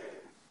of it.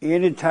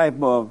 Any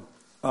type of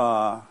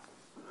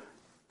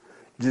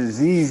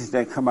disease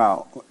that come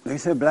out. They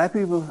said black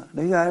people,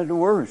 they got it the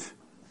worst.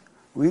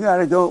 We got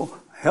to go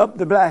help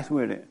the blacks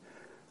with it.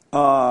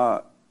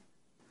 The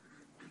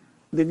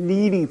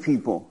needy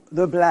people,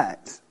 the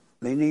blacks,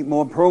 they need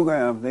more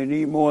programs, they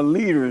need more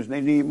leaders,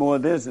 they need more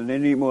this and they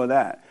need more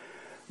that.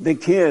 The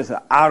kids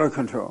are out of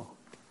control.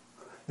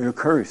 They're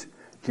cursed.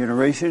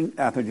 Generation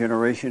after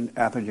generation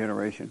after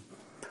generation.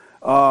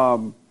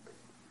 The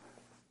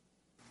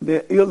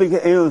illegal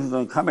aliens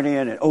are coming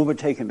in and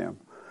overtaking them.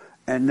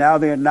 And now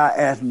they're not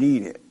as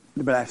needed.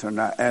 The blacks are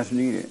not as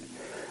needed.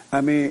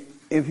 I mean,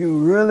 if you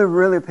really,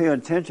 really pay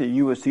attention,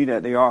 you will see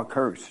that they are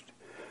cursed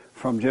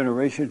from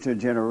generation to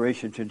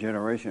generation to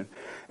generation.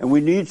 And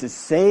we need to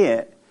say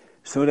it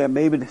so that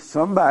maybe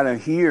somebody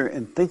hear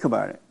and think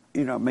about it.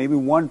 You know, maybe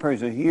one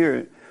person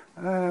hear,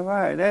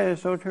 right, that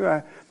is so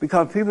true.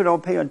 Because people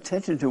don't pay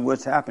attention to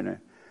what's happening.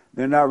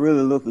 They're not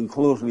really looking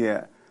closely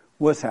at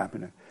what's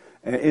happening.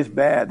 And it's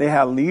bad. They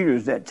have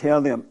leaders that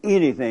tell them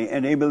anything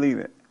and they believe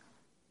it.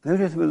 They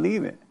just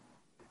believe it.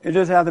 It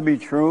doesn't have to be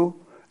true.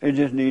 It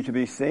just needs to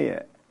be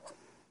said.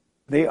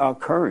 They are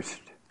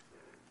cursed,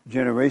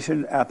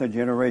 generation after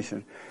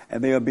generation,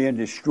 and they are being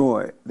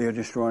destroyed. They are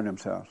destroying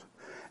themselves.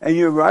 And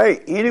you're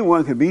right.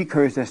 Anyone can be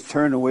cursed that's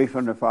turned away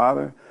from the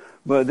Father,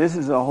 but this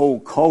is a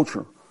whole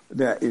culture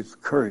that is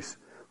cursed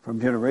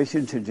from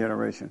generation to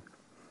generation.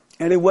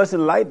 And it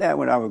wasn't like that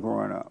when I was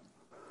growing up.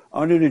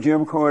 Under the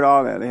Jim Crow and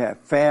all that, they had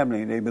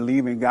family. They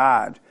believed in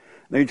God.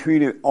 They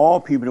treated all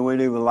people the way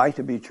they would like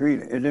to be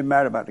treated. It didn't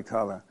matter about the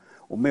color,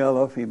 or male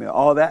or female.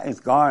 All that is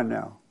gone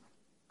now.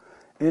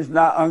 It's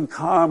not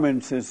uncommon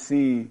to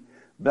see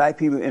black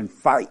people in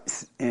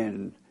fights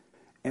and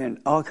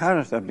all kind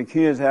of stuff. The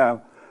kids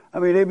have I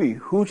mean, they be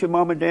hoochie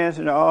mama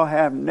dancing, all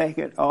half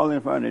naked, all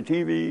in front of the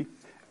TV,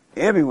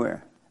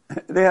 everywhere.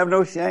 They have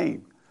no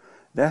shame.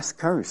 That's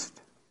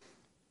cursed.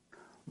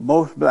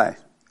 Most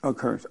blacks are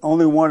cursed.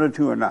 Only 1 or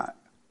 2 are not.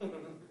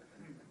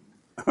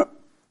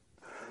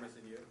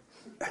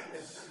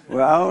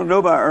 Well, I don't know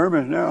about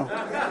Hermes now.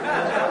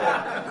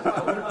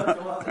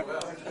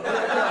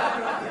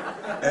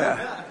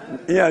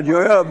 Yeah,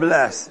 Joel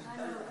blessed.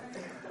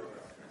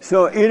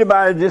 So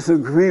anybody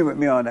disagree with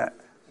me on that?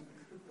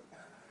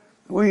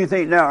 What do you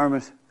think now,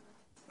 Hermes?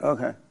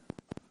 Okay.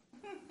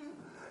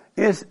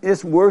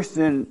 It's worse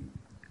than,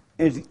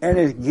 and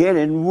it's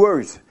getting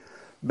worse.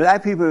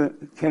 Black people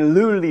can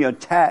literally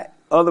attack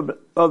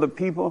other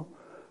people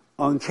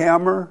on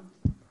camera.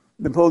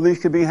 The police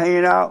could be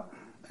hanging out,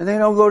 and they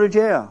don't go to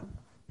jail.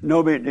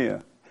 No big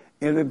deal.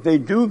 And if they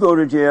do go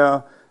to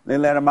jail, they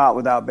let them out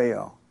without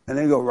bail. And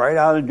they go right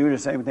out and do the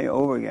same thing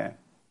over again.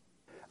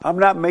 I'm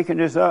not making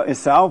this up. It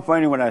sounds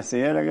funny when I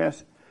say it, I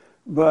guess.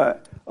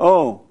 But,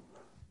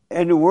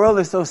 and the world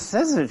is so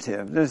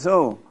sensitive.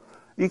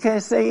 You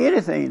can't say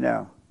anything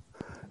now.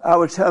 I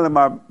was telling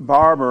my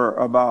barber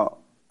about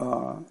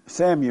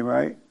Samuel,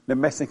 right? The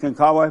Mexican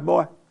cowboy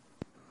boy.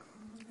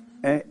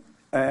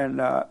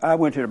 And I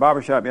went to the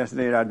barbershop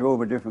yesterday and I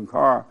drove a different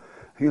car.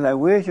 He's like,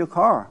 where's your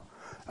car?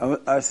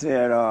 I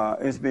said,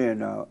 it's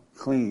being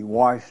cleaned,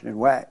 washed, and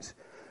waxed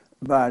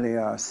by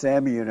the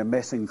Samuel, the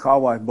Mexican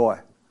cowboy boy.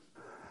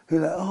 He's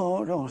like,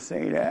 oh, don't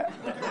say that.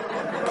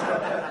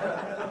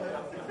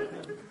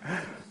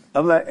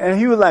 I'm like, and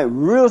he was like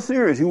real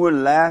serious. He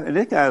wouldn't laugh. And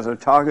this guy's a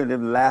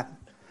talkative,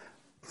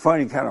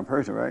 funny kind of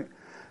person, right?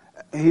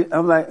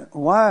 I'm like,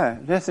 why?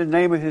 That's the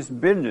name of his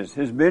business.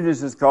 His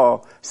business is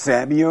called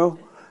Samuel,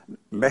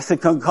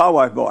 Mexican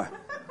cowboy boy.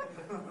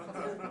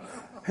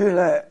 He's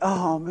like,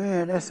 oh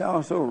man, that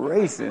sounds so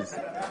racist.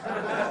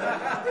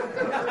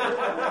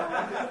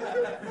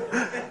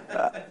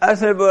 I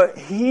said, but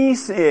he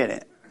said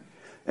it.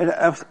 And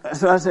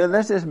so I said,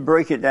 let's just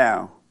break it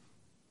down.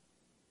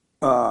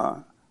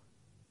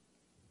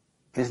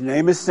 His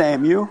name is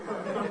Samuel.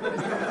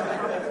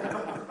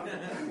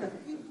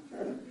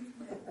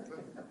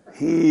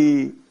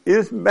 He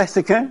is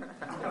Mexican.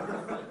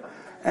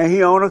 And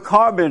he owns a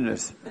car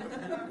business.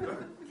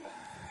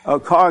 A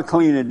car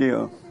cleaning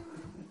deal.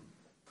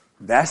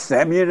 That's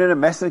Samuel, the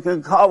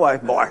Mexican cowboy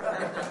boy.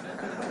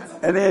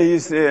 And then he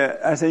said,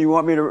 I said, you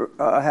want me to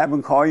have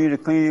him call you to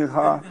clean your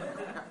car?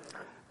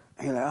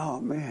 He's like,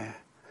 oh man.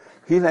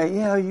 He's like,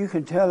 yeah, you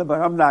can tell him,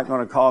 but I'm not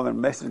going to call him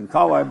Mexican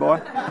cowboy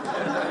boy.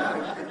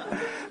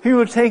 He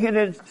was taking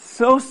it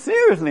so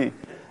seriously.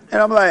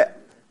 And I'm like,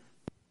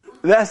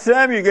 that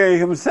Samuel gave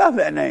himself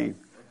that name.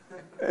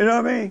 You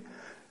know what I mean?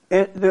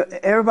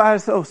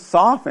 Everybody's so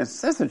soft and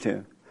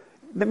sensitive.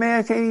 The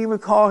man can't even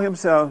call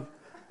himself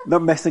the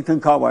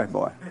Mexican cowboy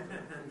boy.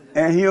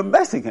 And he's a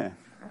Mexican.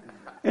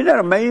 Isn't that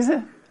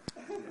amazing?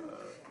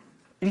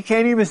 He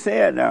can't even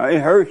say it now. It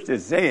hurts to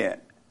say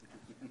it.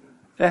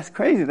 That's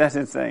crazy. That's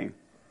insane.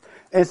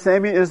 And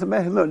Samuel is a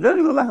Mexican. Look, doesn't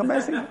he look like a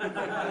Mexican?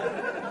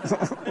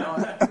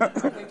 I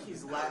think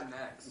he's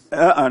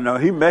Latinx. No,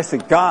 he's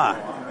Mexican.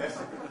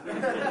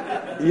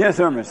 Yes,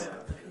 Hermes.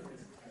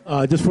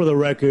 Just for the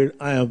record,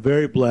 I am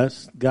very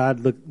blessed.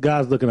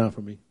 God's looking out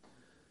for me.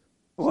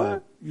 What?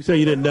 So, you say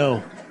you didn't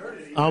know.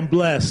 I'm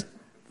blessed.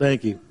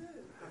 Thank you.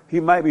 He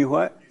might be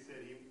what?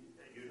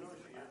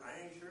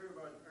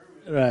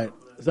 Right.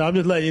 So I'm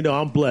just letting you know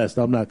I'm blessed.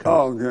 I'm not cursed.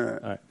 Oh,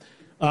 good. All right.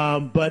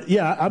 But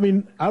yeah, I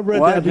mean, I've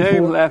read Why that before. Why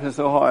James laughing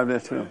so hard at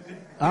this too?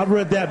 I've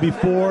read that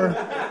before,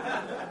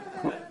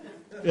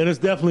 and it's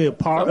definitely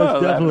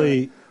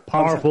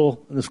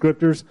powerful in the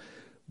scriptures.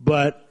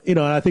 But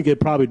I think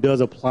it probably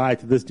does apply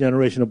to this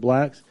generation of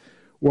blacks.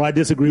 Where I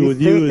disagree with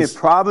you is it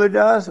probably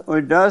does, or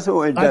it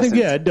doesn't. I think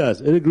it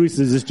does. It agrees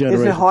to this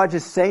generation. Is it hard to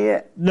say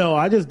it? No,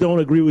 I just don't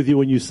agree with you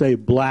when you say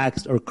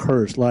blacks are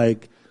cursed.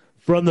 Like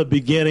from the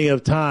beginning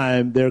of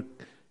time, they're.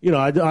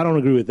 I don't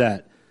agree with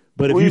that.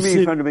 But what if do you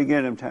mean from the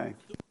beginning of time?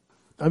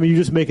 I mean, you're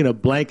just making a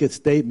blanket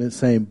statement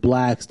saying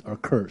blacks are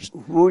cursed.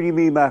 What do you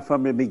mean by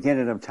from the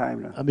beginning of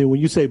time now? I mean, when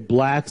you say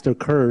blacks are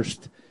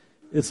cursed,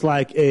 it's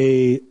like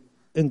a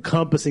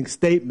encompassing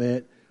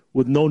statement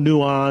with no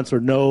nuance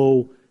or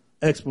no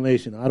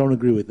explanation. I don't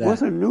agree with that.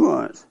 What's a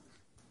nuance?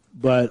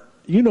 But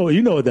you know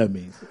what that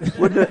means.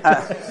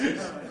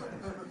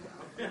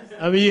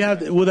 I mean, you have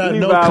to, without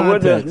no context.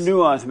 What does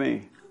nuance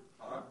mean?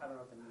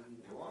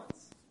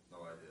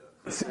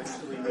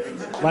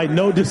 Like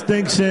no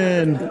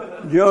distinction.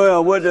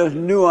 Joel, what does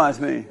nuance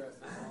mean?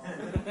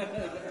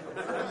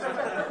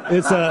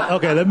 It's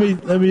okay. Let me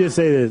just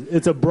say this.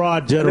 It's a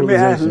broad generalization. Let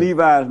me ask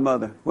Levi's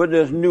mother. What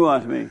does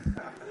nuance mean?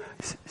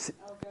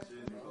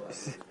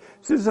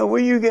 So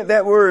where you get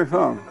that word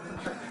from?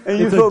 And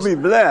you're supposed to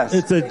be blessed.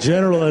 It's a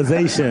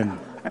generalization.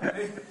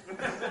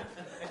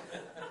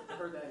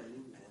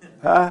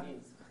 Huh?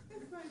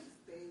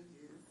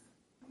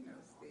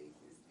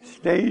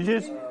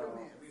 Stages?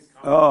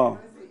 Oh.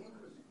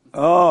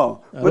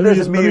 What does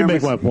it mean? Let me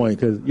make my point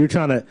because you're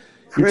trying to.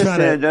 Chris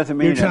said doesn't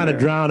mean you're trying to that.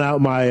 drown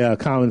out my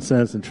common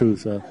sense and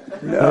truth. So,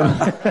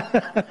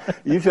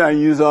 You try to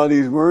use all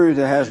these words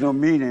that has no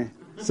meaning.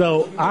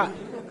 so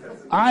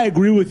I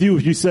agree with you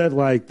if you said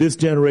like this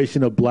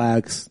generation of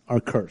blacks are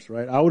cursed,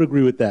 right? I would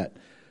agree with that.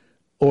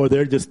 Or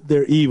they're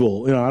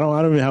evil. You know,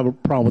 I don't even have a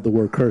problem with the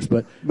word curse,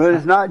 but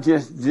it's not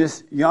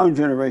just young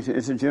generation.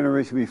 It's a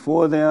generation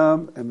before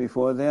them and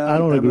before them. I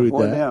don't and agree with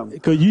before that. them.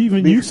 Because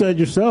you said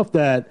yourself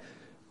that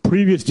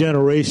previous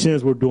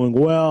generations were doing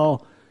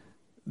well.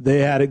 They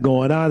had it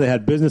going on. They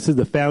had businesses.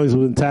 The families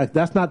were intact.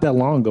 That's not that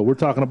long ago. We're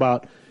talking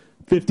about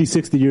 50,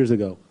 60 years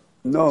ago.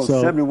 No,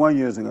 So- 71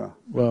 years ago.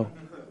 Well,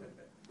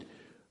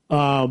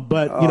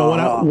 but you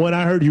know, when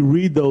I heard you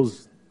read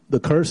the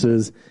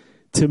curses,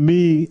 to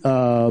me,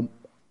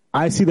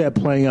 I see that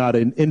playing out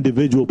in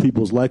individual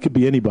people's life. It could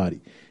be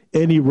anybody,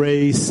 any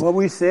race. Well,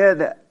 we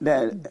said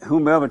that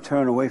whomever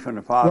turned away from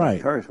the Father Right.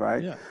 is cursed,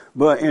 right? Yeah.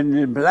 But in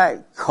the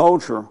black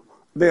culture,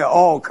 they're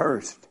all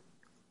cursed.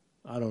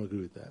 I don't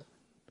agree with that.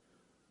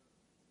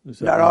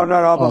 Not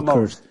all, but most.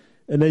 cursed.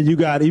 And then you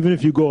got, even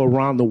if you go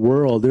around the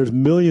world, there's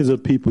millions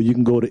of people. You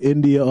can go to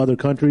India, other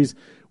countries,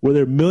 where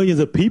there are millions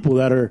of people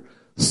that are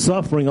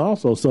suffering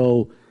also.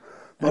 So,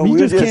 Well, you we're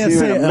just just can't here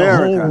say in a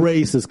America. whole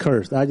race is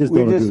cursed. I just We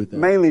don't agree just with that.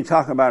 mainly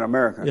talk about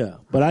America. Yeah,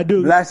 but I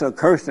do. Blacks are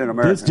cursed in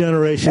America. This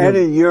generation And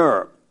of- in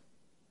Europe.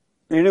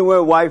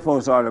 Anywhere white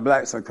folks are, the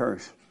blacks are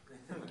cursed.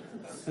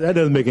 That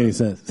doesn't make any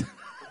sense.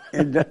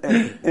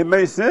 It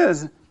makes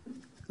sense.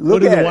 What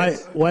Look do at the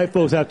it. white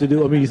folks have to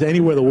do? I mean, you say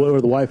anywhere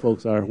where the white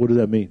folks are. What does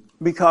that mean?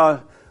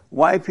 Because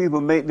white people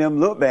make them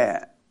look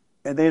bad.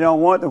 And they don't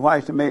want the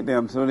whites to make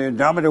them, so they're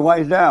dumbing the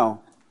whites down.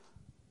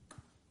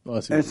 Oh, I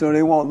see. And so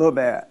they won't look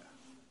bad.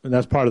 And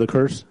that's part of the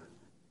curse?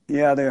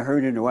 Yeah, they're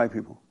hurting the white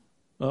people.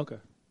 Okay.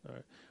 All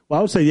right. Well,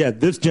 I would say, yeah,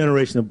 this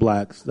generation of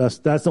blacks, that's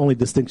the only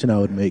distinction I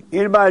would make.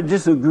 Anybody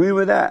disagree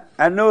with that?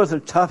 I know it's a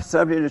tough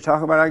subject to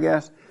talk about, I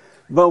guess,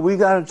 but we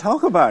got to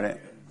talk about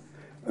it.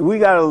 We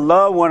got to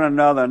love one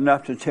another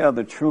enough to tell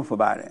the truth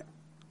about it.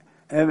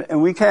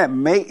 And we can't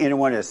make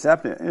anyone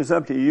accept it. It's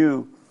up to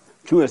you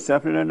to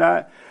accept it or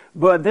not.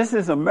 But this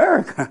is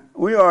America.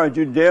 We are a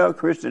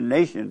Judeo-Christian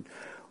nation.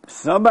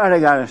 Somebody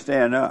got to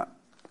stand up.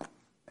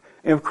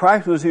 If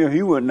Christ was here,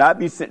 he would not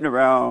be sitting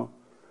around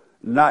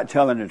not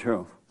telling the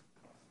truth.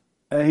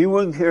 And he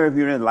wouldn't care if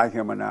you didn't like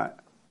him or not.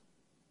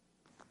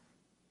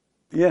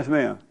 Yes,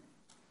 ma'am.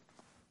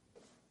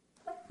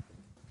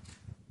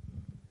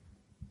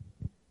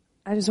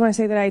 I just want to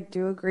say that I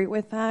do agree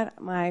with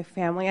that. My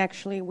family,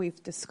 actually,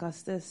 we've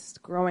discussed this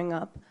growing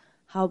up,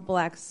 how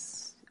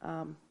blacks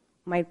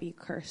might be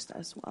cursed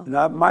as well.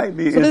 That might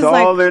be. So It's this is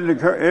all like- in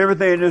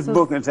everything in this so-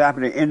 book is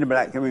happening in the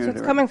black community. So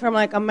it's coming from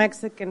like a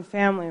Mexican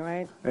family,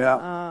 right?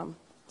 Yeah.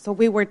 So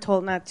we were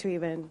told not to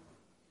even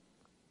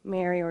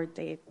marry or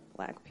date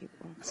black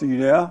people. See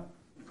there?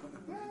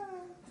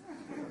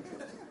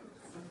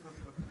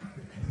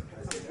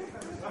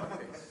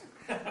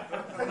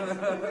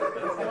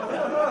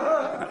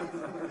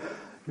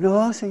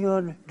 No,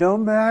 senor,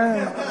 don't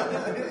marry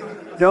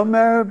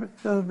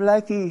those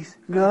blackies.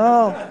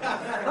 No.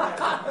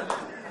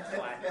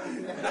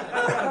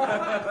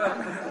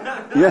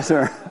 Yes,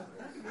 sir.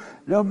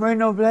 Don't bring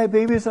no black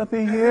babies up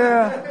in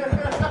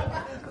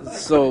here.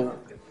 So,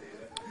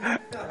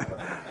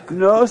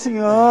 No,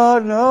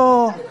 senor,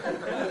 no.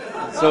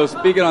 so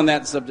speaking on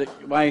that subject,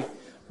 my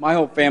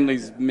whole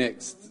family's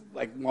mixed.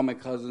 Like all my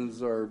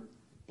cousins are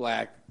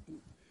black.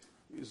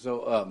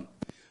 So,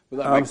 with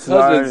my I'm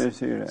sorry cousins.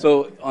 to hear that.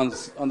 So on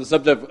the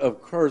subject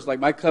of curse, like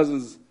my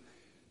cousins,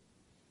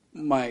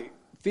 my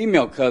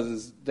female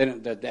cousins,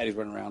 their daddies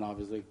running around,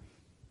 obviously,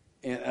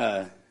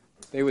 and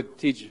they would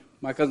teach.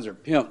 My cousins are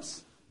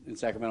pimps in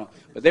Sacramento,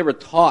 but they were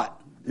taught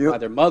by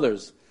their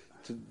mothers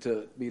to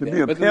be To that.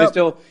 be a But then they pimp.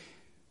 still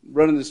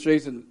running the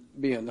streets and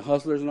being the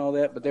hustlers and all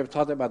that. But they were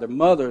taught that by their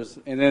mothers,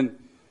 and then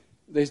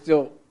they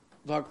still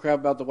talk crap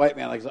about the white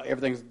man, like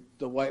everything's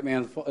the white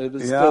man's fault. It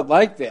was still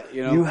like that,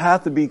 you know. You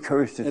have to be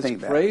cursed to It's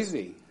think that.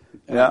 crazy.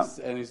 And Yeah.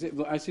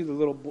 I see the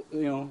little,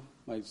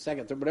 my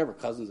second, third, whatever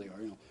cousins they are,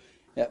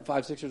 at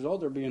 5, 6 years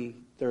old,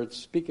 they're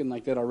speaking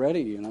like that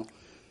already, and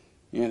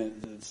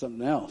it's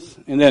something else.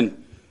 And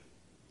then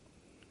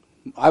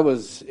I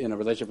was in a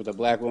relationship with a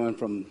black woman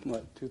from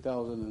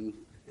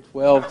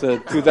 2012 to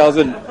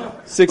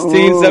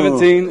 2016, Oh.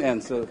 17,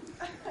 and so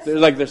they're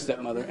like their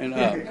stepmother. And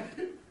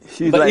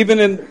She's but like- even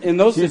in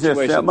those she's their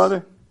situations,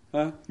 stepmother?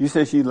 huh? You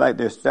said she's like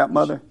their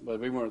stepmother? But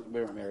we weren't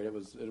married.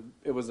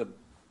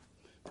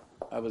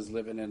 I was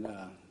living in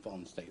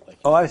Fulton State.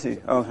 Oh, I see.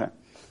 Okay.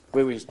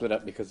 We split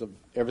up because of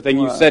everything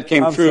you Well, said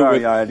came I'm true. sorry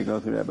with, y'all had to go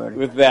through that, buddy.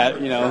 With that,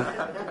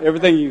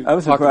 everything you. I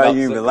was talked surprised about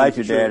you said even liked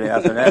your came daddy true.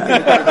 after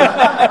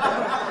that.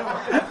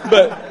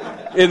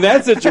 But in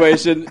that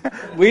situation,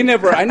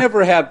 I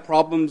never had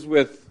problems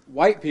with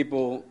white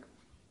people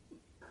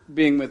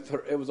being with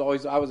her. It was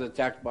always, I was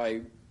attacked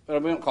by,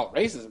 but we don't call it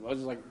racism. I was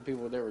just like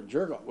people, they were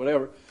jerk off,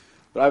 whatever.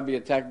 But I'd be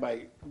attacked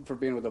for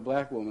being with a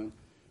black woman,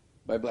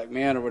 by a black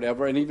man or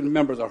whatever. And even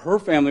members of her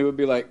family would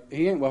be like,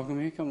 he ain't welcome.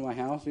 He ain't come to my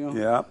house,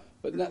 Yeah.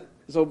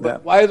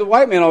 But why is a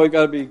white man always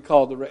got to be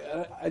called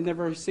the? I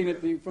never seen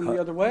it from the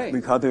other way.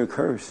 Because they're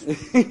cursed.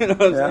 You know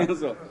what I'm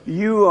saying?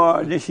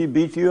 So, did she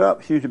beat you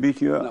up? She used to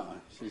beat you up? No,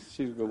 she's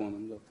a good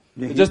woman. Though.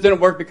 It just didn't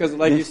work because,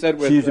 like you said,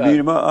 with she used to beat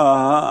him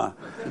up.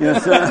 Your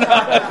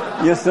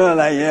son, your son,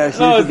 like yeah. She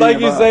no, used it's to like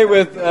beat you him say up.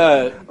 with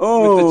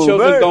the children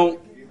Bert. don't.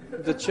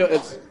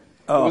 It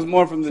was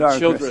more from the sorry,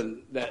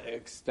 children that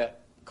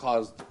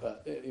caused.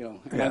 And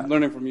Yeah. I'm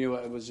learning from you.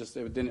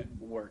 It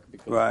didn't work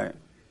because Right.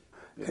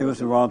 It was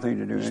the wrong thing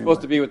to do. You're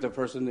supposed to be with the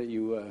person that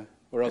you,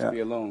 or else be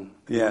alone.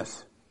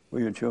 Yes,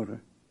 with your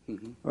children.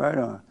 Mhm. Right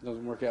on.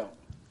 Doesn't work out.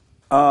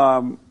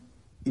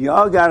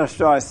 Y'all got to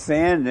start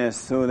saying this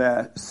so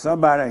that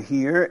somebody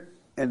hear it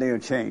and they'll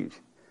change.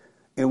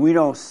 And we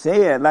don't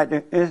say it like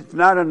it's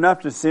not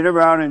enough to sit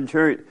around in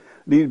church,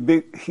 these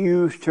big,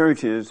 huge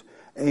churches,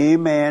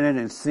 amening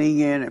and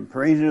singing and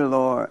praising the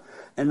Lord,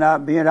 and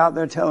not being out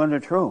there telling the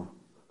truth.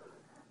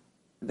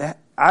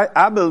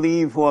 I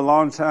believe for a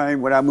long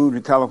time when I moved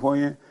to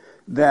California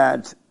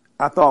that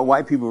I thought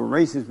white people were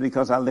racist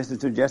because I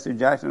listened to Jesse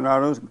Jackson and all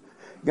those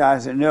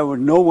guys, and there was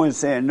no one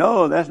saying,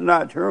 no, that's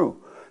not true.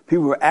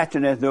 People were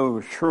acting as though it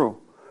was true.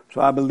 So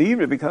I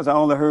believed it because I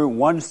only heard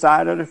one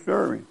side of the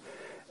story.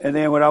 And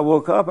then when I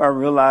woke up, I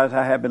realized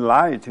I had been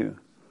lied to.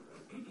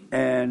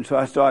 And so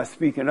I started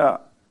speaking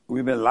up.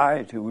 We've been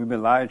lied to. We've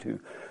been lied to.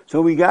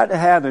 So we got to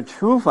have the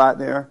truth out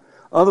there.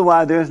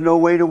 Otherwise, there's no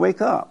way to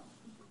wake up.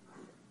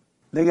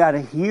 They got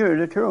to hear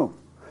the truth.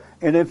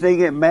 And if they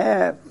get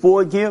mad,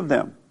 forgive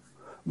them.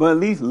 But at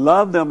least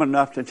love them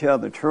enough to tell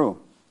the truth.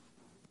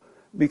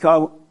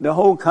 Because the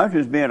whole country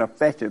is being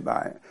affected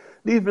by it.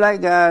 These black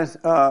guys,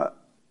 how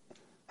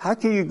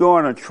can you go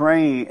on a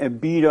train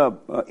and beat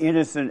up an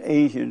innocent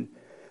Asian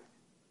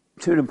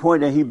to the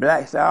point that he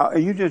blacks out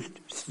and you just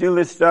steal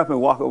his stuff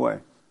and walk away?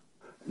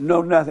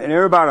 No, nothing. And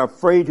everybody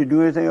afraid to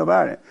do anything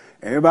about it.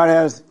 Everybody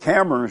has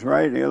cameras,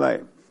 right? They're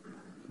like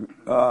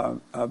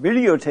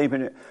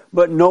videotaping it.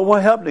 But no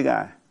one helped the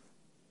guy.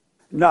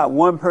 Not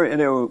one person.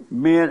 There were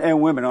men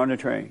and women on the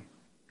train.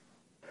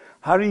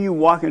 How do you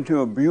walk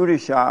into a beauty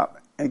shop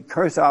and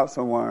curse out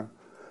someone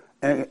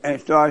and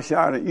start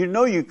shouting? You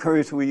know you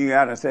curse when you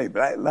got to say,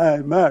 Black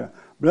Lives Matter,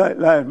 Black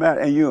Lives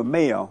Matter, and you're a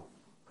male.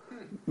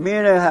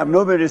 Men that have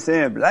nobody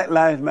saying, Black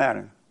Lives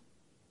Matter.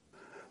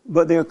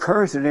 But they're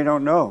cursing, they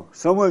don't know.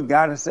 Someone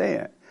got to say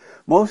it.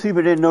 Most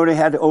people didn't know they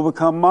had to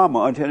overcome mama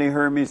until they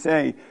heard me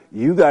say,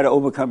 you got to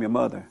overcome your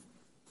mother.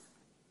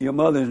 Your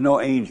mother is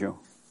no angel.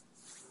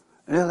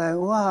 And they're like,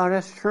 wow,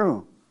 that's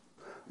true.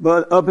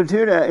 But up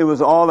until that, it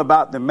was all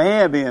about the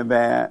man being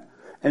bad,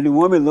 and the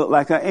woman looked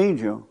like an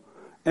angel.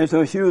 And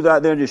so she was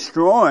out there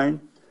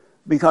destroying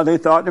because they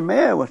thought the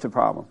man was the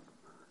problem.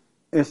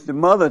 It's the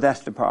mother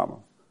that's the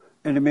problem.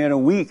 And the men are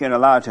weak and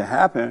allowed to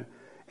happen.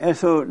 And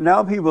so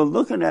now people are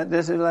looking at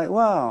this and like,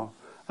 wow,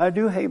 I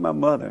do hate my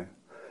mother.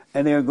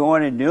 And they're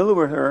going and dealing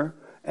with her,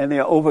 and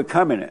they're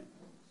overcoming it.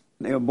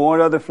 They were born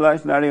of the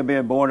flesh, now they're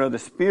being born of the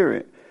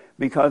spirit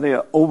because they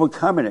are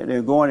overcoming it.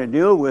 They're going to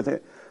deal with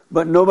it.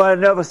 But nobody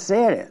never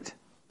said it.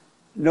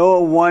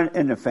 No one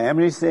in the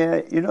family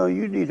said, you know,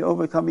 you need to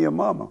overcome your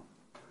mama.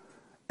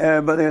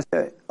 But they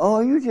said, oh,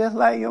 you just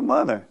like your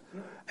mother.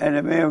 And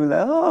the man was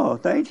like, oh,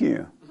 thank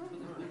you.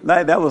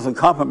 Like that was a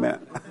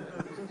compliment.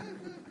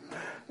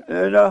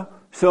 You know?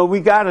 So we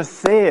got to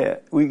say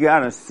it. We got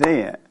to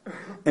say it.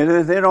 And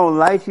if they don't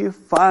like you,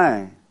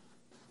 fine.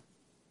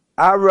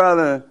 I'd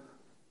rather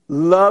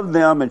love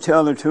them and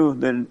tell the truth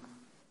than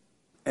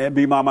and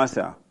be by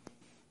myself.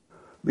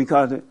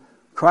 Because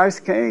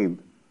Christ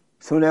came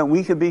so that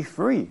we could be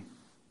free.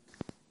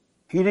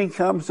 He didn't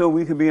come so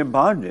we could be in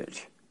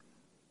bondage.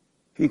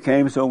 He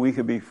came so we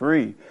could be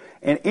free.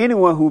 And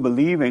anyone who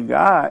believes in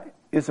God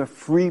is a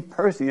free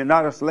person. You're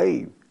not a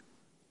slave.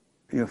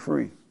 You're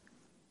free.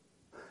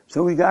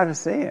 So we got to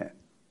say it.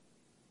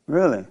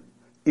 Really.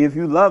 If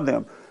you love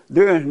them.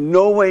 There is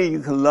no way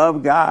you can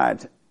love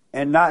God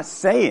and not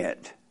say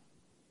it.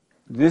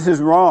 This is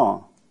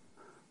wrong.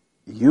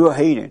 You're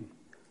hating.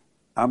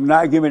 I'm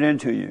not giving in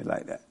to you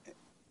like that.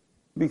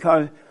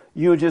 Because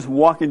you're just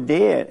walking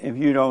dead if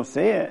you don't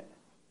say it.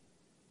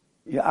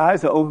 Your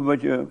eyes are open,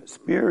 but your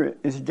spirit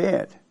is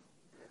dead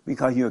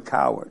because you're a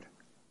coward.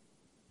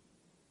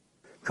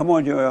 Come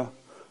on, Joel.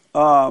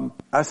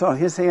 I saw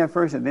his hand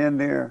first and then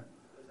there.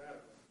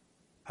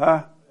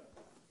 Huh?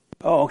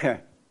 Oh,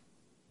 okay.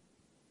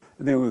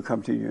 And then we'll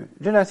come to you.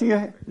 Did I see your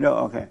hand? No,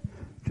 okay.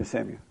 To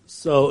Samuel.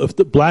 So if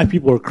the black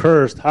people are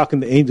cursed, how can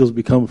the angels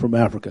become from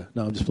Africa?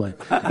 No, I'm just playing.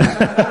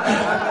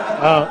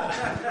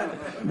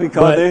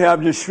 Because they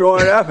have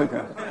destroyed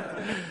Africa.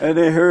 And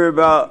they heard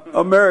about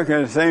America,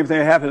 and the same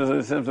thing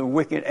happens to the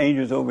wicked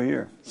angels over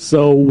here.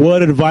 So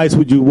what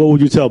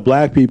would you tell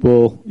black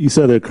people? You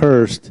said they're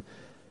cursed.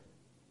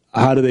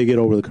 How do they get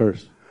over the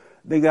curse?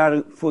 They got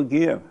to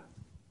forgive.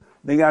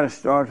 They got to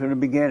start from the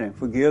beginning.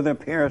 Forgive their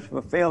parents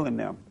for failing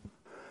them.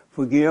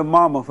 Forgive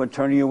mama for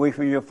turning you away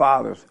from your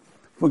fathers.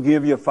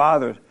 Forgive your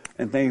fathers,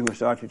 and things will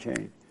start to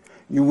change.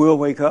 You will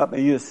wake up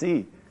and you'll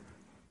see.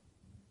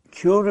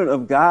 Children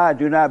of God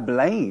do not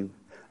blame.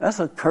 That's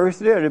a curse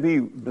there, to be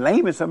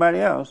blaming somebody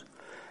else.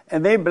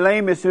 And they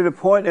blame it to the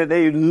point that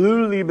they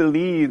literally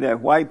believe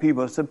that white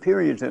people are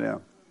superior to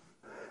them.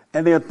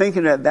 And they're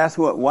thinking that that's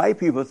what white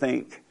people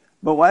think.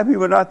 But white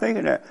people are not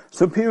thinking that.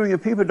 Superior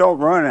people don't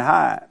run and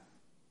hide.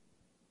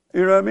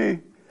 You know what I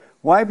mean?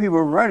 White people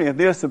are running. If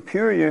they're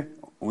superior,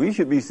 we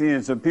should be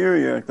seeing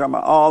superior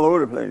coming all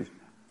over the place.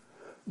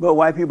 But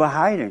white people are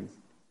hiding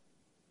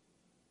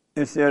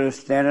instead of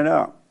standing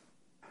up.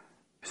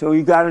 So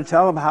you got to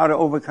tell them how to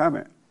overcome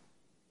it,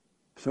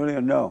 so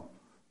they'll know.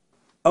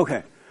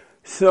 Okay,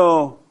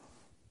 so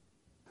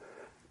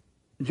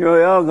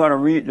Joel going to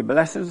read the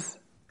blessings.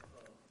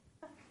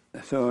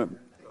 So,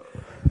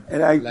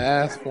 and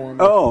last form.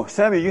 Oh,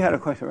 Sammy, you had a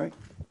question, right?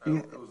 It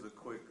was a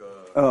quick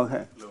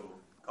okay. little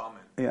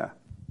comment. Yeah,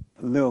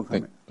 a little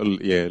comment.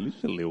 Yeah,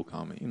 just a little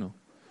comment, you know.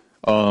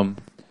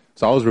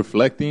 So I was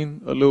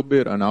reflecting a little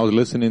bit, and I was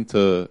listening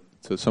to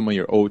some of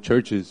your old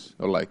churches,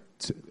 like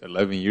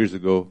 11 years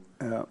ago.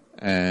 Yeah.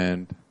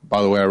 And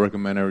by the way, I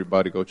recommend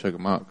everybody go check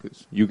them out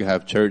because you can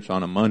have church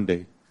on a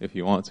Monday if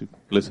you want to,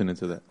 listening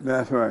to that.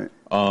 That's right.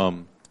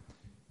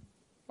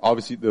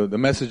 Obviously, the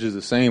message is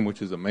the same,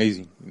 which is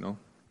amazing, you know.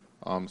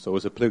 So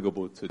it's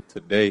applicable to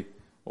today.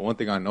 But one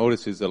thing I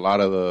noticed is a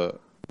lot of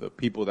the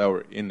people that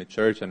were in the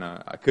church, and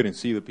I couldn't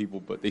see the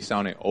people, but they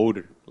sounded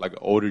older, like an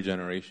older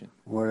generation.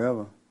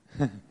 Whatever.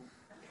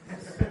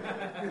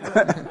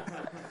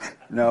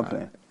 No, I'm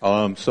playing.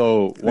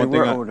 So one they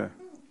thing were older.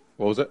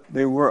 What was it?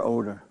 They were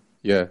older.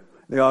 Yeah.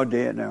 They're all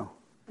dead now.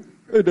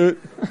 They did.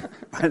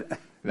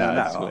 Nah,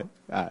 that's right.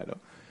 I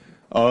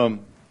know.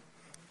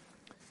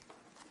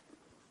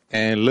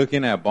 And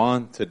looking at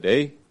Bond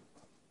today,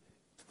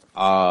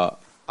 I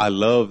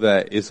love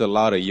that it's a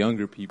lot of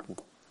younger people.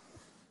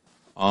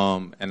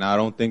 And I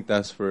don't think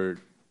that's for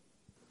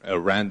a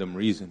random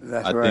reason.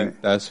 That's I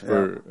think that's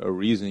for a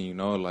reason, you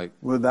know, like.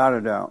 Without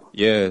a doubt.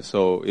 Yeah,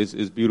 so it's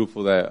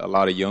beautiful that a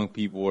lot of young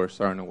people are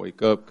starting to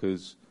wake up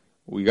because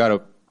we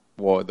gotta,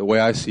 well, the way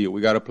I see it,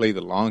 we gotta play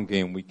the long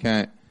game. We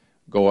can't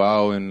go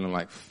out and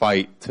like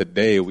fight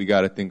today. We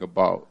gotta think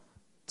about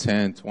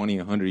 10, 20,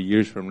 100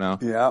 years from now.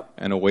 Yep.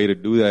 And a way to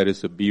do that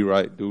is to be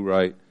right, do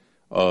right,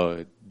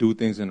 do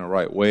things in the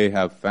right way,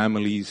 have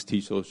families,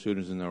 teach those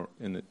children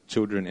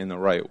in the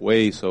right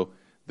way, so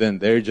then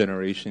their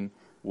generation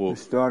will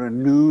start a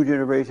new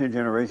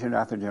generation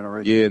after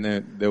generation. Yeah, and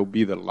then there'll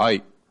be the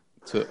light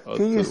to.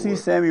 Can you see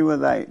Sammy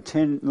with like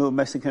 10 little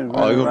Mexicans?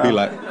 Oh, it's gonna be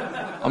like,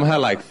 I'm gonna have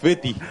like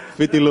 50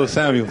 little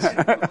Samuels.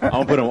 I'm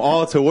gonna put them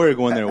all to work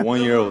when they're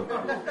 1 year old.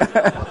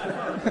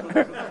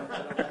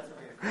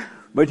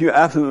 But you're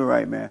absolutely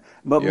right, man.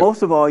 But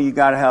most of all, you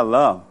got to have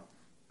love.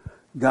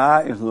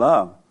 God is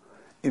love.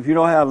 If you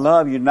don't have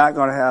love, you're not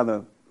going to have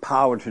the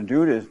power to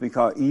do this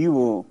because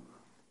evil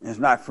is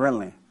not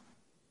friendly.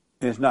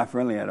 It's not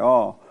friendly at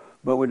all.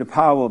 But with the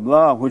power of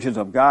love, which is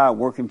of God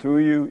working through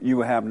you, you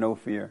will have no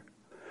fear.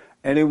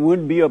 And it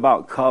wouldn't be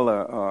about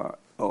color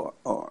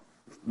or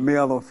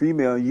male or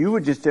female. You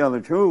would just tell the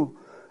truth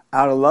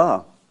out of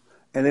love.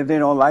 And if they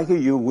don't like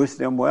it, you wish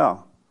them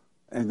well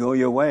and go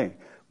your way.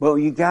 But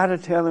you got to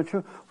tell the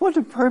truth. What's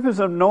the purpose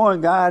of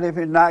knowing God if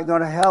you're not going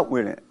to help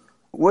with it?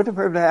 What's the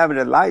purpose of having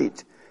the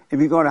light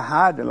if you're going to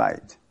hide the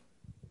light?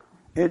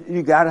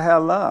 You got to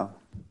have love.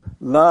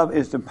 Love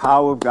is the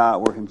power of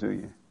God working through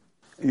you.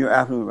 You're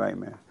absolutely right,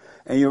 man.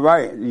 And you're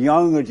right. The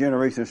younger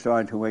generation is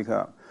starting to wake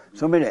up.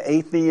 So many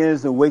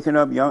atheists are waking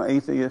up, young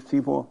atheist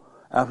people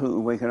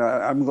absolutely waking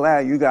up. I'm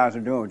glad you guys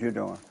are doing what you're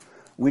doing.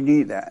 We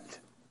need that.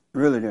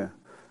 Really do.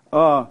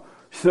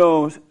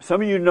 So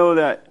some of you know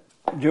that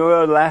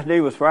Joel's last day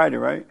was Friday,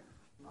 right?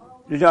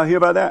 Did y'all hear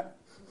about that?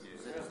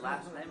 His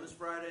last name is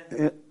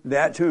Friday?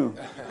 That too.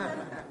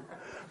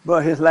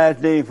 But his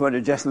last day for the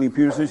Jesse Lee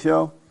Peterson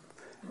show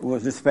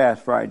was this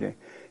past Friday.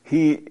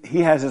 He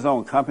has his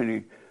own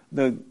company,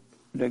 the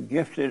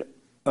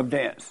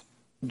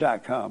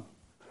giftedofdance.com.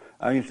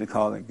 I used to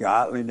call it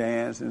Godly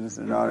Dances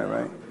and all that,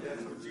 right?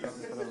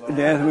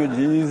 Dance with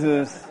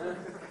Jesus.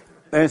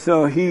 And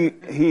so he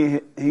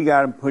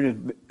got to put his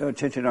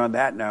attention on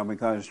that now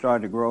because it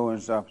started to grow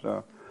and stuff.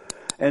 So,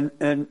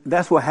 and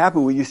that's what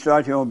happened when you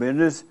start your own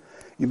business.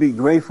 You be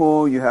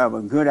grateful. You have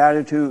a good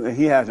attitude. And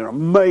he has an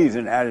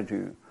amazing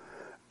attitude.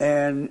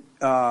 And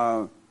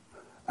I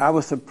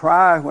was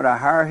surprised when I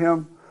hired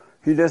him.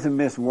 He doesn't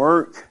miss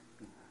work.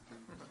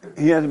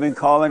 He hasn't been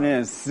calling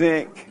in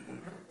sick.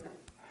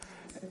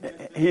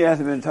 He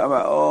hasn't been talking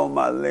about, oh,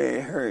 my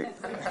leg hurt.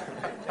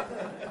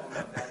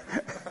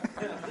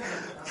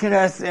 Can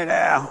I sit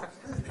down?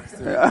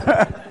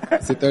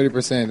 So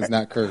 30% is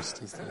not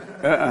cursed.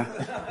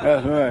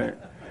 That's right.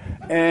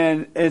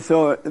 And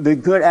so the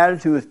good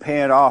attitude is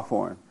paying off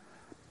for him.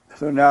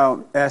 So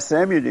now, as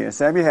Samuel did,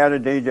 Samuel had a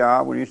day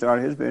job when he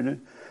started his business.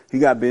 He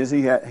got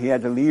busy. He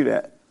had to leave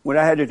that. When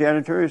I had the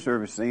janitorial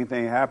service, same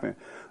thing happened.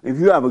 If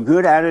you have a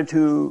good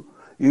attitude,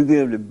 you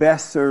give the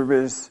best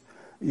service,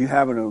 you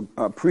have an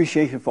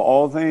appreciation for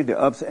all things, the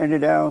ups and the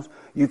downs,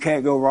 you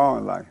can't go wrong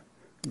in life.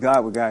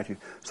 God will guide you.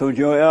 So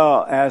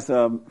Joel, as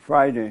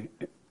Friday,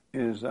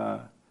 is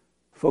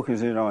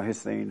focusing on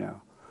his thing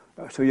now.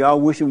 So y'all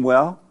wish him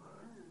well.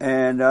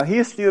 And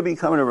he'll still be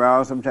coming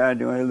around sometime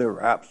doing his little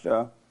rap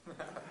stuff.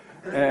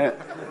 And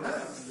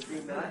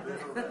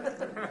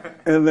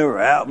little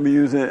rap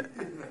music.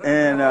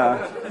 And,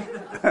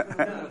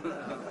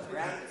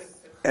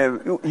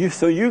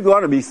 so you're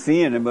going to be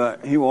seeing him,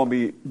 but he won't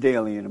be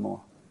daily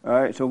anymore. All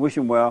right, so wish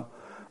him well.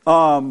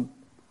 And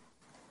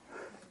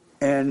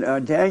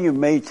Daniel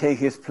may take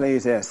his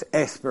place as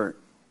expert.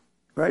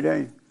 Right,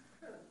 Daniel?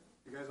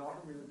 You guys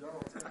offer me the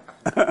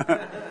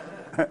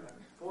job.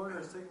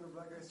 Foreigners taking the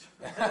black guy's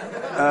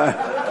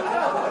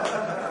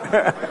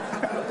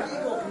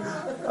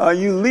Are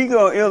you legal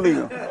or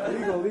illegal?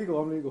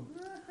 Legal. I'm legal.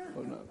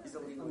 Oh, no.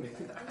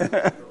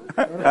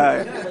 All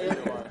right.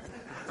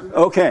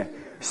 Okay,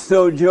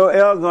 so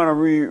Joel going to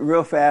read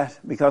real fast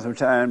because of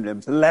time the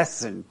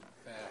blessing.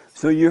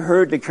 So you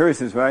heard the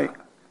curses, right?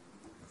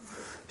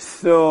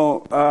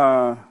 So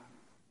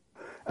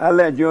I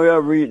let Joel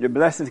read the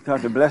blessings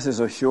because the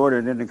blessings are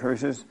shorter than the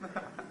curses,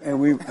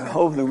 and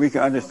hopefully we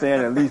can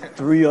understand at least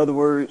 3 other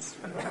words.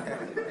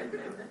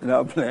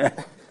 No plan.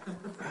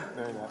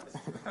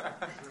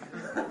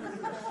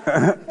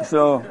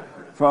 So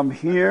from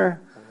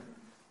here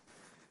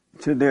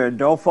to there,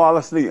 don't fall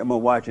asleep. I'm gonna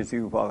watch and see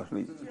who fall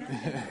asleep.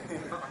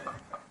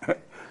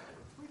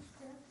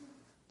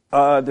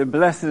 The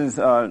blessings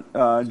are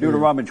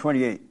Deuteronomy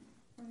 28,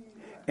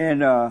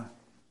 and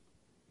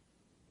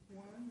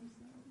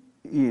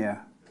yeah.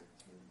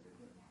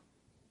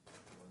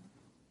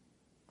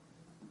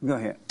 Go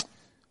ahead.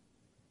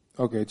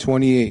 Okay,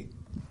 28.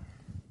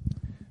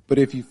 But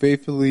if you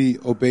faithfully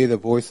obey the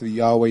voice of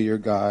Yahweh your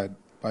God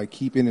by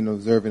keeping and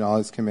observing all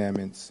his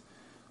commandments,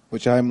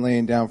 which I am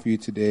laying down for you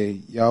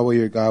today, Yahweh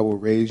your God will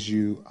raise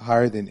you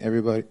higher than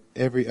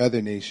every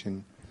other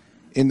nation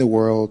in the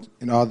world,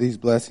 and all these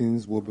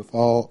blessings will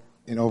befall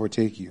and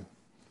overtake you.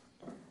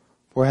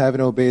 For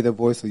having obeyed the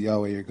voice of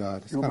Yahweh your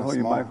God. It's You want kind to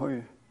of hold your small. mic for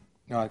you?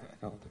 No, I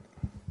don't.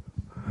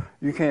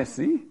 You can't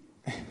see?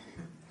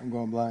 I'm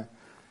going blind.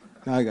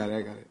 No, I got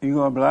it. You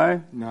going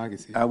blind? No, I can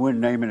see. I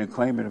wouldn't name it and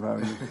claim it if I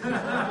were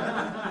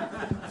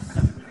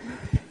you.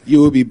 You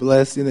will be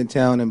blessed in the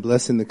town and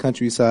blessed in the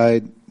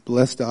countryside.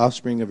 Bless the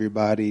offspring of your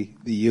body,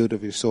 the yield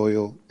of your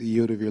soil, the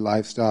yield of your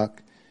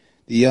livestock,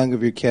 the young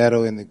of your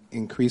cattle, and the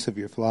increase of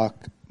your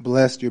flock.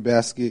 Bless your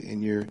basket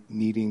and your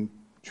kneading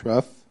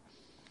trough.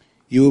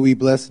 You will be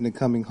blessed in the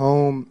coming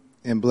home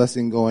and blessed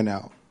in going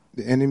out.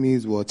 The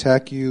enemies will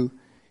attack you.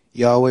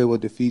 Yahweh will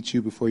defeat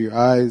you before your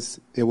eyes.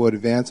 They will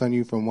advance on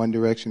you from one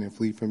direction and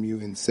flee from you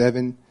in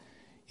 7.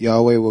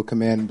 Yahweh will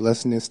command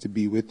blessedness to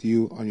be with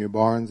you on your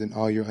barns and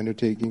all your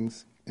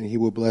undertakings, and he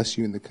will bless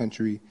you in the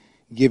country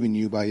given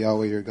you by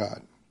Yahweh your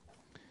God.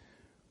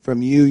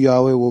 From you,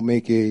 Yahweh will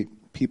make a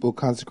people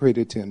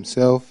consecrated to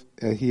himself,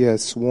 as he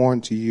has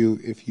sworn to you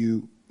if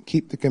you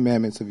keep the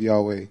commandments of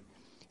Yahweh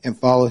and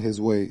follow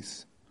his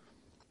ways.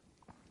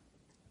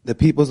 The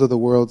peoples of the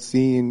world,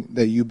 seeing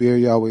that you bear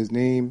Yahweh's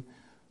name,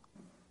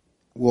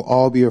 will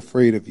all be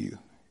afraid of you.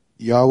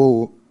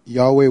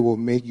 Yahweh will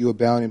make you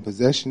abound in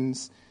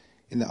possessions,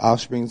 in the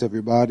offsprings of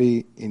your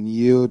body, in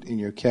yield in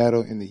your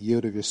cattle, in the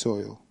yield of your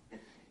soil,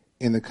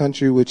 in the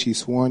country which he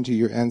sworn to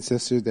your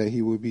ancestors that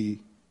he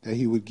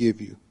would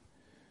give you.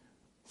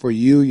 For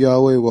you,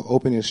 Yahweh will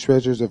open his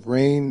treasures of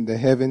rain, the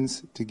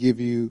heavens, to give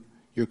you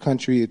your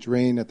country its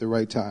rain at the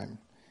right time,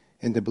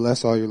 and to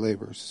bless all your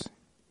labors.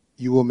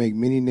 You will make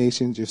many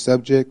nations your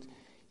subject,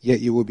 yet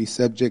you will be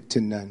subject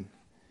to none.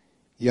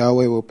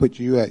 Yahweh will put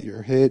you at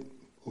your head.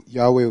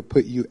 Yahweh will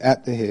put you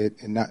at the head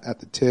and not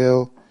at the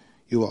tail.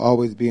 You will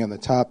always be on the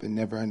top and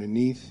never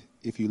underneath,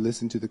 if you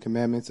listen to the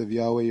commandments of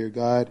Yahweh your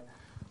God,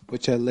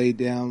 which I lay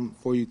down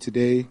for you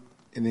today,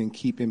 and then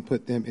keep and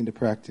put them into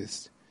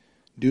practice.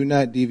 Do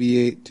not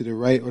deviate to the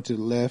right or to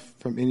the left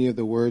from any of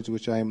the words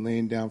which I am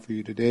laying down for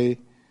you today,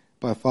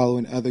 by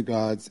following other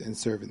gods and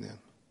serving them.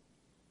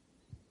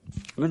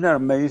 Isn't that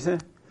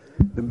amazing?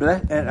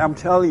 And I'm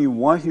telling you,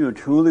 once you are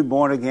truly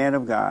born again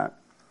of God,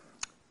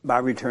 by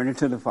returning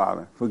to the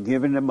Father,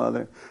 forgiving the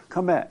mother,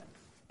 come back.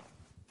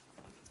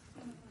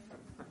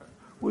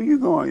 Where you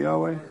going,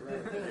 Yahweh?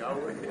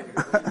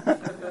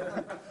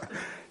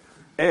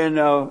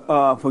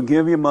 And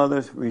forgive your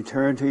mothers,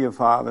 return to your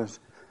fathers,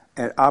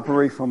 and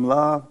operate from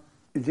love.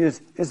 It's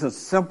a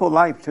simple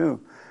life, too.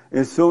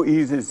 It's so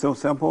easy, it's so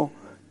simple.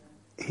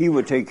 He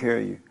will take care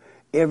of you.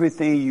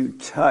 Everything you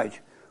touch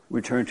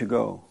will turn to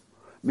gold,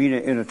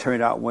 meaning it'll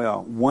turn out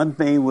well. One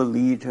thing will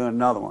lead to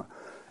another one.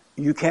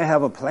 You can't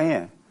have a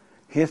plan.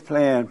 His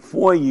plan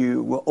for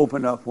you will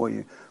open up for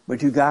you.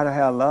 But you got to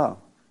have love.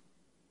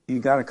 You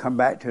got to come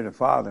back to the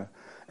Father.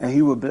 And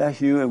he will bless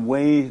you in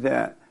ways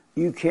that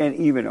you can't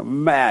even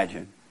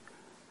imagine.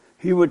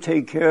 He will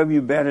take care of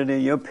you better than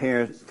your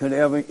parents could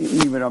ever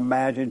even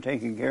imagine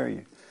taking care of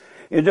you.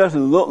 It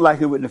doesn't look like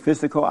it with the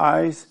physical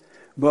eyes,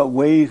 but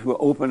ways will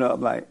open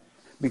up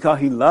because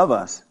he loves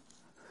us.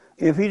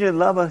 If he didn't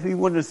love us, he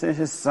wouldn't have sent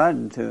his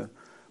son to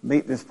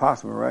make this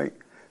possible, right?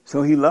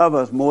 So he loves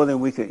us more than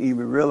we could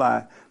even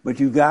realize. But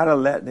you got to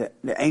let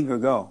the anger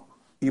go.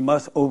 You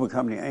must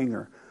overcome the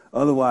anger.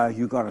 Otherwise,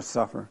 you're going to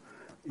suffer.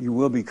 You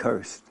will be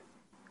cursed.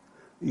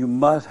 You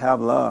must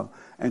have love.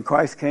 And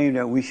Christ came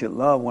that we should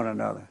love one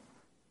another.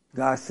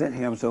 God sent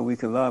him so we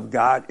could love.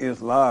 God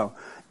is love.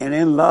 And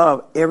in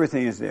love,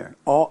 everything is there.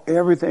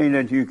 Everything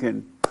that you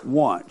can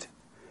want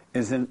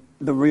is in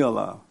the real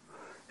love.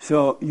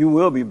 So you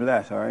will be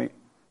blessed, all right?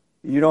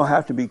 You don't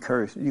have to be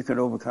cursed. You can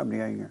overcome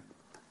the anger.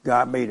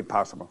 God made it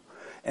possible.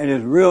 And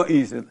it's real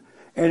easy.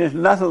 And it's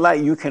nothing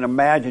like you can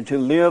imagine to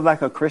live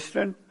like a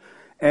Christian.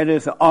 And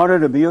it's an honor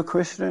to be a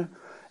Christian.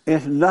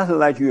 It's nothing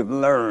like you have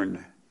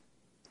learned.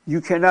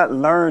 You cannot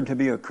learn to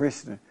be a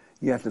Christian.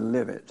 You have to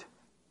live it.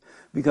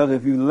 Because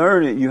if you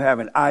learn it, you have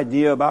an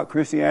idea about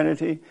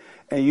Christianity,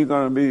 and you're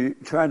going to be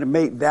trying to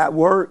make that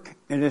work,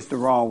 and it's the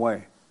wrong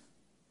way.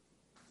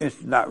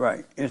 It's not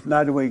right. It's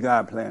not the way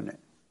God planned it.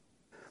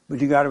 But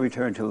you got to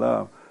return to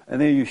love, and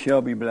then you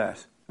shall be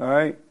blessed. All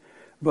right?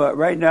 But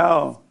right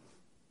now,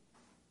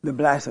 the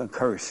blacks are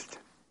cursed.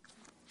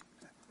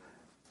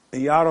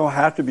 And y'all don't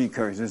have to be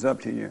cursed. It's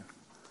up to you.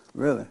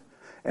 Really.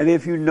 And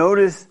if you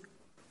notice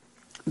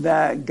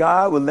that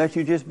God will let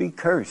you just be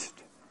cursed,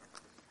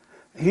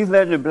 He's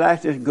letting the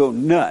blacks just go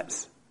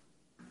nuts.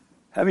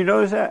 Have you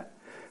noticed that?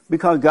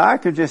 Because God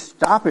could just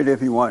stop it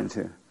if He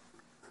wanted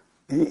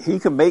to. He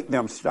could make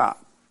them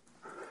stop.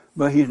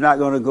 But He's not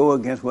going to go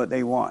against what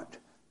they want.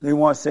 They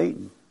want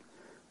Satan.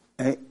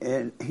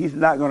 And He's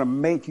not going to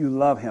make you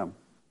love Him.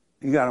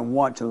 You got to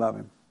want to love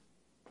Him.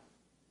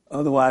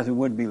 Otherwise, it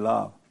wouldn't be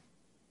love.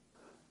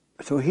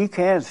 So He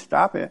can't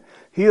stop it.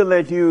 He'll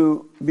let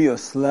you be a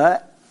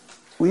slut.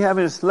 We have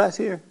any sluts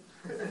here?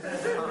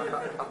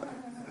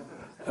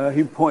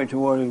 He pointed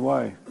toward his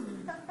wife.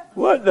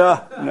 What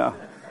the? No.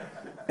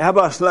 How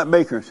about slut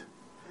makers?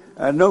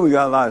 I know we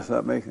got a lot of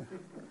slut makers.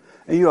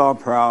 And you all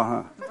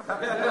proud,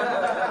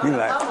 huh? You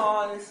like, I'm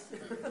honest.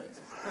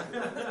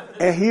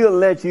 and he'll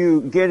let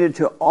you get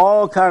into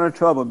all kind of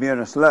trouble being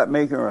a slut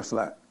maker or a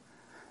slut.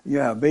 You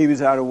have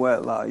babies out of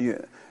wedlock.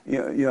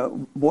 Your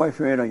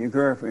boyfriend or your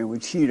girlfriend will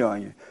cheat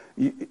on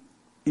you.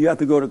 You have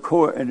to go to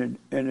court and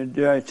the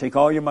judge take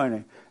all your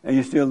money and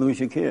you still lose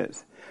your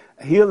kids.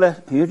 He'll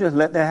just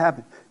let that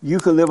happen. You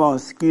could live on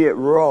Skid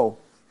Row.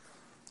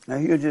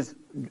 And he'll just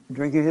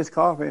drinking his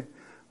coffee.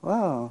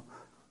 Wow,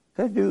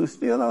 that dude's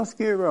still on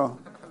Skid Row.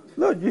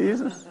 Look,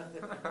 Jesus.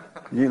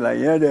 You're like,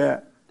 yeah,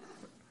 Dad.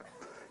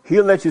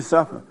 He'll let you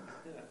suffer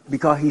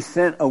because He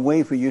sent a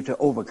way for you to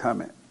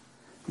overcome it.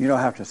 You don't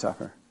have to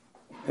suffer.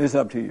 It's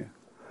up to you.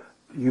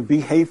 You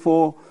be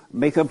hateful,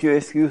 make up your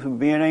excuse for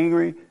being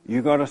angry,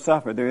 you're going to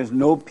suffer. There is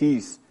no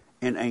peace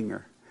in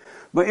anger.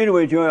 But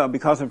anyway, Joel,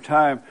 because of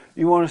time,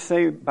 you want to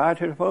say bye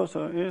to the folks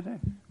or anything?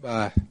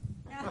 Bye.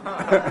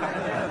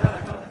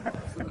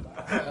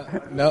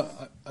 No,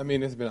 I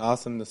mean, it's been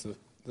awesome. The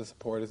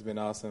support has been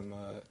awesome.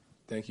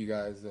 Thank you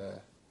guys.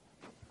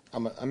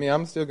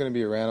 I'm still going to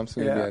be around. I'm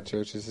still going to be at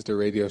church. It's just a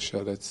radio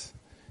show.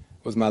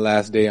 Was my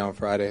last day on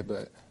Friday,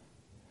 but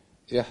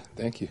yeah,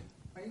 thank you.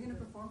 Are you going to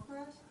perform for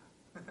us?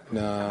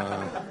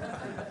 No.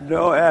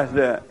 Don't ask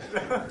that.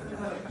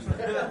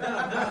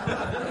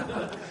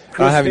 I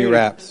don't have any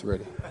raps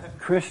ready.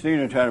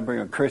 Christina tried to bring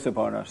a curse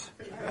upon us.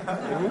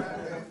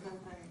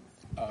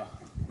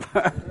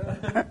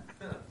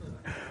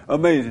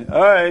 Amazing.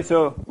 All right,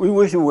 so we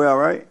wish him well,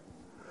 right?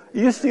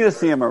 You still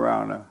see him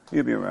around now.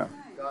 He'll be around.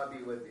 God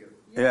be with you.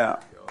 Yeah,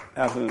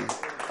 absolutely.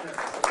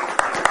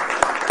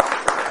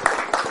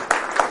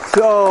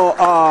 So,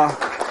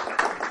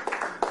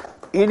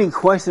 any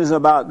questions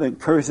about the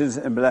curses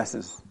and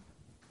blessings?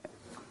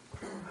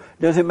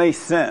 Does it make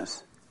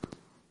sense?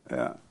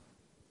 Yeah.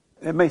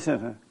 It makes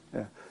sense, huh?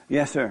 Yeah.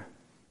 Yes, sir.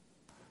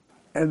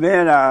 And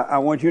then I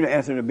want you to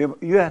answer the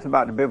biblical. You asked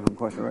about the biblical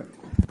question, right?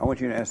 I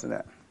want you to answer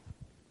that.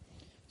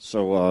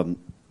 So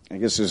I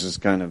guess this is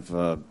kind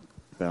of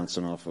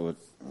bouncing off of what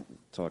we were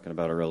talking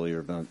about earlier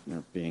about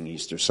being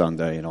Easter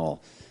Sunday and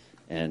all.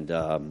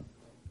 And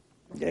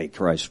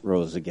Christ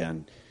rose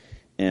again.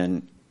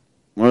 And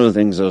one of the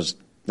things I was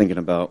thinking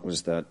about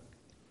was that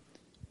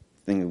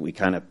thing that we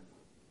kind of,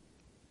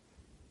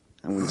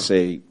 I wouldn't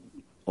say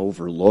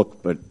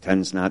overlook, but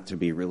tends not to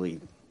be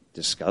really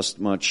discussed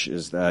much,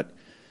 is that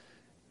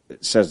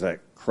it says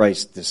that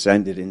Christ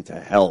descended into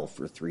hell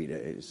for 3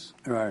 days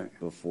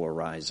before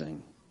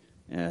rising.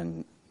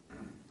 And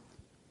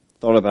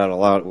thought about a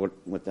lot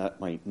what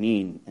that might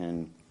mean.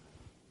 And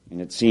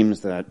it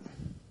seems that,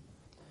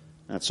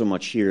 not so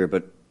much here,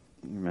 but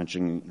you're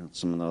mentioning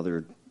some of the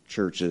other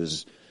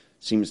churches,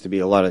 seems to be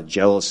a lot of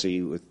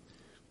jealousy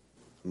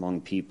among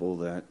people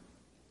that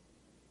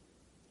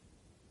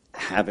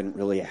haven't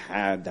really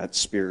had that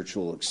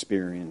spiritual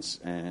experience.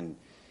 And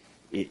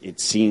it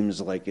seems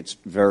like it's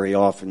very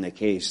often the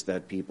case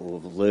that people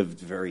have lived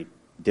very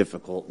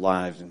difficult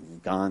lives and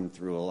have gone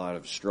through a lot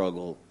of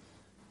struggle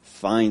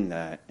find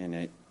that.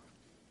 And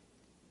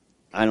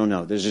I don't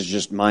know, this is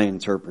just my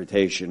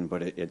interpretation,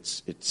 but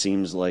it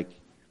seems like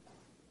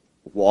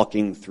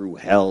walking through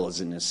hell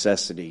is a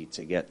necessity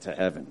to get to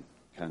heaven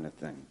kind of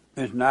thing.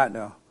 It's not,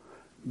 though,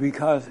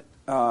 because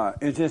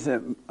it's just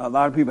that a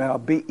lot of people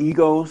have big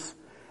egos,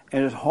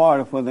 and it's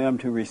harder for them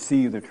to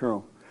receive the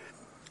truth.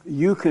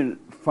 You can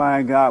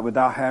find God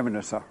without having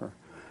to suffer.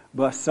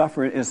 But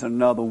suffering is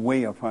another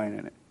way of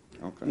finding it.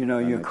 Okay, you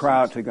know, that you makes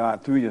cry out sense. to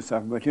God through your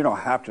suffering, but you don't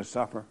have to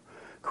suffer.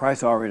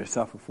 Christ already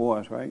suffered for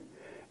us, right?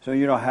 So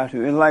you don't have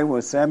to. It's like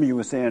what Samuel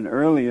was saying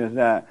earlier, is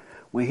that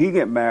when he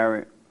get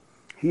married,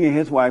 he and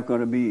his wife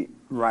going to be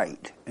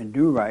right and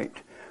do right,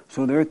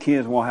 so their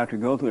kids won't have to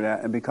go through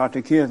that. And because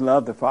the kids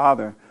love the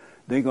father,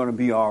 they're going to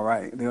be all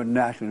right. They'll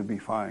naturally be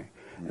fine.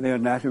 And they'll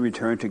naturally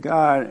return to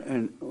God,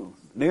 and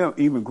they'll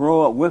even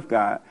grow up with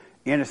God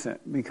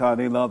innocent because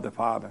they love the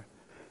father.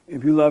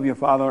 If you love your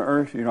father on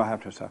earth, you don't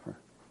have to suffer.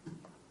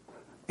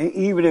 And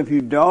even if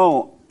you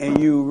don't, and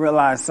you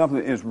realize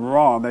something is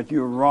wrong, that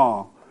you're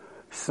wrong,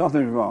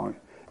 something's wrong,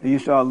 and you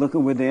start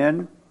looking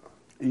within,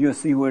 you'll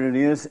see what it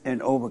is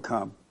and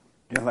overcome,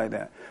 just like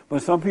that.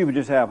 But some people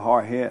just have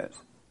hard heads.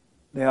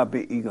 They have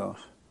big egos.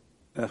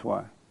 That's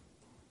why.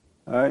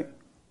 All right?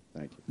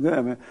 Thank you.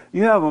 Good, man.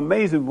 You have an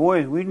amazing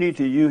voice. We need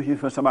to use you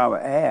for some of our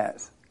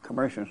ads,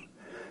 commercials.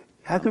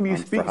 How come you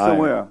speak so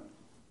well?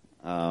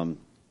 A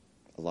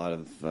lot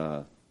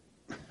of,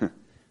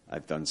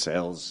 I've done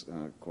sales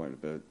quite a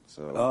bit,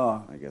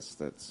 so I guess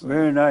that's...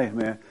 very nice,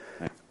 man.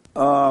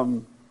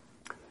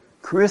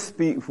 Chris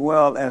speaks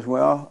well as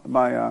well,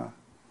 my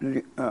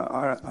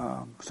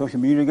our social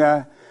media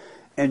guy.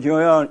 And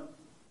Joel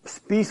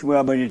speaks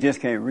well, but he just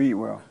can't read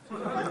well.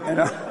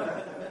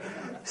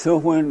 So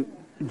when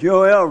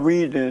Joel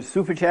reads the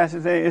super chats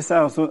today, it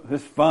sounds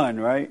it's fun,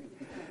 right?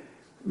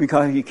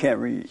 Because he can't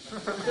read.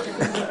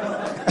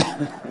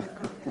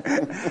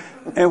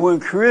 And when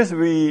Chris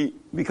reads,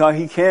 because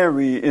he can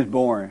read, it's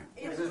boring.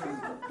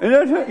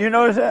 You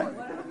notice that?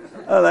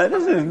 I'm like,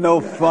 this is no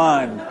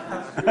fun.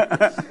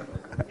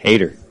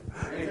 Hater.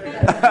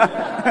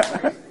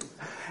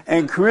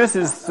 And Chris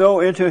is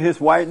so into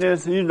his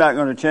whiteness, he's not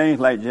going to change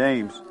like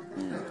James.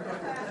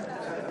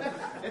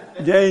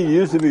 James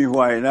used to be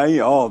white, now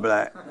he's all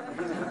black.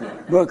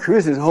 But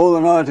Chris is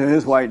holding on to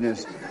his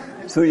whiteness.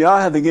 So y'all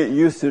have to get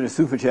used to the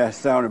super chat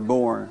sounding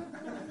boring.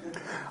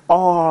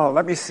 Oh,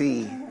 let me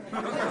see.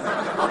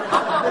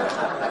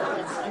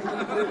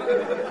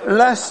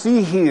 Let's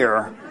see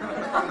here.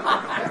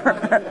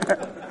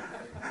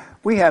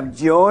 We have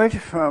George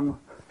from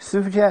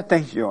Super Chat.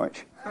 Thanks,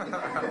 George.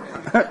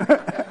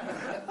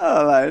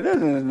 Oh, like, this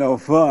is no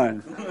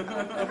fun.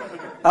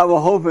 I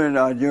was hoping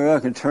Joel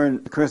could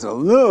turn Chris a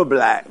little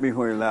black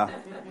before he left.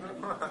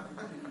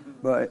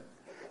 But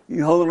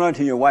you holding on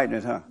to your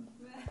whiteness, huh?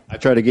 I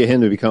try to get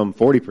him to become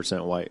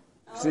 40% white.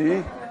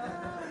 See?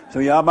 So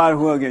y'all might as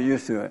well get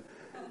used to it.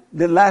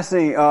 The last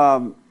thing,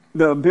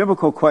 the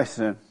biblical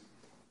question,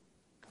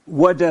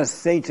 what does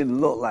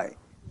Satan look like?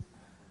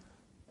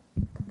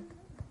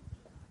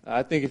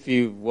 I think if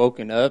you've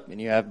woken up and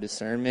you have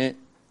discernment,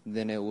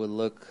 then it would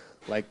look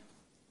like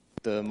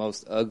the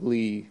most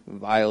ugly,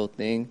 vile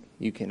thing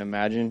you can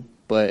imagine.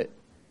 But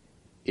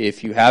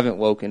if you haven't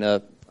woken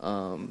up,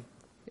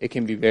 it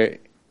can be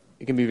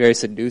very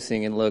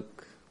seducing and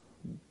look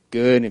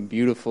good and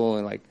beautiful.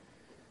 And like,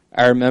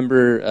 I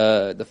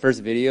remember the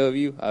first video of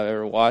you I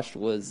ever watched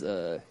was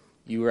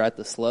you were at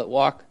the slut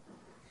walk,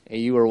 and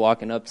you were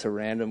walking up to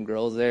random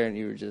girls there, and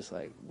you were just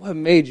like, "What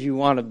made you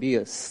want to be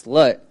a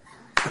slut?"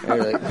 And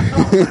you're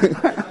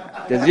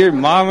like, "Does your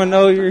mama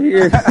know you're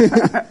here?"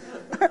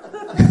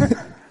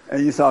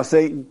 And you saw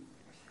Satan?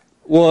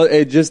 Well,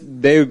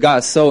 they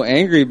got so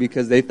angry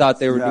because they thought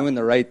they were doing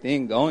the right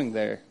thing going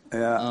there.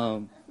 Yeah.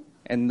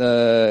 And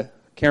can't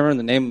remember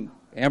the name,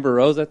 Amber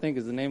Rose, I think,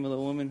 is the name of the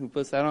woman who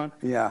puts that on.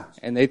 Yeah.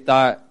 And they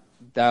thought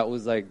that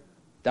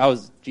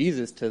was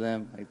Jesus to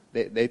them. Like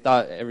they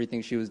thought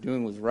everything she was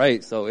doing was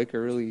right. So it could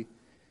really,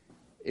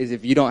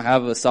 if you don't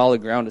have a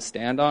solid ground to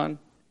stand on,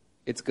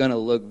 it's going to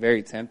look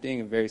very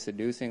tempting and very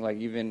seducing. Like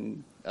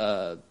even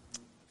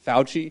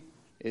Fauci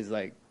is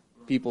like,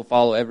 people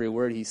follow every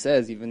word he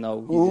says, even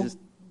though he just,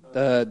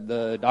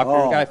 the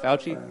doctor guy,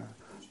 Fauci,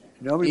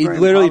 he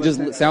literally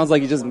just sounds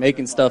like he's just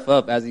making stuff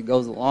up as he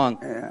goes along.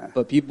 Yeah.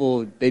 But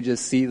people, they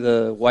just see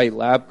the white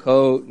lab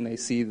coat and they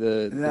see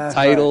the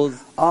titles.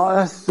 Right. Oh,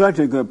 that's such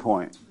a good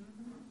point.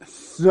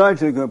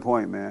 Such a good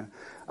point, man.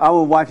 I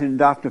was watching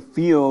Dr.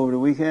 Phil over the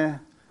weekend,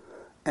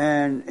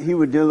 and he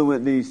was dealing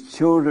with these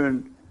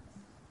children.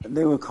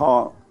 They were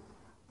called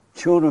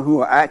children who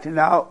are acting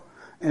out.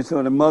 And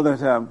so the mothers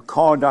have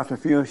called Dr.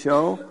 Field's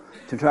show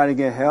to try to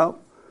get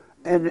help.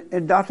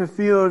 And Dr.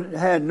 Field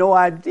had no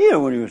idea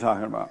what he was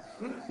talking about.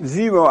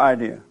 Zero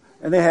idea.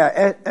 And they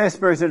had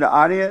experts in the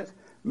audience,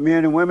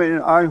 men and women in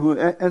the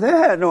audience, and they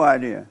had no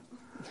idea.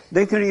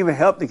 They couldn't even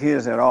help the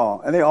kids at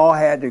all. And they all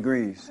had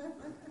degrees.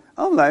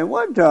 I'm like,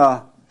 what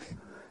the?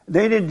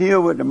 They didn't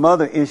deal with the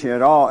mother issue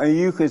at all. And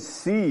you could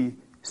see,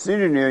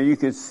 sitting there, you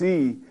could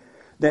see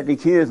that the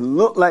kids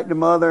looked like the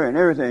mother and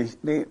everything.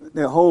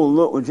 Their whole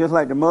look was just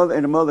like the mother,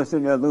 and the mother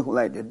sitting there looking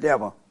like the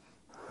devil.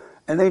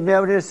 And they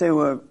never did say,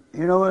 well,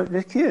 you know what,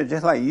 this kid is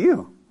just like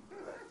you.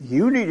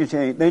 You need to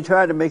change. They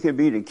tried to make it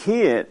be the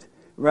kid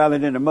rather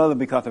than the mother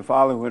because the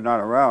father was not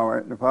around,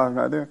 right? The father's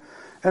not there.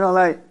 And I'm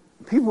like,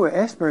 people with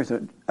experts,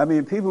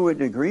 people with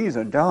degrees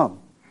are dumb.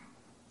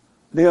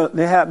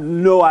 They have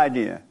no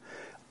idea.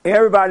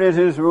 Everybody in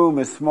this room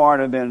is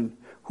smarter than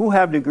Who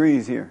have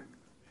degrees here?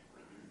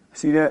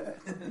 See that?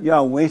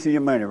 Y'all wasting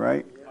your money,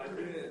 right?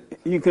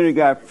 You could have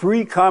got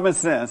free common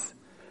sense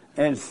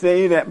and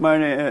save that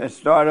money and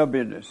start a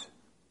business.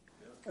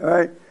 All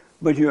right?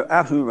 But you're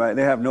absolutely right.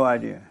 They have no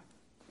idea.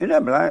 Isn't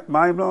that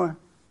mind-blowing?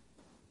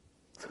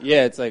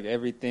 Yeah, it's like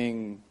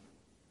everything.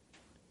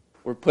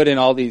 We're put in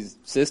all these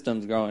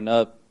systems growing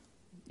up,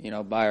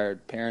 by our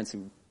parents.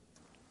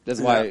 That's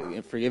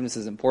why forgiveness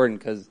is important,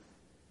 because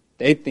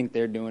they think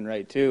they're doing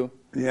right too.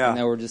 Yeah. And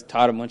then we're just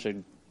taught a bunch of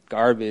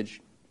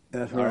garbage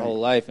That's our right. whole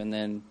life, and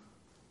then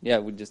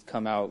we just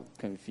come out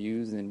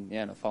confused and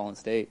in a fallen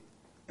state.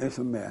 It's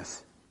a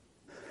mess.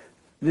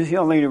 This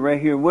young lady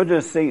right here, what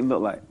does Satan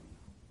look like?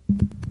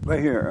 Right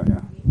here.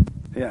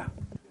 Yeah.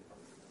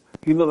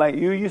 He look like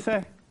you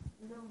say?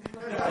 No.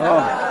 Oh.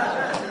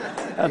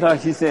 I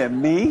thought she said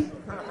me.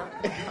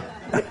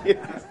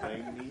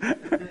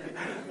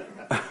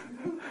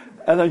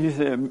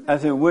 I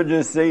said, what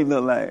does Satan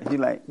look like? She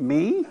like,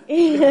 me?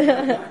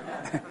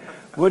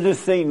 What does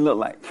Satan look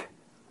like?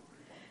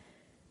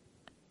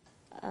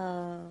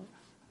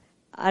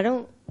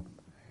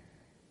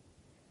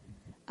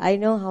 I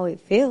know how it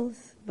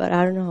feels, but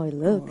I don't know how it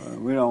looks.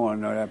 We don't want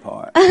to know that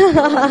part.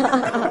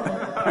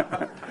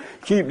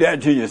 Keep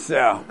that to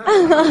yourself.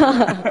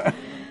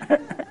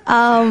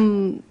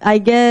 I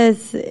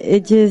guess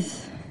it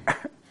just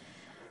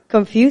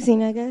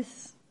confusing, I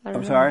guess. I don't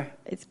I'm know. sorry?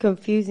 It's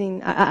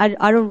confusing.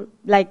 I don't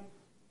like,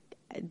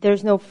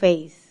 there's no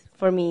face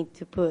for me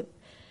to put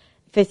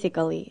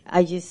physically.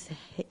 I just,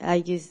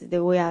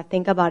 the way I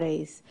think about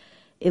it is,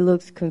 it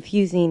looks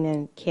confusing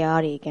and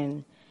chaotic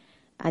and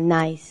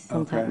nice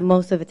sometimes. Okay.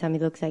 Most of the time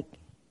it looks like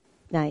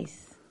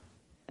nice.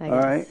 I All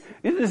guess. right.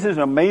 This is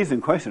an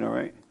amazing question, all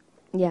right?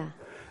 Yeah.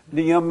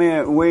 The young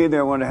man way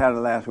there wanted to have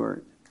the last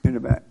word in the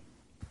back.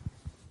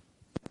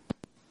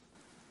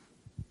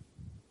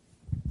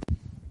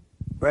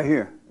 Right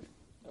here.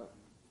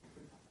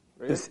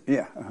 This,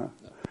 yeah. Uh-huh.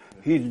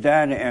 He's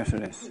dying to answer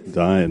this.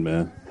 Dying,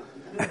 man.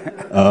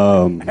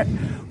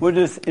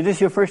 Is this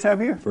your first time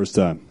here? First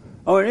time.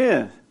 Oh, it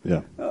is?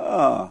 Yeah.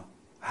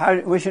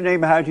 What's your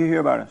name and how did you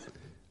hear about us?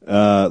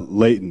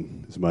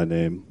 Leighton is my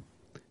name.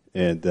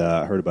 And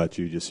I heard about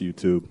you, just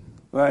YouTube.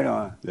 Right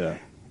on. Yeah.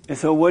 And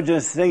so what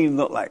does Satan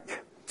look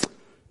like?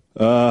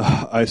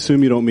 I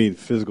assume you don't mean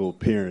physical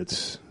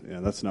appearance. Yeah,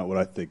 that's not what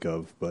I think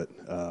of. But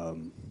I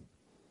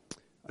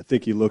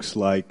think he looks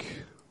like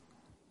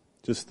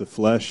just the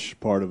flesh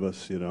part of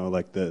us,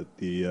 like the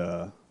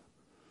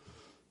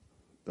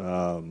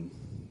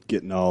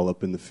getting all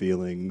up in the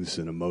feelings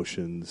and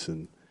emotions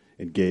and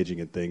engaging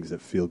in things that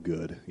feel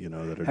good,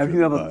 that are. Have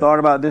you ever thought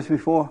about this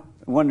before?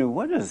 Wonder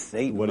what does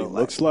Satan what look he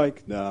like? looks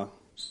like? No.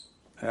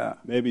 Yeah.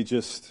 Maybe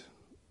just,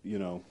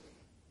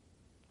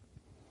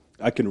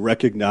 I can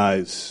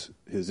recognize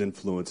his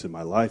influence in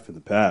my life in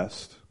the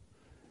past,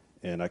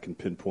 and I can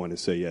pinpoint and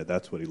say, yeah,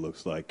 that's what he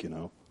looks like,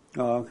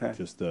 Oh, okay.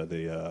 Just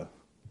the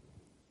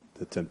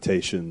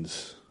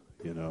temptations,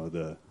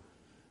 the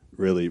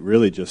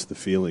really just the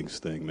feelings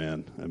thing,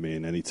 man. I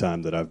mean,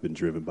 anytime that I've been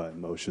driven by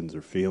emotions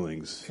or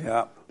feelings,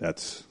 yeah,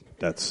 that's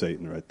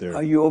Satan right there.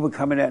 Are you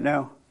overcoming that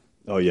now?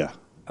 Oh yeah.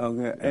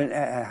 Okay. And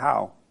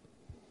how?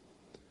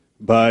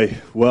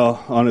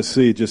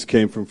 Honestly, it just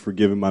came from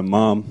forgiving my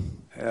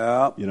mom.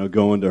 Yeah.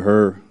 Going to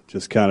her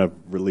just kind of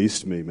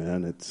released me,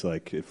 man. It's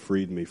like it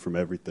freed me from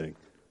everything.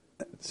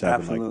 It's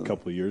happened like a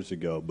couple of years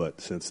ago,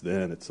 but since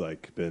then it's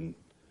like been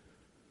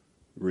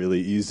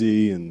really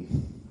easy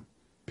and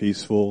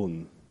peaceful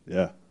and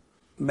yeah.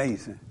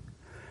 Amazing.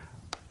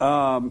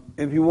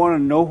 If you want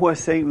to know what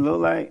Satan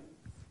look like,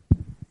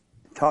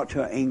 talk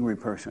to an angry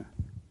person.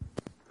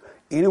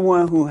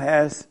 Anyone who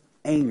has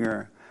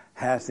anger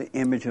has the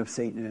image of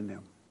Satan in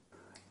them.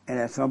 And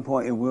at some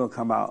point it will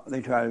come out.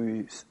 They try to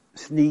be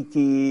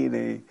sneaky,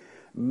 they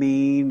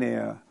mean, they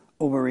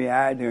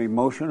overreact, they're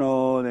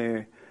emotional,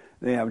 they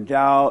have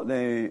doubt,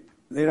 they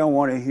don't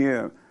want to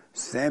hear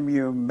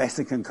Samuel,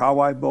 Mexican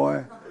cowboy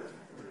boy.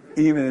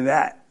 Even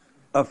that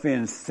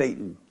offends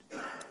Satan.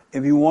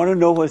 If you want to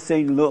know what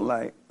Satan look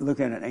like, look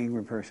at an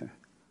angry person.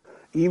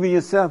 Even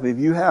yourself, if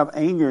you have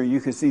anger, you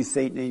can see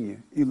Satan in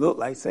you. You look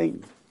like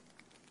Satan.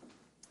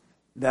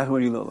 That's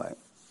what he look like.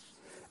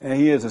 And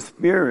he is a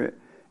spirit,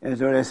 and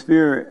so that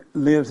spirit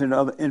lives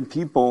in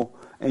people,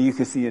 and you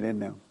can see it in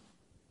them.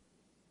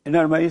 Isn't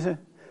that amazing?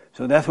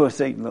 So that's what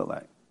Satan look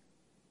like.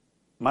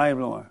 Mind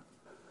blowing.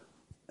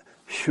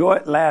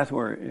 Short last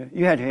word.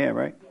 You had your hand,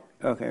 right?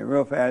 Okay,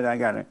 real fast. I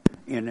got it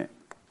in it.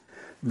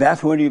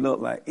 That's what he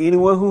looked like.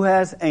 Anyone who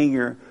has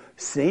anger,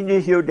 Satan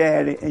is your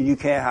daddy, and you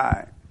can't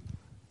hide.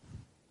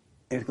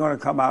 It's going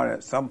to come out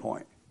at some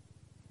point.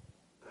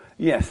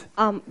 Yes.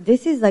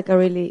 This is like a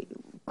really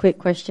quick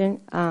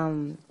question.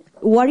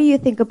 What do you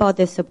think about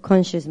the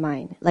subconscious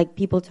mind? Like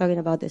people talking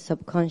about the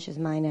subconscious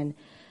mind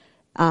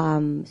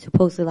and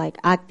supposedly like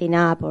acting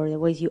up or the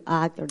ways you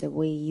act or the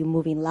way you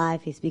move in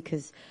life is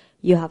because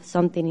you have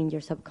something in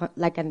your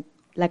like an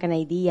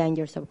idea in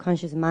your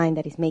subconscious mind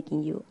that is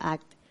making you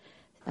act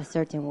a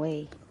certain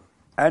way.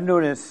 I know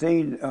that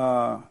Satan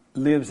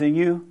lives in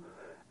you,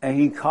 And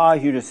he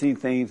causes you to see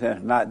things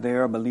that's not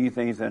there, believe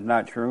things that's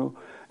not true,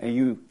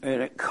 and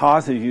it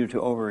causes you to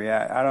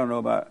overreact. I don't know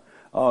about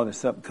all the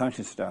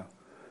subconscious stuff.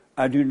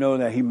 I do know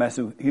that he lives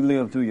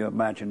through your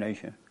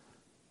imagination.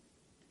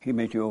 He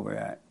makes you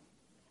overreact.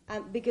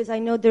 Because I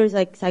know there's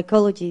like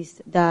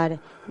psychologists that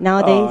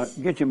nowadays.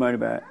 Get your money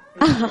back.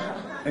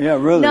 Yeah,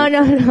 really.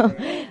 No.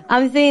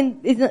 I'm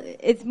saying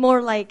it's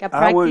more like a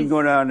practice. I wouldn't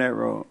go down that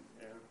road.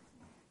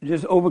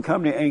 Just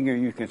overcome the anger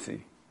you can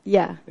see.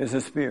 Yeah. It's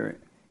a spirit.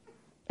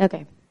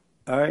 Okay.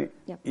 All right?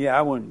 Yep. Yeah,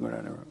 I wouldn't go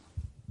down that road.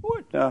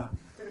 What the?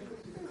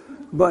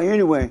 But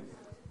anyway,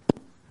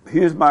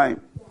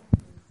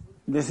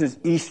 this is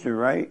Easter,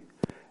 right?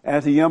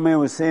 As the young man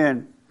was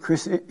saying,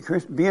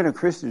 being a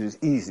Christian is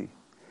easy.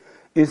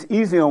 It's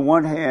easy on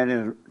one hand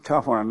and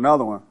tough on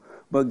another one,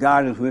 but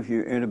God is with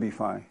you, it'll be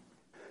fine.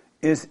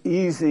 It's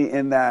easy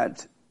in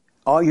that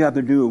all you have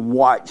to do is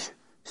watch,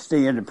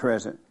 stay in the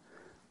present.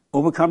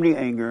 Overcome the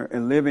anger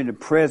and live in the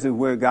present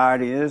where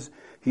God is.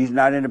 He's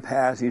not in the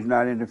past, He's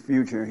not in the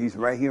future. He's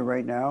right here,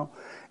 right now.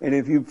 And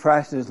if you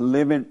practice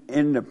living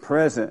in the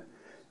present,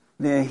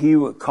 then He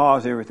will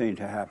cause everything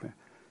to happen.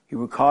 He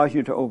will cause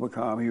you to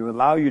overcome. He will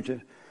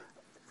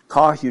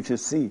cause you to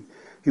see.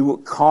 He will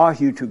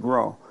cause you to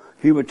grow.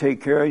 He will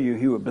take care of you.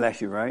 He will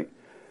bless you, right?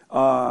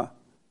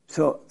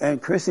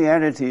 And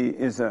Christianity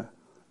is an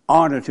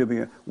honor to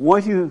be.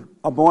 Once you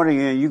are born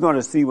again, you're going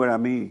to see what I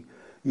mean.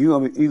 You're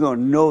going to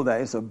know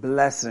that it's a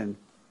blessing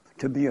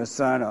to be a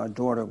son or a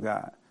daughter of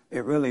God.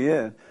 It really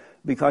is.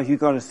 Because you're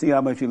going to see how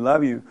much He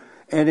loves you.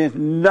 And it's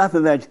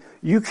nothing that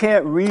you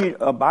can't read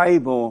a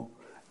Bible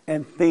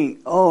and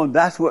think, oh,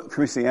 that's what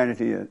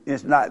Christianity is.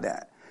 It's not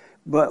that.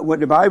 But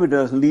what the Bible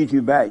does lead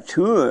you back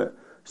to it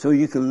so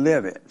you can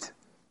live it.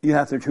 You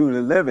have to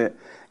truly live it.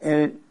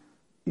 And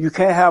you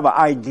can't have an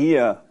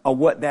idea of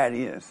what that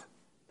is.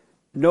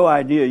 No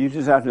idea. You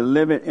just have to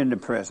live it in the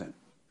present.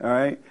 All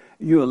right?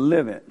 You'll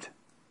live it.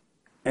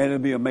 And it'll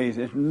be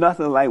amazing. It's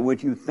nothing like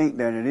what you think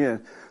that it is.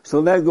 So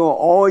let go of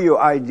all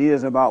your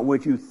ideas about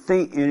what you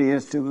think it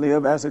is to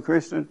live as a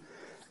Christian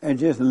and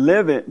just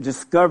live it,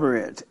 discover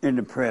it in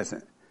the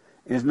present.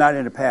 It's not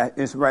in the past.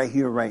 It's right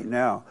here, right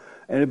now.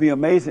 And it'll be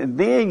amazing. And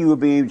then you will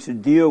be able to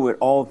deal with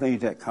all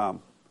things that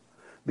come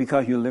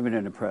because you're living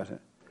in the present.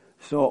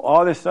 So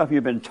all this stuff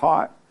you've been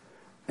taught,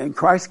 and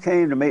Christ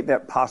came to make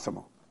that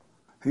possible.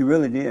 He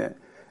really did.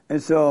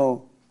 And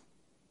so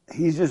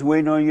He's just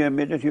waiting on you to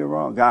admit that you're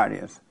wrong. God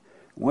is.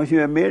 Once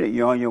you admit it,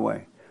 you're on your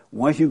way.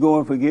 Once you go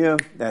and forgive,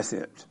 that's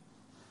it.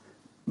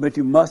 But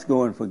you must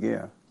go and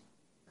forgive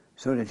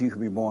so that you can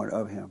be born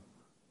of Him.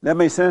 That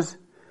makes sense?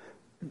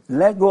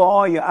 Let go of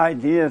all your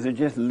ideas and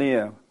just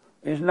live.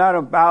 It's not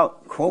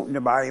about quoting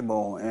the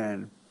Bible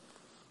and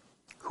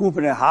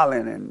hooping and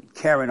hollering and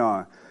carrying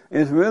on.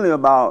 It's really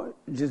about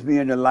just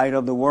being the light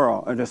of the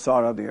world and the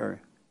salt of the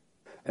earth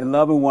and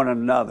loving one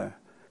another.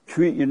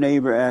 Treat your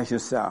neighbor as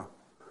yourself.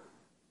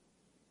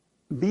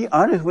 Be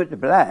honest with the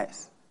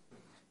blacks.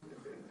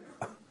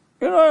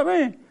 You know what I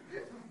mean?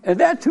 Is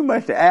that too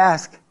much to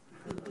ask?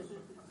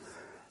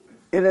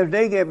 And if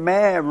they get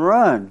mad,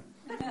 run.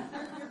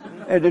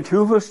 And the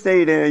truth will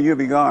stay there and you'll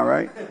be gone,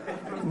 right?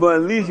 But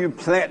at least you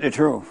plant the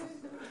truth.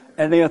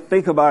 And they'll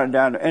think about it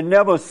down there. And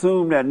never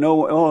assume that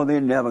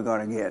they're never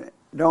going to get it.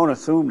 Don't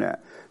assume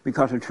that.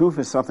 Because the truth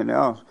is something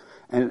else.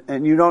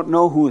 And you don't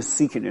know who is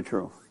seeking the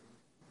truth.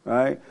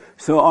 Right?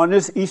 So on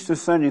this Easter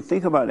Sunday,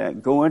 think about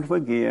that. Go and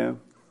forgive.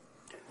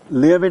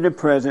 Live in the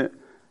present.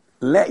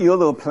 Let your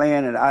little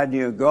plan and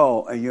idea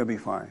go, and you'll be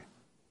fine.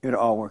 It'll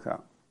all work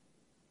out.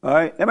 All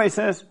right? That makes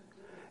sense?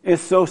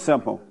 It's so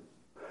simple.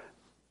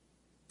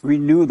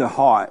 Renew the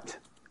heart.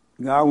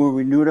 God will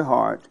renew the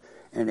heart,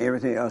 and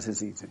everything else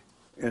is easy.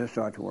 It'll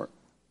start to work.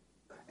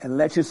 And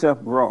let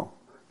yourself grow.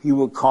 He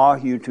will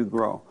cause you to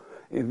grow.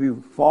 If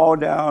you fall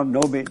down,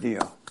 no big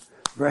deal.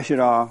 Brush it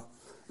off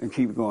and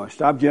keep going.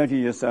 Stop judging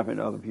yourself and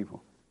other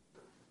people.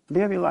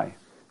 Live your life.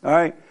 All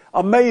right?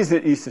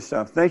 Amazing Easter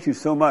stuff. Thank you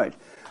so much.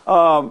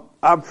 I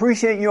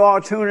appreciate you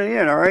all tuning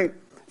in, all right?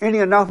 Any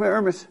announcement,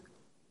 Ernest?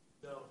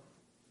 No.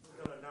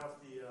 We're going to announce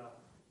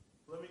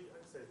let me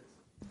say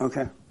this.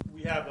 Okay.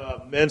 We have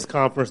a men's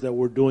conference that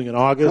we're doing in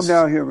August. Come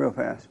down here real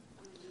fast.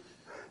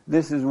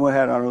 This is what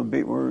had all those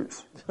big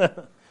words.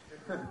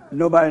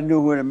 Nobody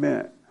knew what it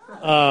meant.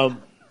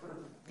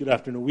 Good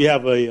afternoon. We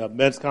have a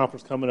men's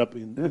conference coming up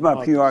in This is my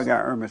August. PR guy,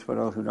 Ernest, for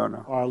those who don't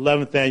know. Our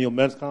 11th annual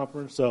men's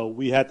conference, so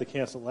we had to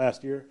cancel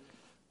last year.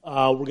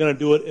 We're going to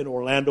do it in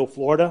Orlando,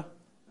 Florida.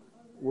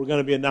 We're going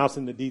to be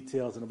announcing the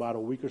details in about a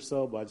week or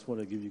so, but I just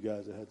want to give you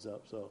guys a heads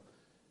up. So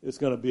it's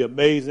going to be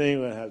amazing.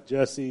 We're going to have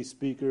Jesse,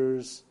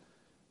 speakers,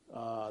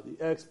 the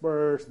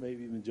experts,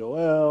 maybe even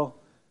Joel,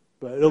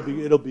 but it'll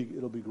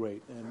be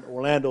great. And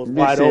Orlando's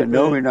wide open.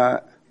 No, we're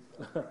not.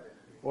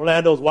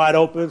 Orlando's wide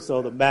open,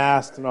 so the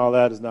masks and all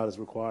that is not as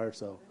required.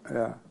 So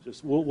yeah,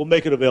 just we'll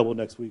make it available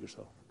next week or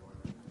so.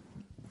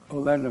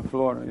 Orlando,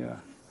 Florida,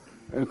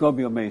 yeah, it's going to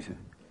be amazing.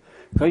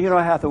 Because you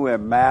don't have to wear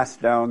masks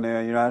down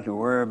there. You don't have to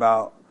worry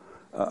about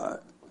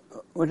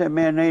what's that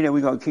man name that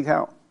we're going to kick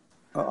out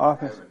of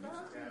office?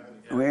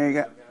 We ain't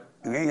got.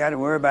 You ain't got to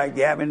worry about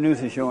Gavin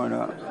Newsom showing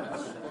up.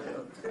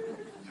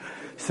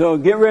 So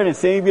get ready,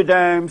 save your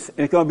dimes.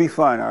 It's going to be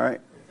fun, all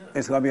right?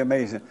 It's going to be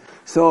amazing.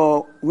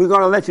 So we're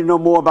going to let you know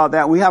more about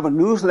that. We have a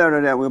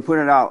newsletter that we're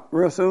putting out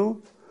real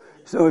soon.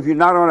 So if you're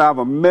not on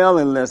our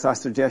mailing list, I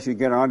suggest you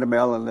get on the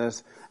mailing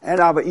list and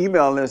our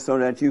email list so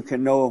that you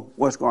can know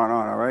what's going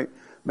on, all right?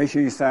 Make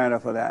sure you sign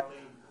up for that.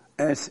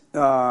 It's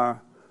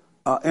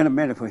in a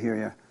minute for here,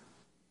 yeah.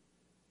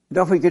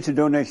 Don't forget your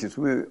donations.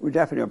 We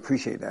definitely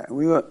appreciate that.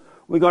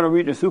 We're going to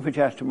read the super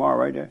chats tomorrow,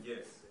 right there?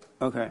 Yes.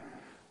 Okay.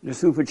 The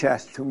super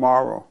chats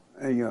tomorrow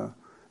and your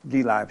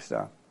D-Live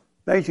stuff.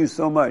 Thank you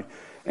so much.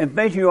 And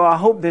thank you all. I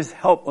hope this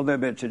helped a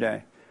little bit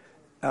today.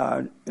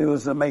 It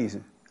was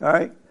amazing. All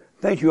right?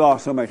 Thank you all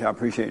so much. I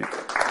appreciate it.